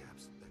blasting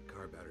caps. That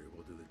car battery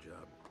will do the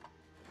job.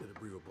 The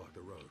debris will block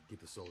the road,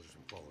 keep the soldiers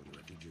from following the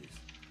refugees.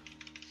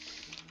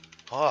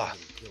 Ah.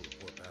 Kill the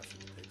poor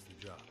bastard who takes the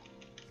job.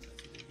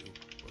 That's either you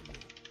or me.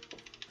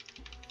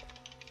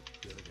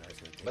 The other guy's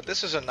gonna take But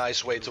this is a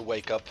nice way to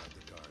wake up.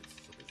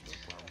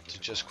 To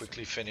just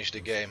quickly finish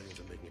the game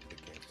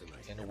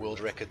in a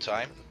world record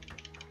time.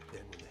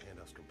 Then when the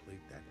handoff's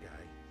complete, that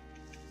guy,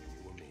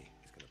 you or me,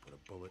 is gonna put a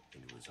bullet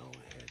into his own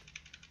head.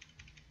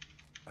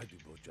 I do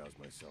both jobs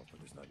myself, but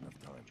there's not enough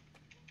time.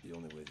 The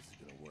only way this is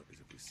gonna work is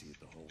if we see it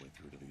the whole way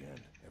through to the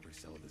end. Every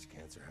cell of this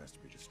cancer has to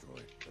be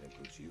destroyed. That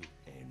includes you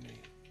and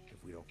me.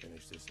 If we don't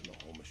finish this, then the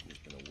whole mission has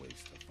been a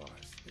waste of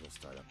ours. It'll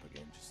start up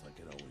again just like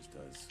it always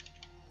does.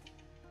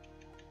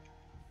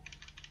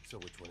 So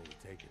which one are you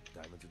taking?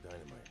 Diamonds or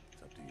dynamite?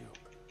 It's up to you.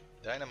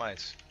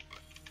 Dynamite.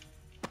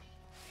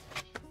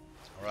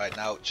 Alright,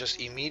 now just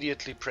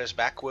immediately press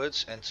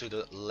backwards and to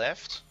the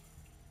left.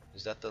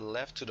 Is that the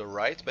left? To the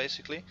right,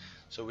 basically.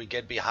 So we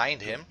get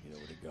behind him.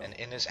 And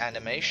in his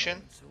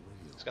animation,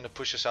 it's going to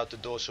push us out the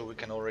door so we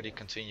can already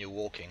continue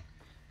walking.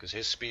 Because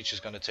his speech is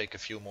going to take a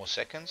few more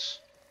seconds.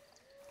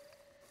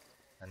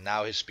 And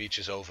now his speech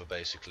is over,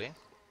 basically.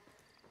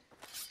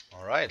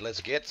 Alright,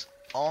 let's get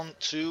on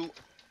to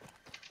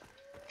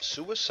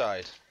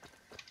suicide.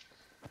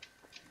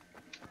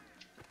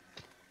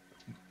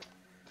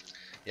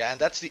 Yeah, and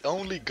that's the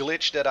only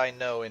glitch that I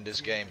know in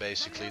this game,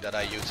 basically, that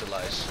I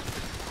utilize.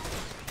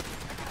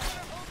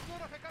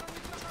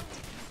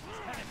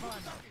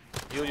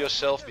 Heal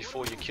yourself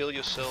before you kill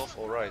yourself.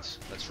 Alright,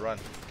 let's run.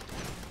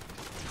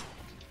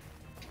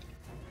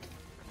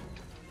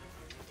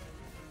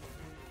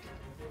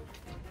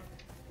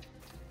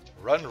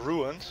 Run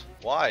ruined?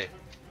 Why?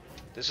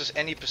 This is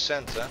any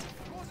percent, huh?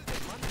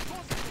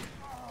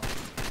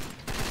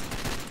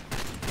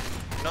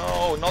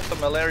 No, not the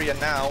malaria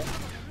now.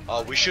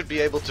 We should be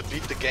able to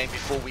beat the game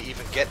before we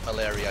even get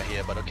malaria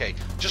here, but okay.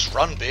 Just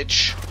run,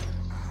 bitch!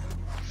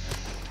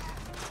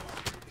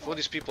 Before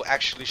these people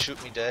actually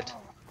shoot me dead.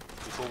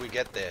 Before we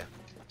get there.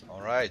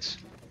 Alright.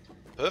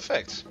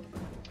 Perfect.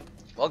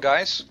 Well,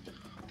 guys,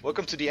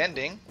 welcome to the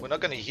ending. We're not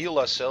gonna heal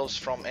ourselves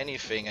from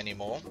anything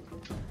anymore.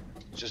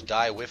 Just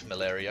die with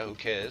malaria, who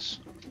cares?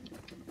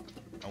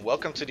 And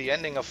welcome to the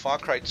ending of Far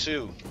Cry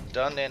 2.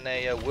 Done in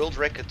a world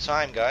record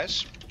time,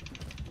 guys.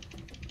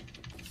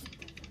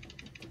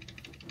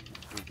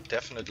 We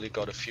definitely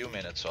got a few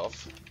minutes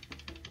off.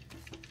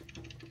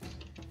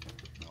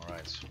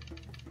 Alright.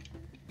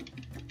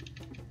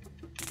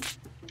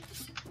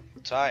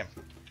 Time.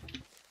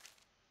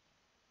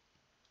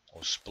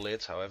 Or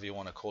split, however you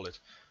want to call it.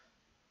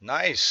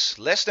 Nice!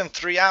 Less than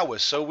 3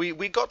 hours. So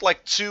we got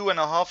like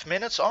 2.5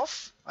 minutes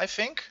off, I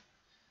think.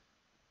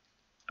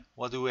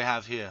 What do we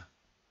have here?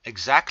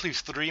 Exactly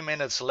 3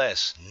 minutes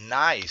less.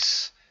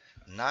 Nice!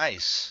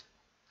 Nice!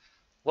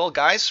 Well,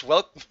 guys,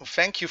 well,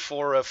 thank you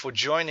for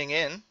joining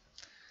in.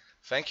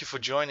 Thank you for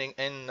joining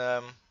in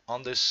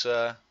on this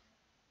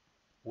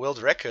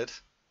world record.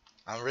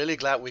 I'm really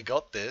glad we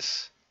got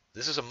this.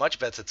 This is a much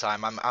better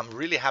time. I'm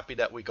really happy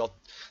that we got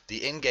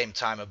the in-game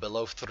timer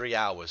below 3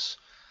 hours.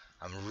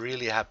 I'm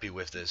really happy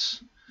with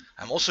this.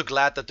 I'm also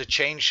glad that the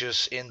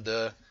changes in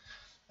the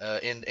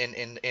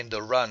in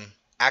the run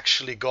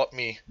actually got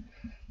me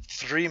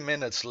 3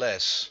 minutes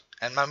less.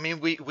 And I mean,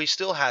 we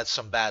still had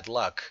some bad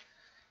luck.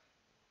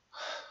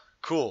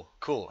 Cool.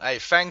 Hey,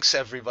 thanks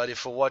everybody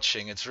for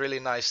watching. It's really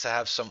nice to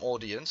have some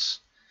audience.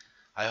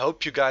 I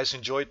hope you guys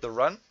enjoyed the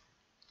run.